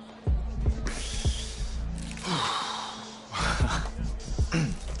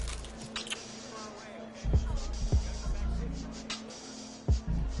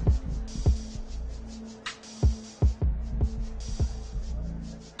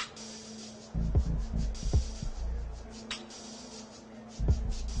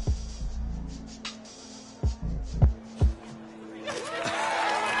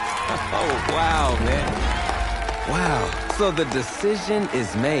 Oh, wow, man. Wow. So the decision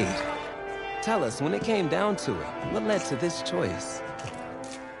is made. Tell us, when it came down to it, what led to this choice?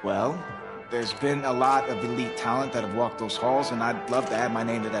 Well, there's been a lot of elite talent that have walked those halls, and I'd love to add my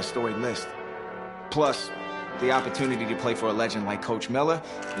name to that storied list. Plus, the opportunity to play for a legend like Coach Miller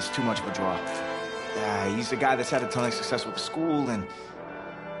is too much of a draw. He's a guy that's had a ton of success with the school, and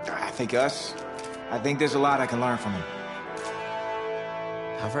I think there's a lot I can learn from him.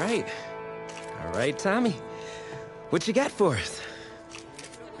 All right. All right, Tommy. What you got for us?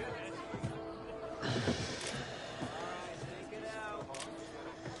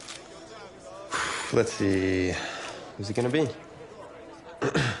 Let's see. Who's it gonna be?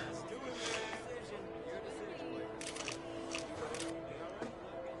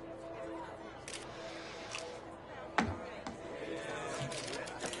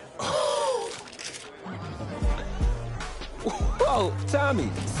 Whoa, Tommy,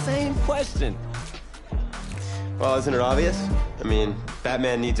 same question. Well, isn't it obvious? I mean,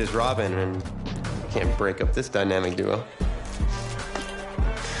 Batman needs his Robin, and can't break up this dynamic duo.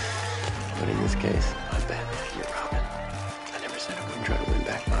 But in this case, I'm Batman, you're Robin. I never said I wouldn't try to win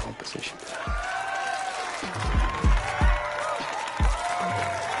back my own position.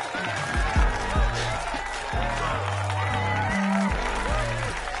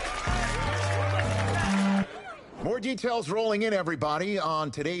 More details rolling in, everybody. On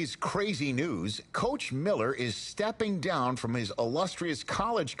today's crazy news, Coach Miller is stepping down from his illustrious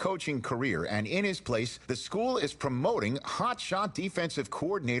college coaching career, and in his place, the school is promoting hotshot defensive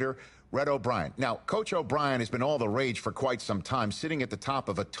coordinator Red O'Brien. Now, Coach O'Brien has been all the rage for quite some time, sitting at the top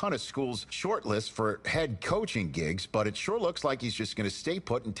of a ton of schools' shortlist for head coaching gigs, but it sure looks like he's just going to stay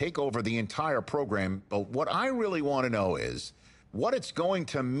put and take over the entire program. But what I really want to know is what it's going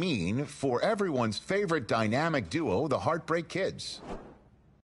to mean for everyone's favorite dynamic duo, the Heartbreak Kids.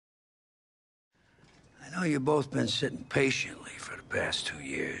 I know you've both been sitting patiently for the past 2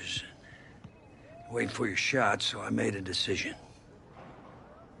 years, waiting for your shot, so I made a decision.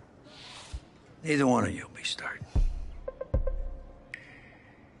 Neither one of you will be starting.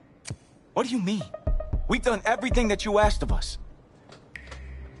 What do you mean? We've done everything that you asked of us.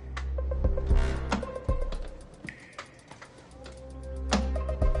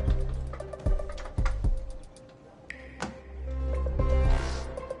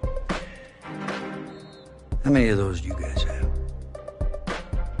 How many of those do you guys have?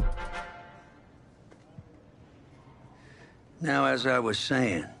 Now, as I was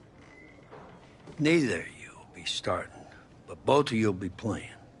saying, neither of you will be starting, but both of you will be playing.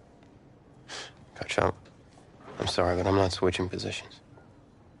 Coach, I'm sorry, but I'm not switching positions.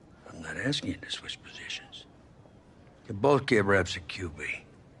 I'm not asking you to switch positions. You both get reps at QB.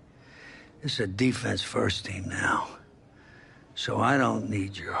 This is a defense-first team now, so I don't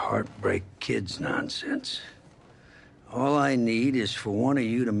need your Heartbreak Kids nonsense. All I need is for one of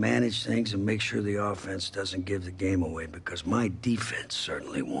you to manage things and make sure the offense doesn't give the game away, because my defense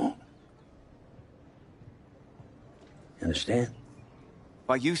certainly won't. Understand?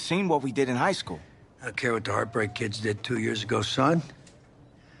 Well, you've seen what we did in high school. I don't care what the Heartbreak Kids did 2 years ago, son.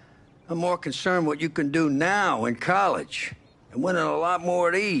 I'm more concerned what you can do now in college and winning a lot more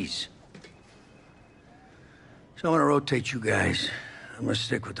of these. So I'm gonna rotate you guys. I'm gonna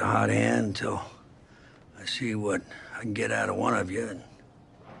stick with the hot hand until I see what I can get out of one of you. And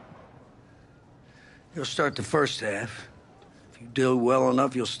you'll start the first half. If you do well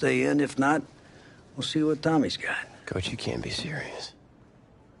enough, you'll stay in. If not, we'll see what Tommy's got. Coach, you can't be serious.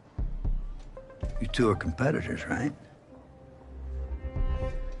 You two are competitors, right?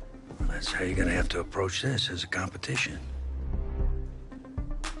 That's how you're gonna have to approach this, as a competition.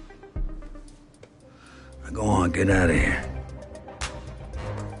 Now go on, get out of here.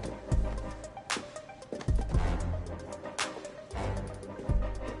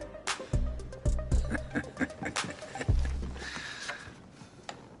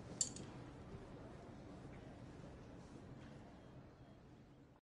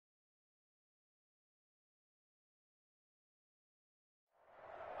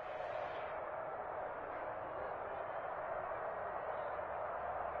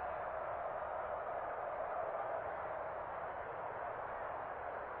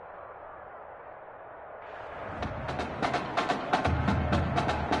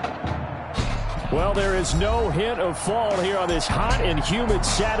 Well, there is no hint of fall here on this hot and humid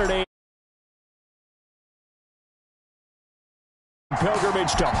Saturday.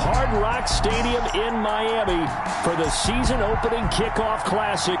 Pilgrimage to Hard Rock Stadium in Miami for the season opening kickoff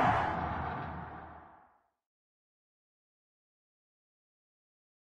classic.